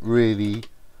won't really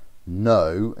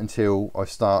know until I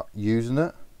start using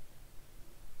it,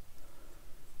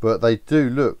 but they do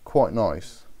look quite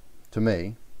nice to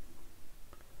me.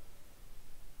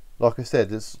 Like I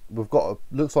said, looks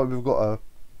like we've got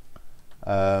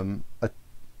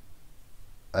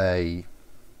a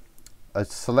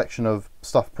selection of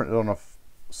stuff printed on a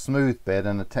smooth bed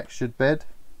and a textured bed.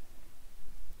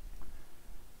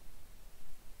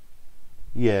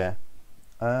 Yeah.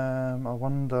 I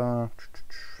wonder,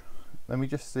 let me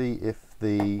just see if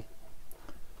the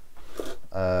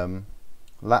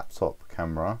laptop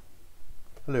camera,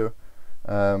 hello,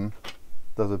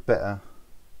 does a better,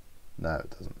 no it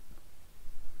doesn't.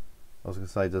 I was going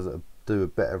to say, does it do a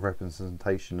better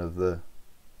representation of the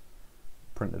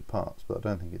printed parts, but I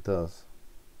don't think it does.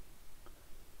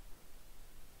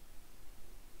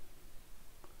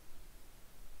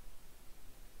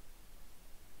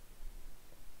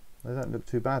 They don't look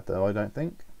too bad though, I don't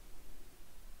think.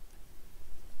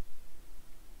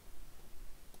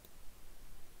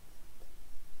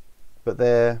 But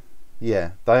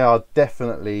yeah, they are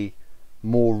definitely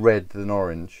more red than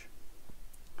orange.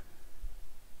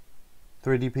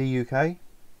 3DP UK,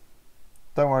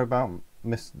 don't worry about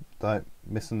missing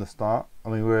the start. I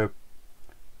mean, we're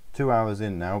 2 hours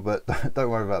in now, but don't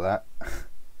worry about that.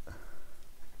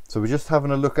 So we're just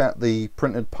having a look at the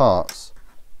printed parts.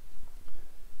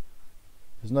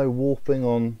 There's no warping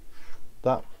on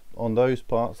those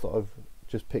parts that I've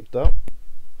just picked up.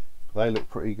 They look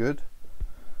pretty good.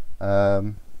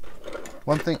 One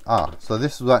thing, so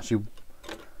this was actually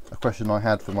a question I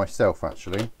had for myself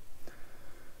actually.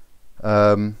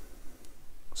 So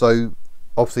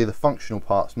obviously the functional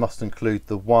parts must include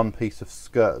the one piece of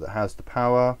skirt that has the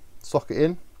power socket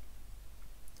in.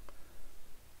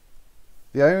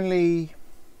 The only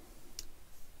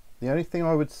thing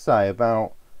I would say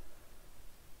about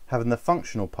having the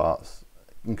functional parts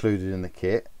included in the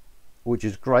kit, which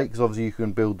is great because obviously you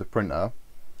can build the printer,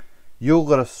 you're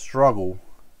going to struggle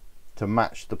to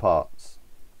match the parts,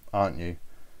 aren't you?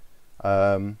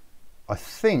 I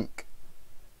think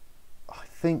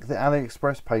the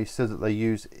AliExpress page says that they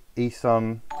use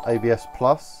eSun ABS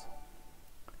Plus.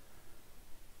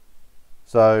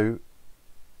 So,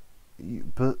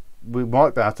 but we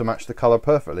might be able to match the colour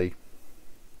perfectly.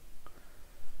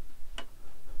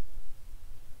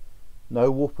 No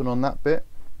warping on that bit.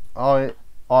 I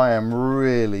am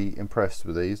really impressed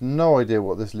with these. No idea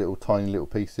what this little tiny little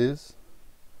piece is.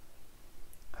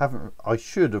 I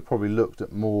should have probably looked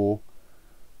at more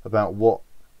about what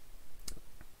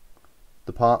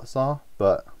the parts are,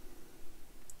 but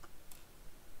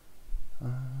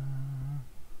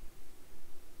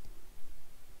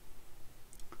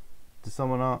did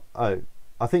someone ask? Oh,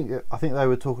 I think they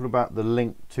were talking about the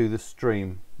link to the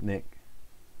stream, Nick.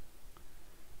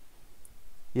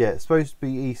 Yeah, it's supposed to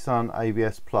be eSun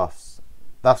ABS Plus.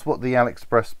 That's what the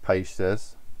AliExpress page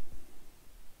says.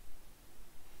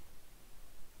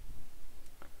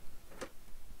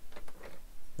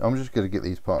 I'm just going to get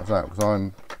these parts out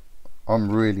because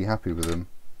I'm really happy with them.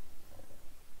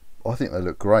 I think they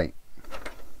look great.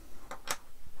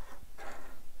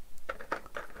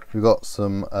 We've got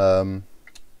some got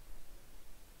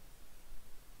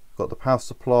the power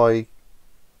supply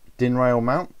DIN rail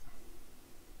mount.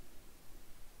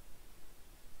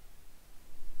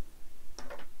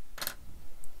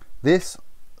 This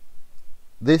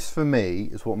for me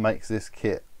is what makes this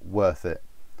kit worth it.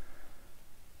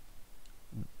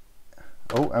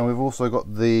 Oh, and we've also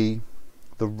got the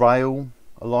rail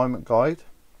alignment guide.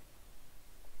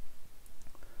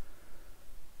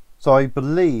 So I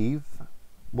believe,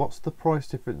 what's the price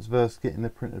difference versus getting the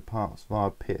printed parts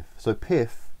via PIF? So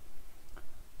PIF,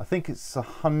 I think it's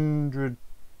 €100.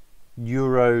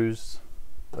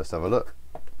 Let's have a look.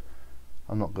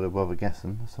 I'm not going to bother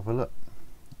guessing. Let's have a look.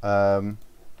 I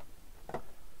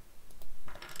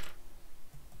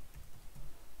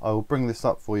will bring this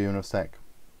up for you in a sec.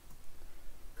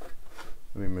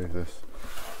 Let me move this.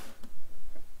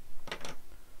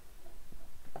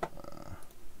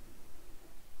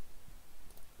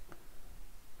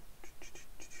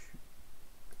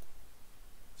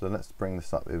 So let's bring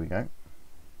this up. Here we go.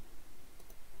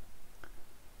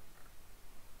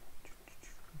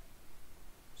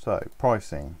 So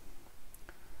pricing.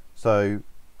 So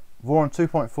Voron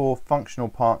 2.4 functional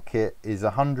part kit is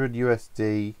 $100 /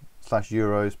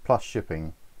 euros plus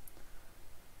shipping.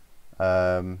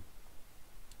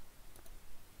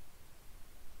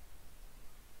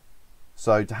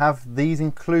 So to have these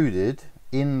included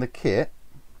in the kit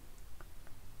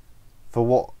for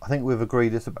what I think we've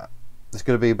agreed it's going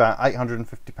to be about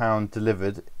 £850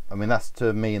 delivered. I mean, that's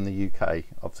to me in the UK.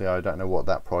 Obviously I don't know what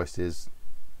that price is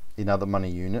in other money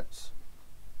units.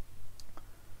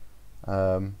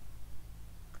 So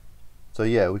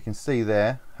yeah, we can see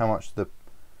there how much the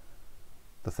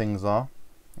things are,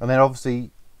 and then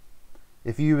obviously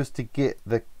if you was to get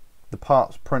the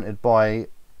parts printed by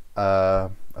a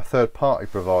third-party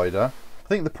provider, I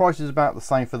think the price is about the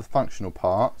same for the functional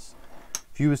parts.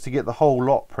 If you was to get the whole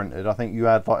lot printed, I think you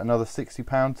add like another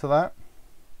 £60 to that.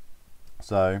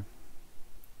 So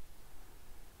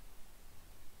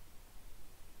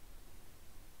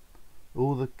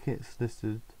all the kits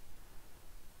listed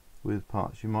with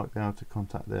parts, you might be able to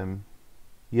contact them.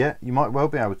 Yeah, you might well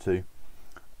be able to.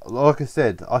 Like I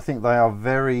said, I think they are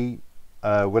very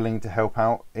willing to help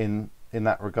out in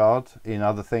that regard, in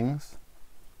other things.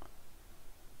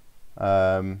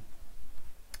 Yeah.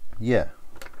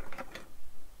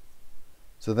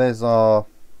 So there's our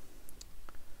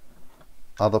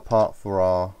other part for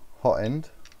our hot end.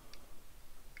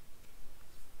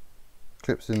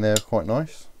 Clips in there, quite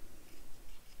nice.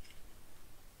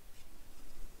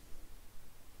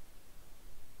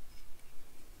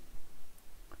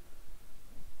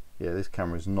 Yeah, this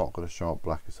camera is not going to show up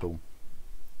black at all.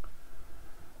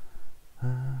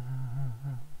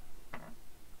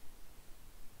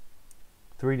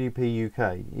 3DP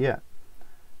UK, yeah.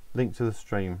 Link to the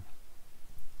stream.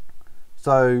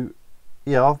 So,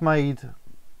 yeah, I've made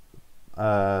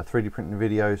 3D printing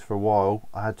videos for a while.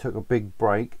 I took a big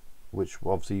break, which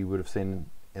obviously you would have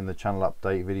seen in the channel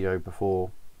update video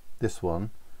before this one.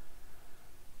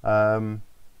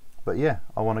 But yeah,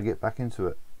 I want to get back into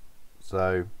it.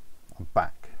 So I'm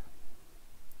back.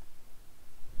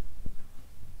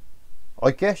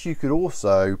 I guess you could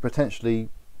also potentially,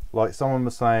 like someone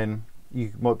was saying,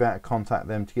 you might be able to contact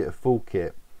them to get a full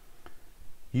kit.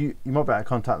 You might be able to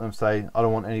contact them and say, I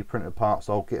don't want any printed parts,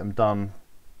 I'll get them done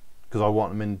because I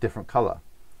want them in a different colour.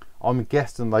 I'm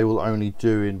guessing they will only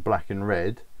do in black and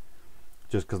red,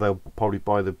 just because they'll probably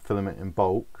buy the filament in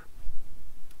bulk.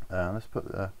 Let's put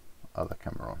the other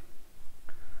camera on.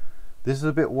 This is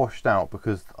a bit washed out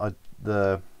because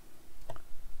the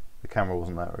camera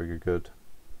wasn't that very good.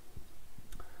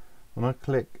 When I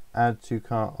click add to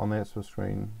cart on the Expo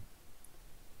screen,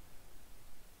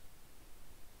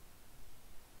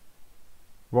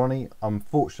 Ronnie,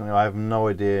 unfortunately I have no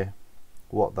idea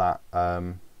what that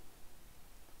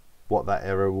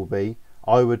error will be.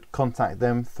 I would contact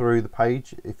them through the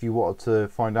page if you wanted to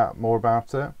find out more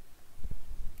about it.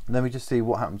 Let me just see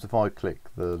what happens if I click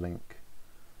the link.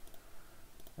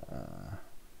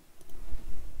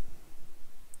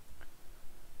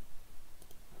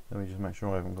 Let me just make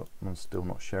sure I'm still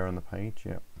not sharing the page.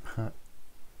 Yep.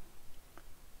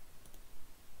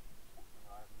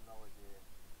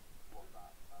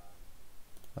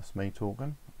 That's me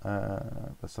talking.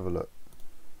 Let's have a look.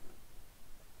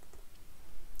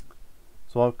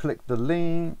 So I'll click the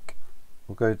link.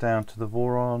 We'll go down to the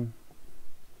Voron.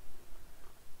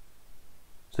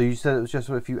 So you said it was just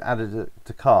if you added it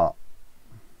to cart.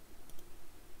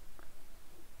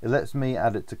 It lets me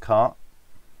add it to cart.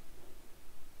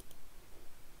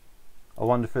 I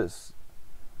wonder if it's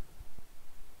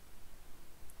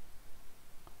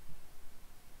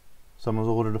someone's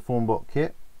ordered a Formbot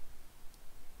kit.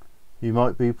 You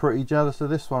might be pretty jealous of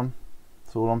this one.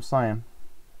 That's all I'm saying.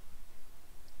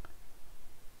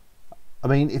 I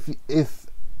mean,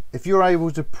 if you're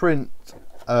able to print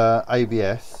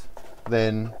ABS,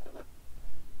 then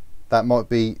that might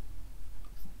be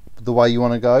the way you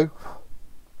want to go.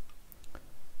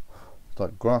 It's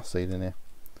like grass seed in here.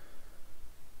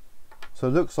 So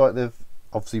it looks like they've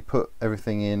obviously put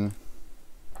everything in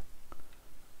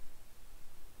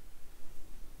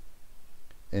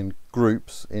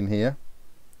groups in here.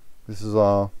 This is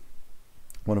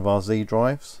one of our Z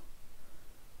drives.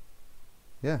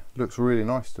 Yeah, looks really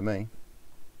nice to me.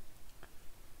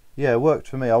 Yeah, it worked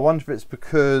for me. I wonder if it's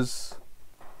because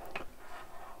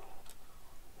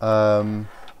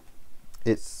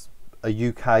it's a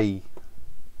UK.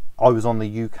 I was on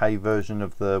the UK version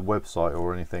of the website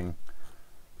or anything.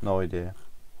 No idea.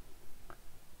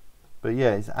 But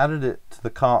yeah, it's added it to the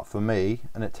cart for me,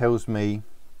 and it tells me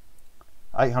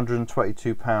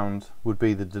 £822 would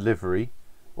be the delivery,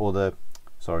 or the,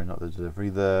 sorry, not the delivery,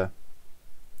 the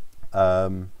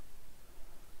total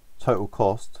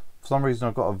cost. For some reason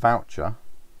I've got a voucher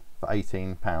for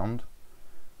 £18.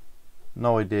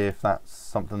 No idea if that's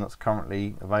something that's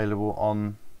currently available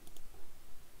on.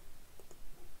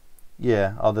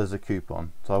 Yeah, oh, there's a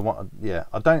coupon. So I want, yeah,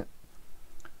 I don't,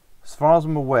 as far as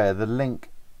I'm aware, the link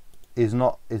is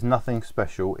nothing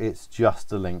special. It's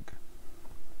just a link.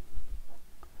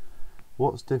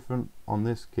 What's different on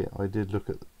this kit? I did look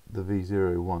at the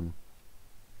V01.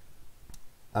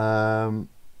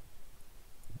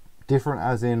 Different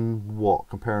as in what?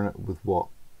 Comparing it with what?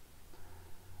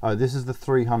 Oh, this is the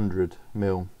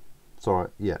 300mm. Sorry,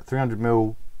 yeah,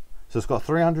 300mm. So it's got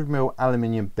a 300mm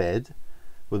aluminium bed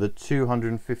with a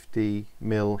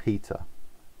 250mm heater.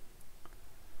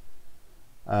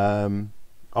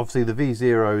 Obviously the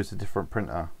V0 is a different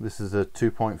printer. This is a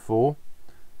 2.4.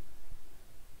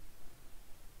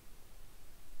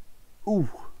 Ooh,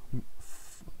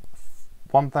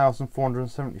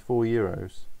 1,474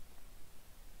 euros.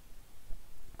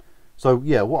 So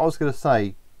yeah, what I was going to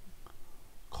say,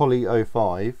 Collie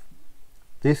 05,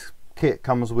 this kit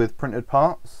comes with printed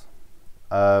parts,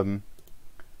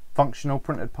 functional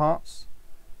printed parts.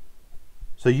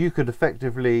 So you could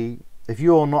effectively, if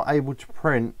you're not able to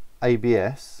print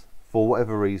ABS for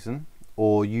whatever reason,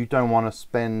 or you don't want to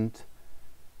spend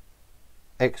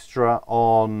extra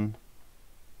on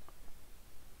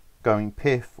going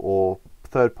PIF or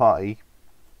third party,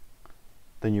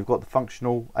 then you've got the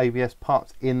functional ABS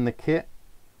parts in the kit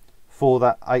for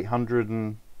that 800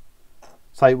 and,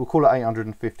 say we'll call it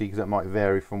 850 because it might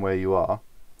vary from where you are.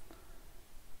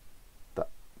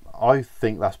 I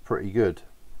think that's pretty good.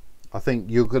 I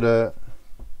think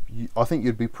I think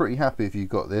you'd be pretty happy if you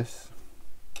got this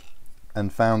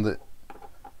and found that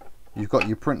you've got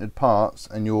your printed parts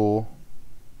and you've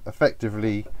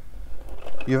effectively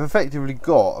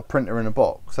got a printer in a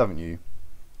box, haven't you?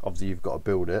 Obviously you've got to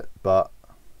build it, but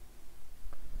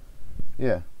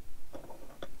yeah.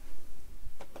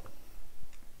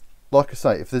 Like I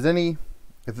say, if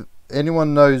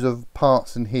anyone knows of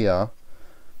parts in here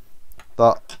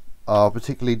that are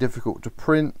particularly difficult to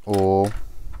print or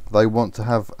they want to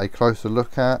have a closer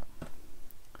look at,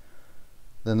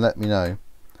 then let me know.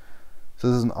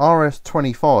 So there's an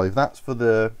RS25. That's for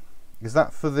the, is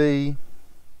that for the,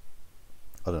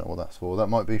 I don't know what that's for. That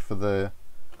might be for the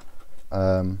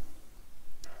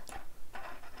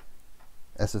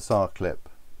SSR clip.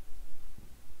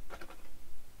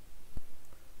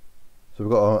 So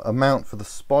we've got a mount for the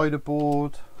spider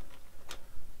board.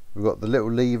 We've got the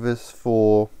little levers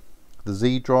for the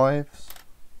Z drives.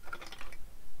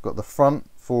 We've got the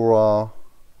front for our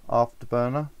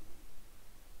afterburner.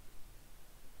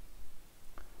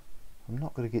 I'm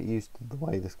not going to get used to the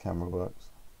way this camera works.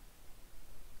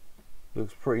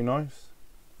 Looks pretty nice.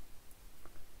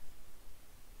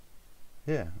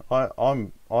 Yeah, I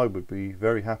would be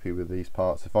very happy with these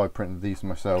parts if I printed these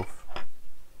myself.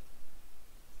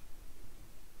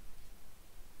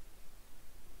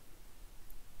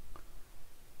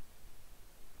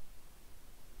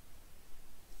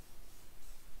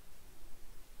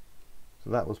 So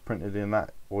that was printed in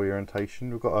that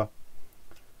orientation. We've got a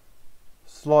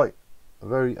slight,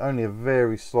 only a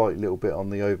very slight little bit on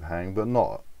the overhang, but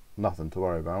nothing to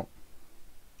worry about.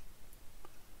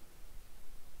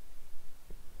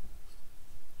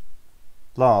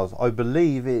 Lars, I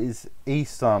believe it is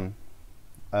eSun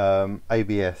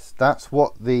ABS. That's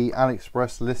what the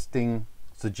AliExpress listing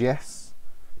suggests.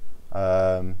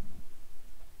 eSun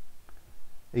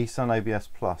ABS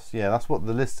Plus. Yeah, that's what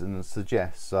the listing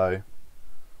suggests. So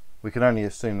we can only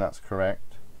assume that's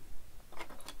correct.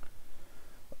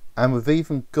 And we've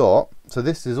even got, so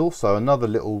this is also another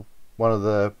little one of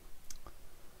the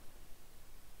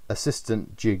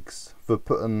assistant jigs for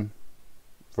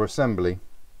assembly.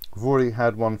 We've already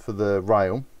had one for the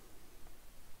rail,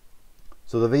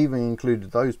 so they've even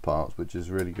included those parts, which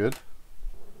is really good.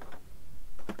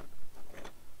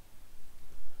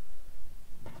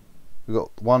 We've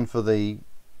got one for the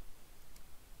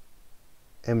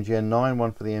MGN9,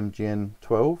 one for the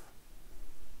MGN12.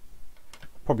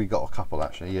 Probably got a couple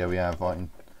actually. Yeah, we have. I've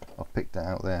picked it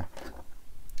out there.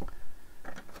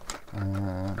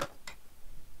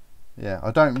 Yeah,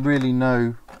 I don't really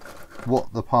know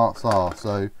what the parts are,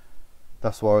 so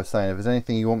that's why I was saying, if there's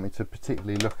anything you want me to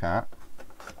particularly look at,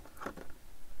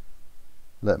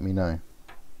 let me know.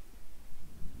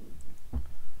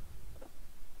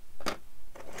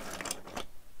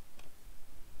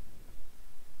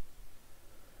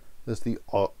 There's the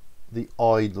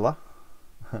idler.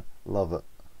 Love it.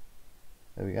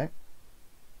 There we go.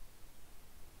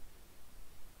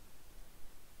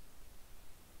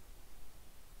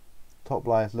 Top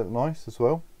layers look nice as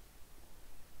well.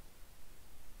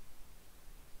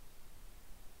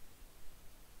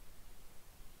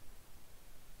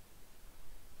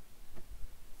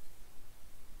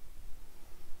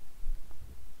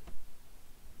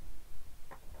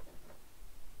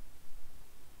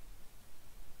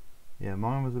 Yeah,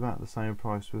 mine was about the same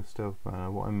price with Stealth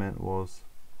Burner. What I meant was,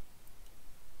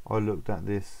 I looked at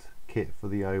this kit for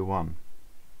the 01.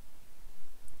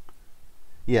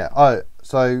 Yeah,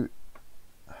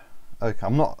 okay,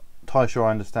 I'm not entirely sure I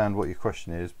understand what your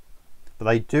question is, but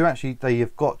they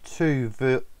have got two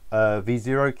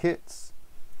V0 kits.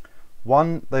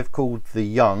 One they've called the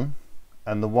Young,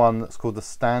 and the one that's called the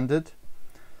Standard.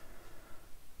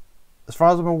 As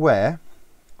far as I'm aware,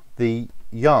 the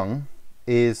Young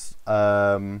is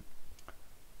how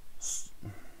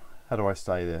do I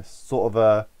say this, sort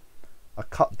of a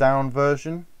cut down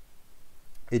version.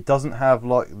 It doesn't have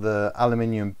like the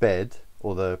aluminium bed,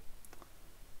 or the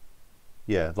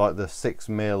like the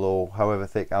 6mm or however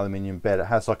thick aluminium bed. It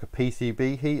has like a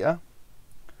PCB heater,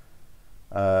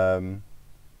 and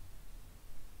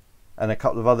a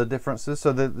couple of other differences.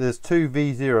 So there's two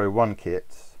V01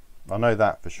 kits, I know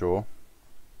that for sure,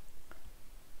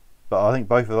 but I think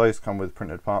both of those come with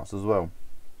printed parts as well.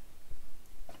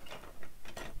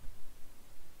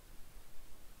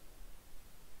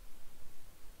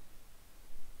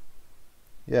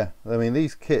 Yeah, I mean,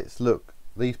 these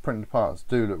printed parts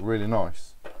do look really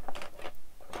nice.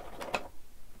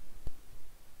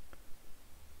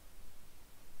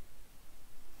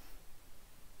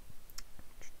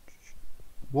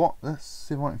 Let's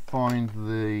see if I can find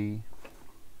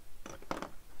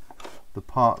the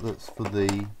part that's for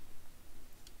the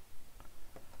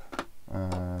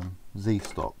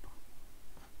Z-stop.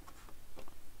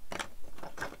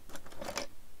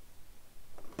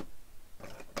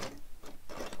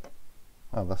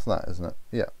 Oh, that's that, isn't it?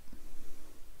 Yeah.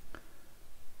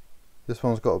 This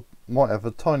one's might have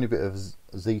a tiny bit of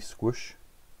Z squish.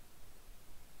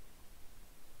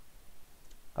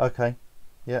 Okay,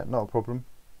 yeah, not a problem.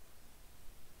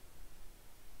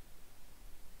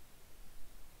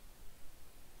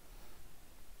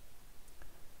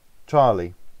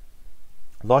 Charlie,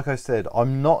 like I said,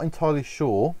 I'm not entirely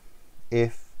sure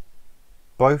if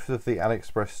both of the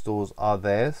AliExpress stores are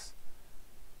theirs.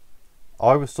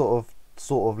 I was sort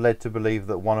of led to believe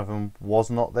that one of them was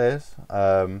not theirs.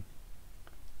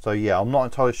 So yeah, I'm not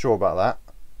entirely sure about that.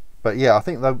 But yeah, I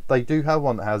think they do have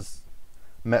one that has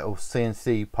metal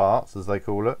CNC parts, as they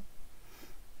call it.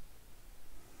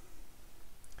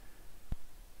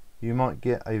 You might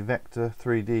get a Vector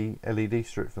 3D LED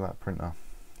strip for that printer.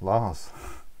 Lars,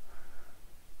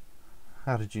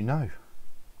 how did you know?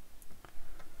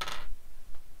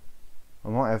 I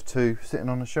might have two sitting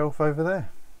on a shelf over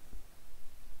there.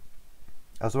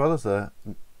 as well as a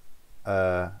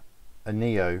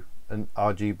Neo, an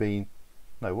RGB.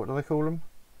 No, what do they call them?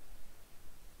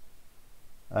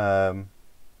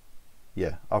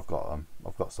 Yeah, I've got them.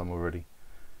 I've got some already.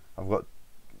 And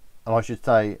I should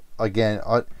say again,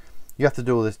 you have to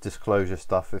do all this disclosure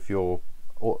stuff if you're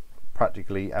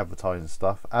practically advertising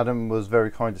stuff. Adam was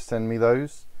very kind to send me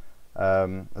those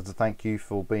as a thank you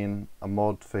for being a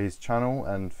mod for his channel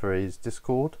and for his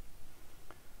Discord,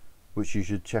 which you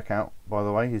should check out, by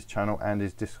the way, his channel and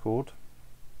his Discord.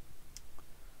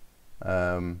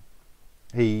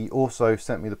 He also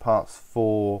sent me the parts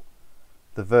for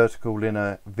the vertical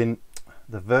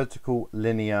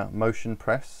linear motion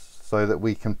press, so that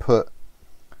we can put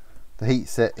the heat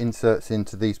set inserts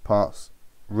into these parts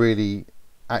really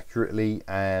accurately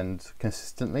and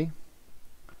consistently.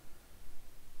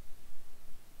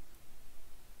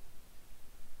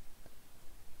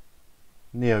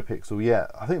 NeoPixel, yeah,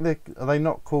 I think are they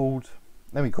not called,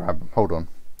 let me grab them, hold on,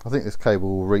 I think this cable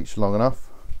will reach long enough.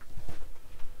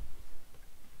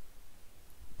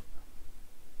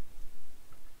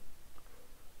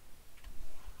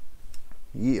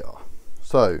 Yeah,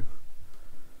 so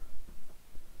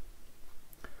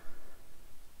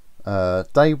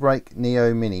Daybreak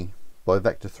Neo Mini by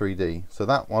Vector 3D, so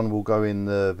that one will go in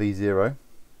the V0,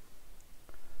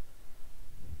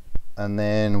 and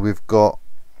then we've got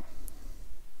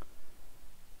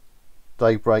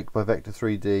Daybreak by Vector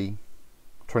 3D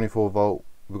 24 volt.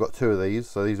 We've got two of these,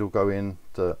 so these will go in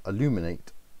to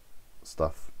illuminate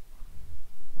stuff.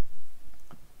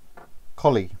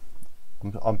 Collie,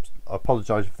 I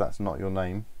apologise if that's not your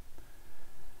name.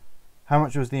 How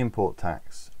much was the import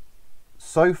tax?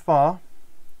 So far,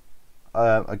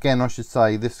 again I should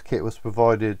say this kit was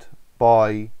provided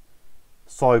by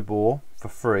Siboor for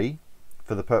free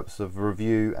for the purpose of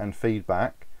review and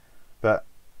feedback, but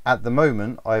at the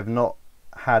moment I have not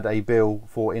had a bill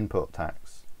for input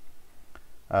tax.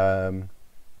 I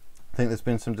think there's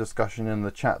been some discussion in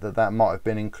the chat that might have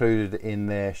been included in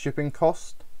their shipping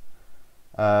cost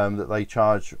that they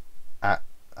charge at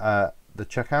the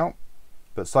checkout,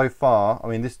 but so far, I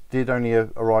mean, this did only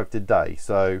arrive today,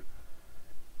 so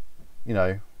you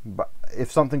know, but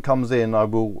if something comes in I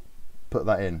will put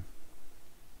that in.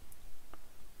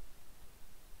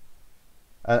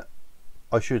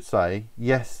 I should say,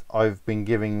 yes, I've been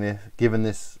given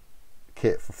this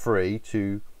kit for free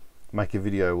to make a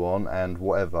video on and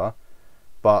whatever,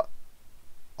 but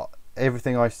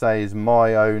everything I say is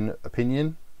my own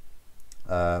opinion.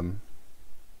 Early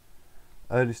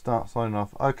start signing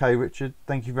off. Okay, Richard,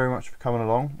 thank you very much for coming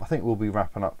along. I think we'll be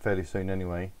wrapping up fairly soon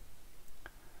anyway.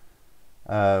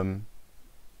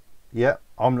 Yeah,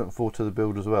 I'm looking forward to the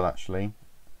build as well, actually.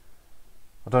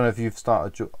 I don't know if you've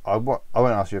started. I won't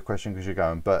ask you a question because you're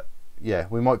going, but yeah,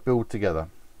 we might build together.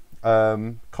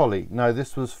 Collie, no,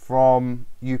 this was from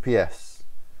UPS,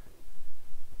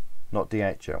 not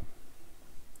DHL.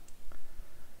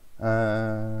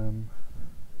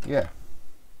 Yeah,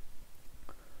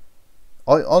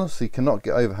 I honestly cannot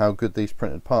get over how good these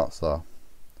printed parts are.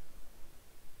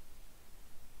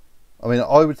 I mean,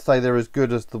 I would say they're as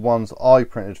good as the ones I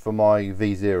printed for my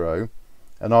V0,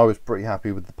 and I was pretty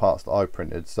happy with the parts that I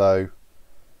printed, so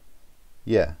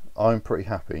yeah, I'm pretty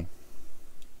happy.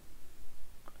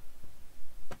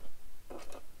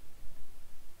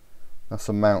 That's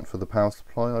a mount for the power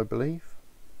supply, I believe.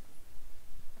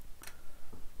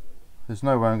 There's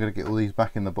no way I'm going to get all these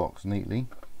back in the box neatly,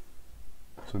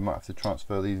 so we might have to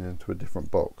transfer these into a different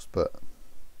box, but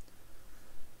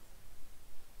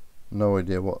no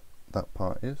idea what that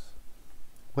part is.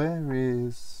 Where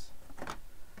is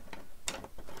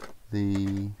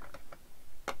the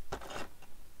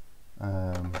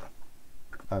oh,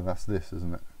 that's this,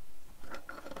 isn't it?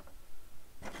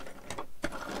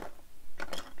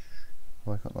 Have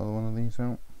I got another one of these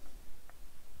out?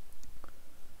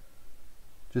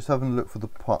 Just having a look for the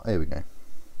part. Here we go.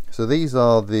 So these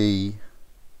are the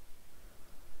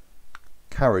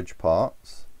carriage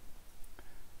parts,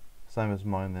 same as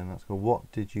mine then. That's called,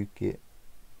 what did you get?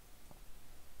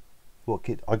 What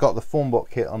kit? I got the Formbot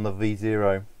kit on the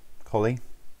V0 Collie,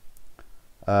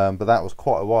 but that was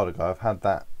quite a while ago. I've had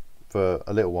that for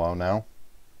a little while now.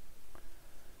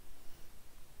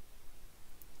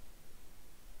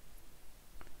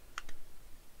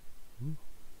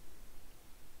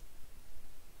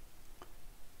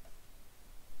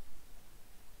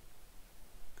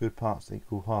 Good parts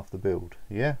equal half the build.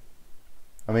 Yeah,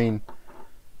 I mean,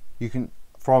 you can,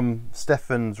 from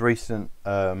Stefan's recent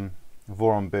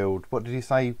Voron build, what did he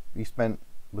say he spent,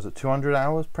 was it 200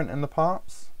 hours printing the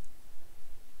parts?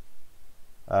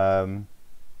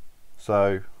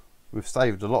 So we've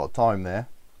saved a lot of time there.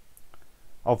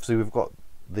 Obviously we've got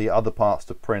the other parts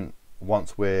to print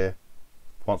once we've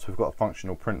got a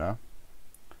functional printer.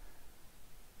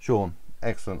 Sean,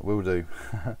 excellent, will do.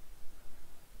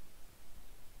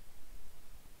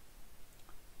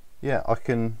 Yeah,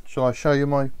 shall I show you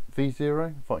my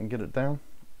V0 if I can get it down?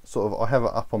 Sort of, I have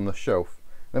it up on the shelf.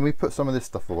 Let me put some of this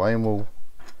stuff away and we'll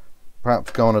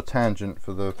perhaps go on a tangent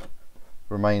for the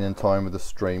remaining time of the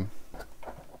stream.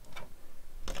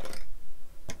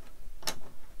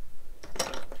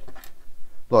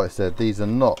 Like I said, these are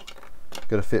not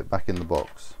going to fit back in the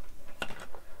box.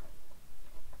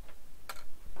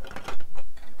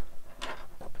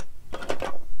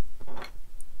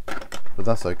 But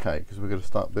that's okay, because we're going to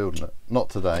start building it. Not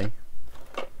today,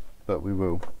 but we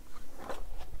will.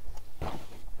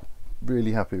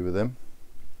 Really happy with them.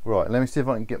 Right, let me see if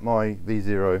I can get my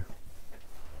V0.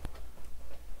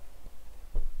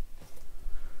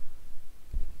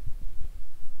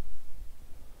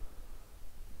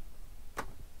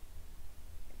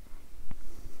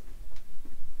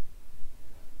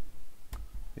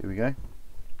 Here we go.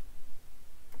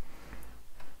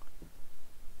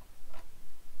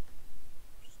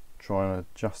 Just try and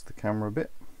adjust the camera a bit.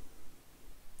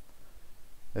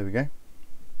 There we go.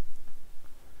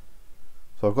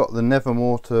 So I've got the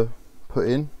Nevermore to put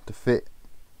in to fit.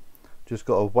 Just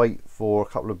got to wait for a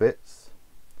couple of bits.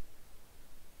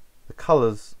 The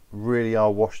colours really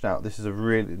are washed out. This is a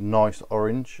really nice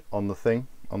orange on the thing,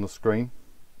 on the screen,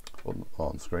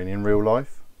 on screen in real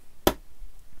life.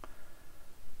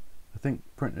 I think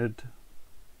printed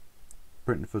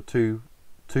for two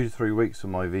to 3 weeks for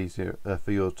my V0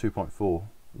 for your 2.4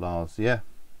 Lars. Yeah,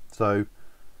 so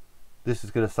this is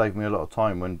going to save me a lot of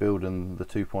time when building the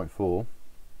 2.4.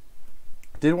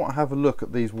 Did want to have a look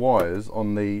at these wires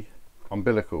on the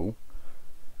umbilical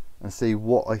and see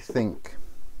what I think,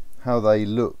 how they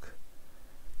look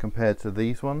compared to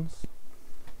these ones,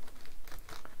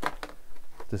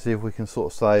 to see if we can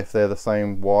sort of say if they're the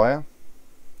same wire.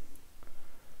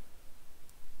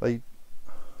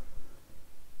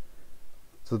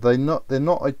 They're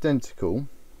not identical,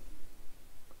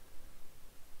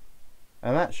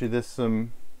 and actually there's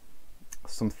some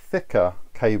thicker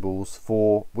cables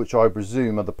for which I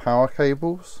presume are the power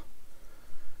cables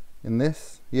in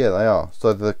this. Yeah, they are.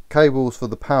 So the cables for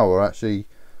the power are actually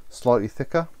slightly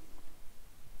thicker.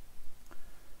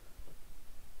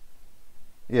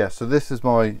 Yeah, so this is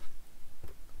my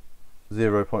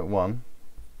 0.1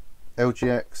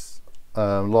 LGX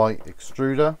light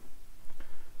extruder.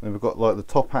 Then we've got like the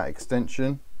top hat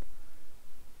extension,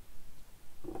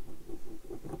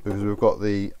 because we've got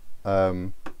the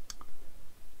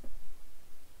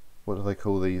what do they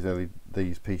call these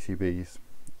PCBs?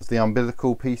 It's the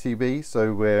umbilical PCB,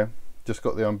 so we're just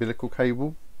got the umbilical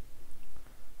cable.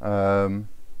 Yeah,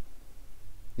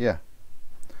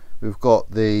 we've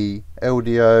got the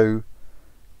LDO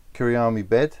Kiriyami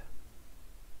bed,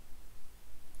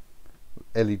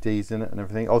 LEDs in it and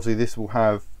everything. Obviously this will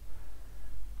have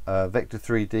Vector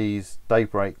 3D's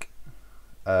Daybreak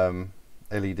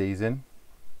LEDs in.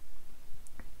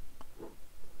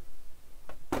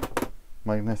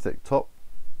 Magnetic top.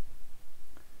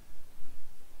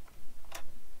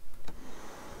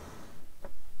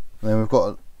 And then we've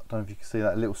got, I don't know if you can see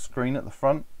that little screen at the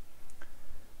front.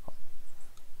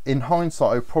 In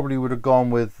hindsight, I probably would have gone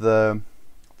with the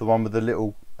one with the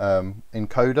little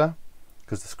encoder,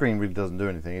 because the screen really doesn't do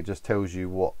anything. It just tells you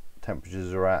what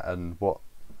temperatures are at and what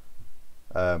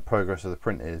progress of the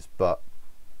print is, but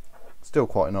still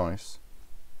quite nice.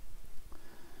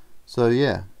 So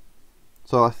yeah,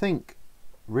 so I think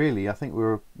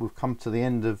we've come to the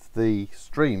end of the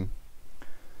stream.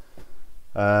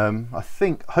 I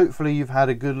think hopefully you've had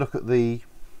a good look at the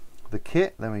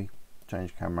kit. Let me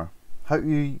change camera. Hope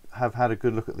you have had a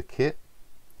good look at the kit.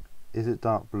 Is it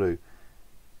dark blue?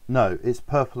 No, it's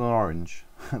purple and orange.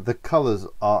 The colours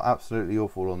are absolutely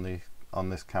awful on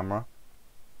this camera.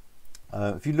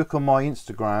 If you look on my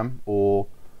Instagram, or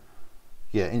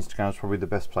yeah, Instagram is probably the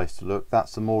best place to look.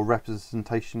 That's a more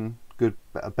representation,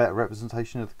 a better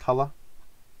representation of the colour.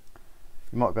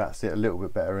 You might be able to see it a little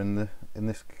bit better in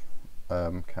this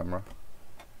camera.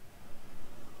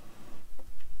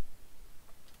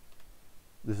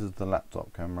 This is the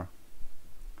laptop camera.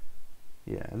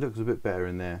 Yeah, it looks a bit better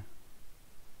in there.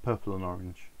 Purple and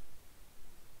orange.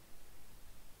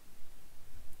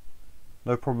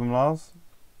 No problem, Lars.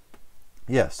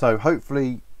 Yeah, so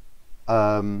hopefully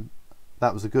that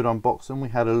was a good unboxing. We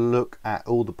had a look at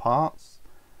all the parts.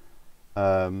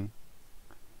 Like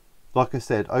I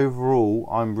said, overall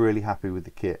I'm really happy with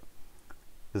the kit.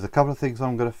 There's a couple of things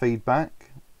I'm going to feed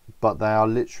back, but they are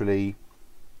literally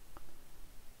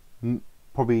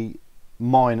probably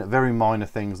very minor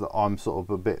things that I'm sort of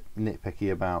a bit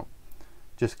nitpicky about.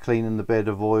 Just cleaning the bed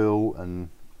of oil and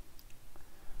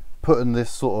putting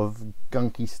this sort of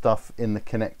gunky stuff in the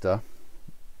connector,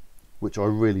 which I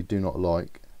really do not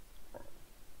like.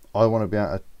 I want to be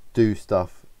able to do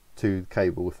stuff to the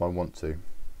cable if I want to.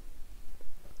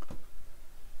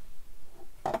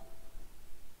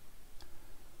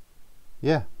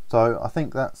 Yeah, so I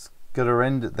think that's gonna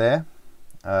end it there.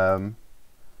 No,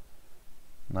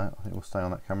 I think we'll stay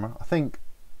on that camera. I think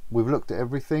we've looked at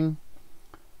everything.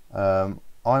 I'm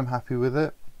happy with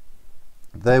it.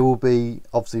 There will be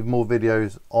obviously more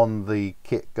videos on the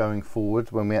kit going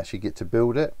forward when we actually get to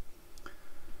build it.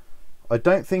 I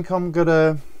don't think I'm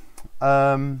gonna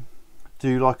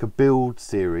do like a build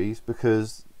series,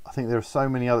 because I think there are so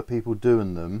many other people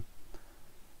doing them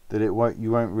that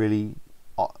you won't really,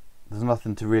 there's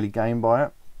nothing to really gain by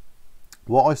it.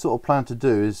 What I sort of plan to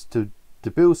do is to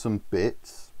build some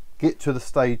bits, get to the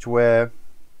stage where,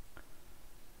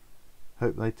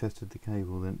 hope they tested the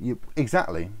cable then.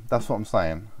 Exactly, that's what I'm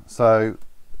saying. So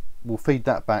we'll feed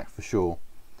that back for sure.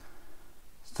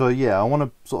 So yeah, I want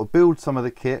to sort of build some of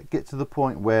the kit, get to the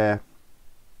point where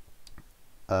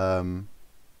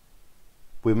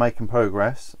we're making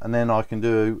progress, and then I can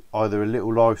do either a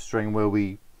little live stream where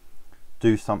we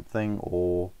do something,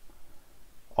 or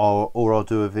I'll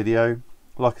do a video.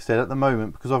 Like I said, at the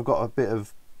moment, because I've got a bit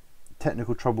of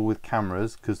technical trouble with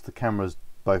cameras, because the cameras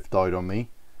both died on me,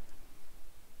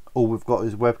 all we've got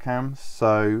is webcams.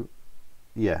 So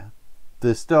yeah,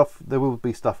 there will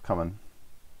be stuff coming.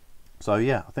 So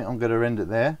yeah, I think I'm going to end it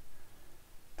there.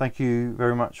 Thank you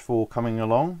very much for coming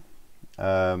along.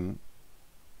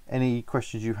 Any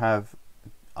questions you have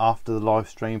after the live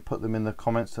stream, put them in the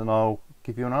comments and I'll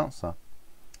give you an answer.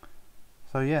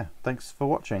 So yeah, thanks for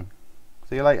watching.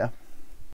 See you later.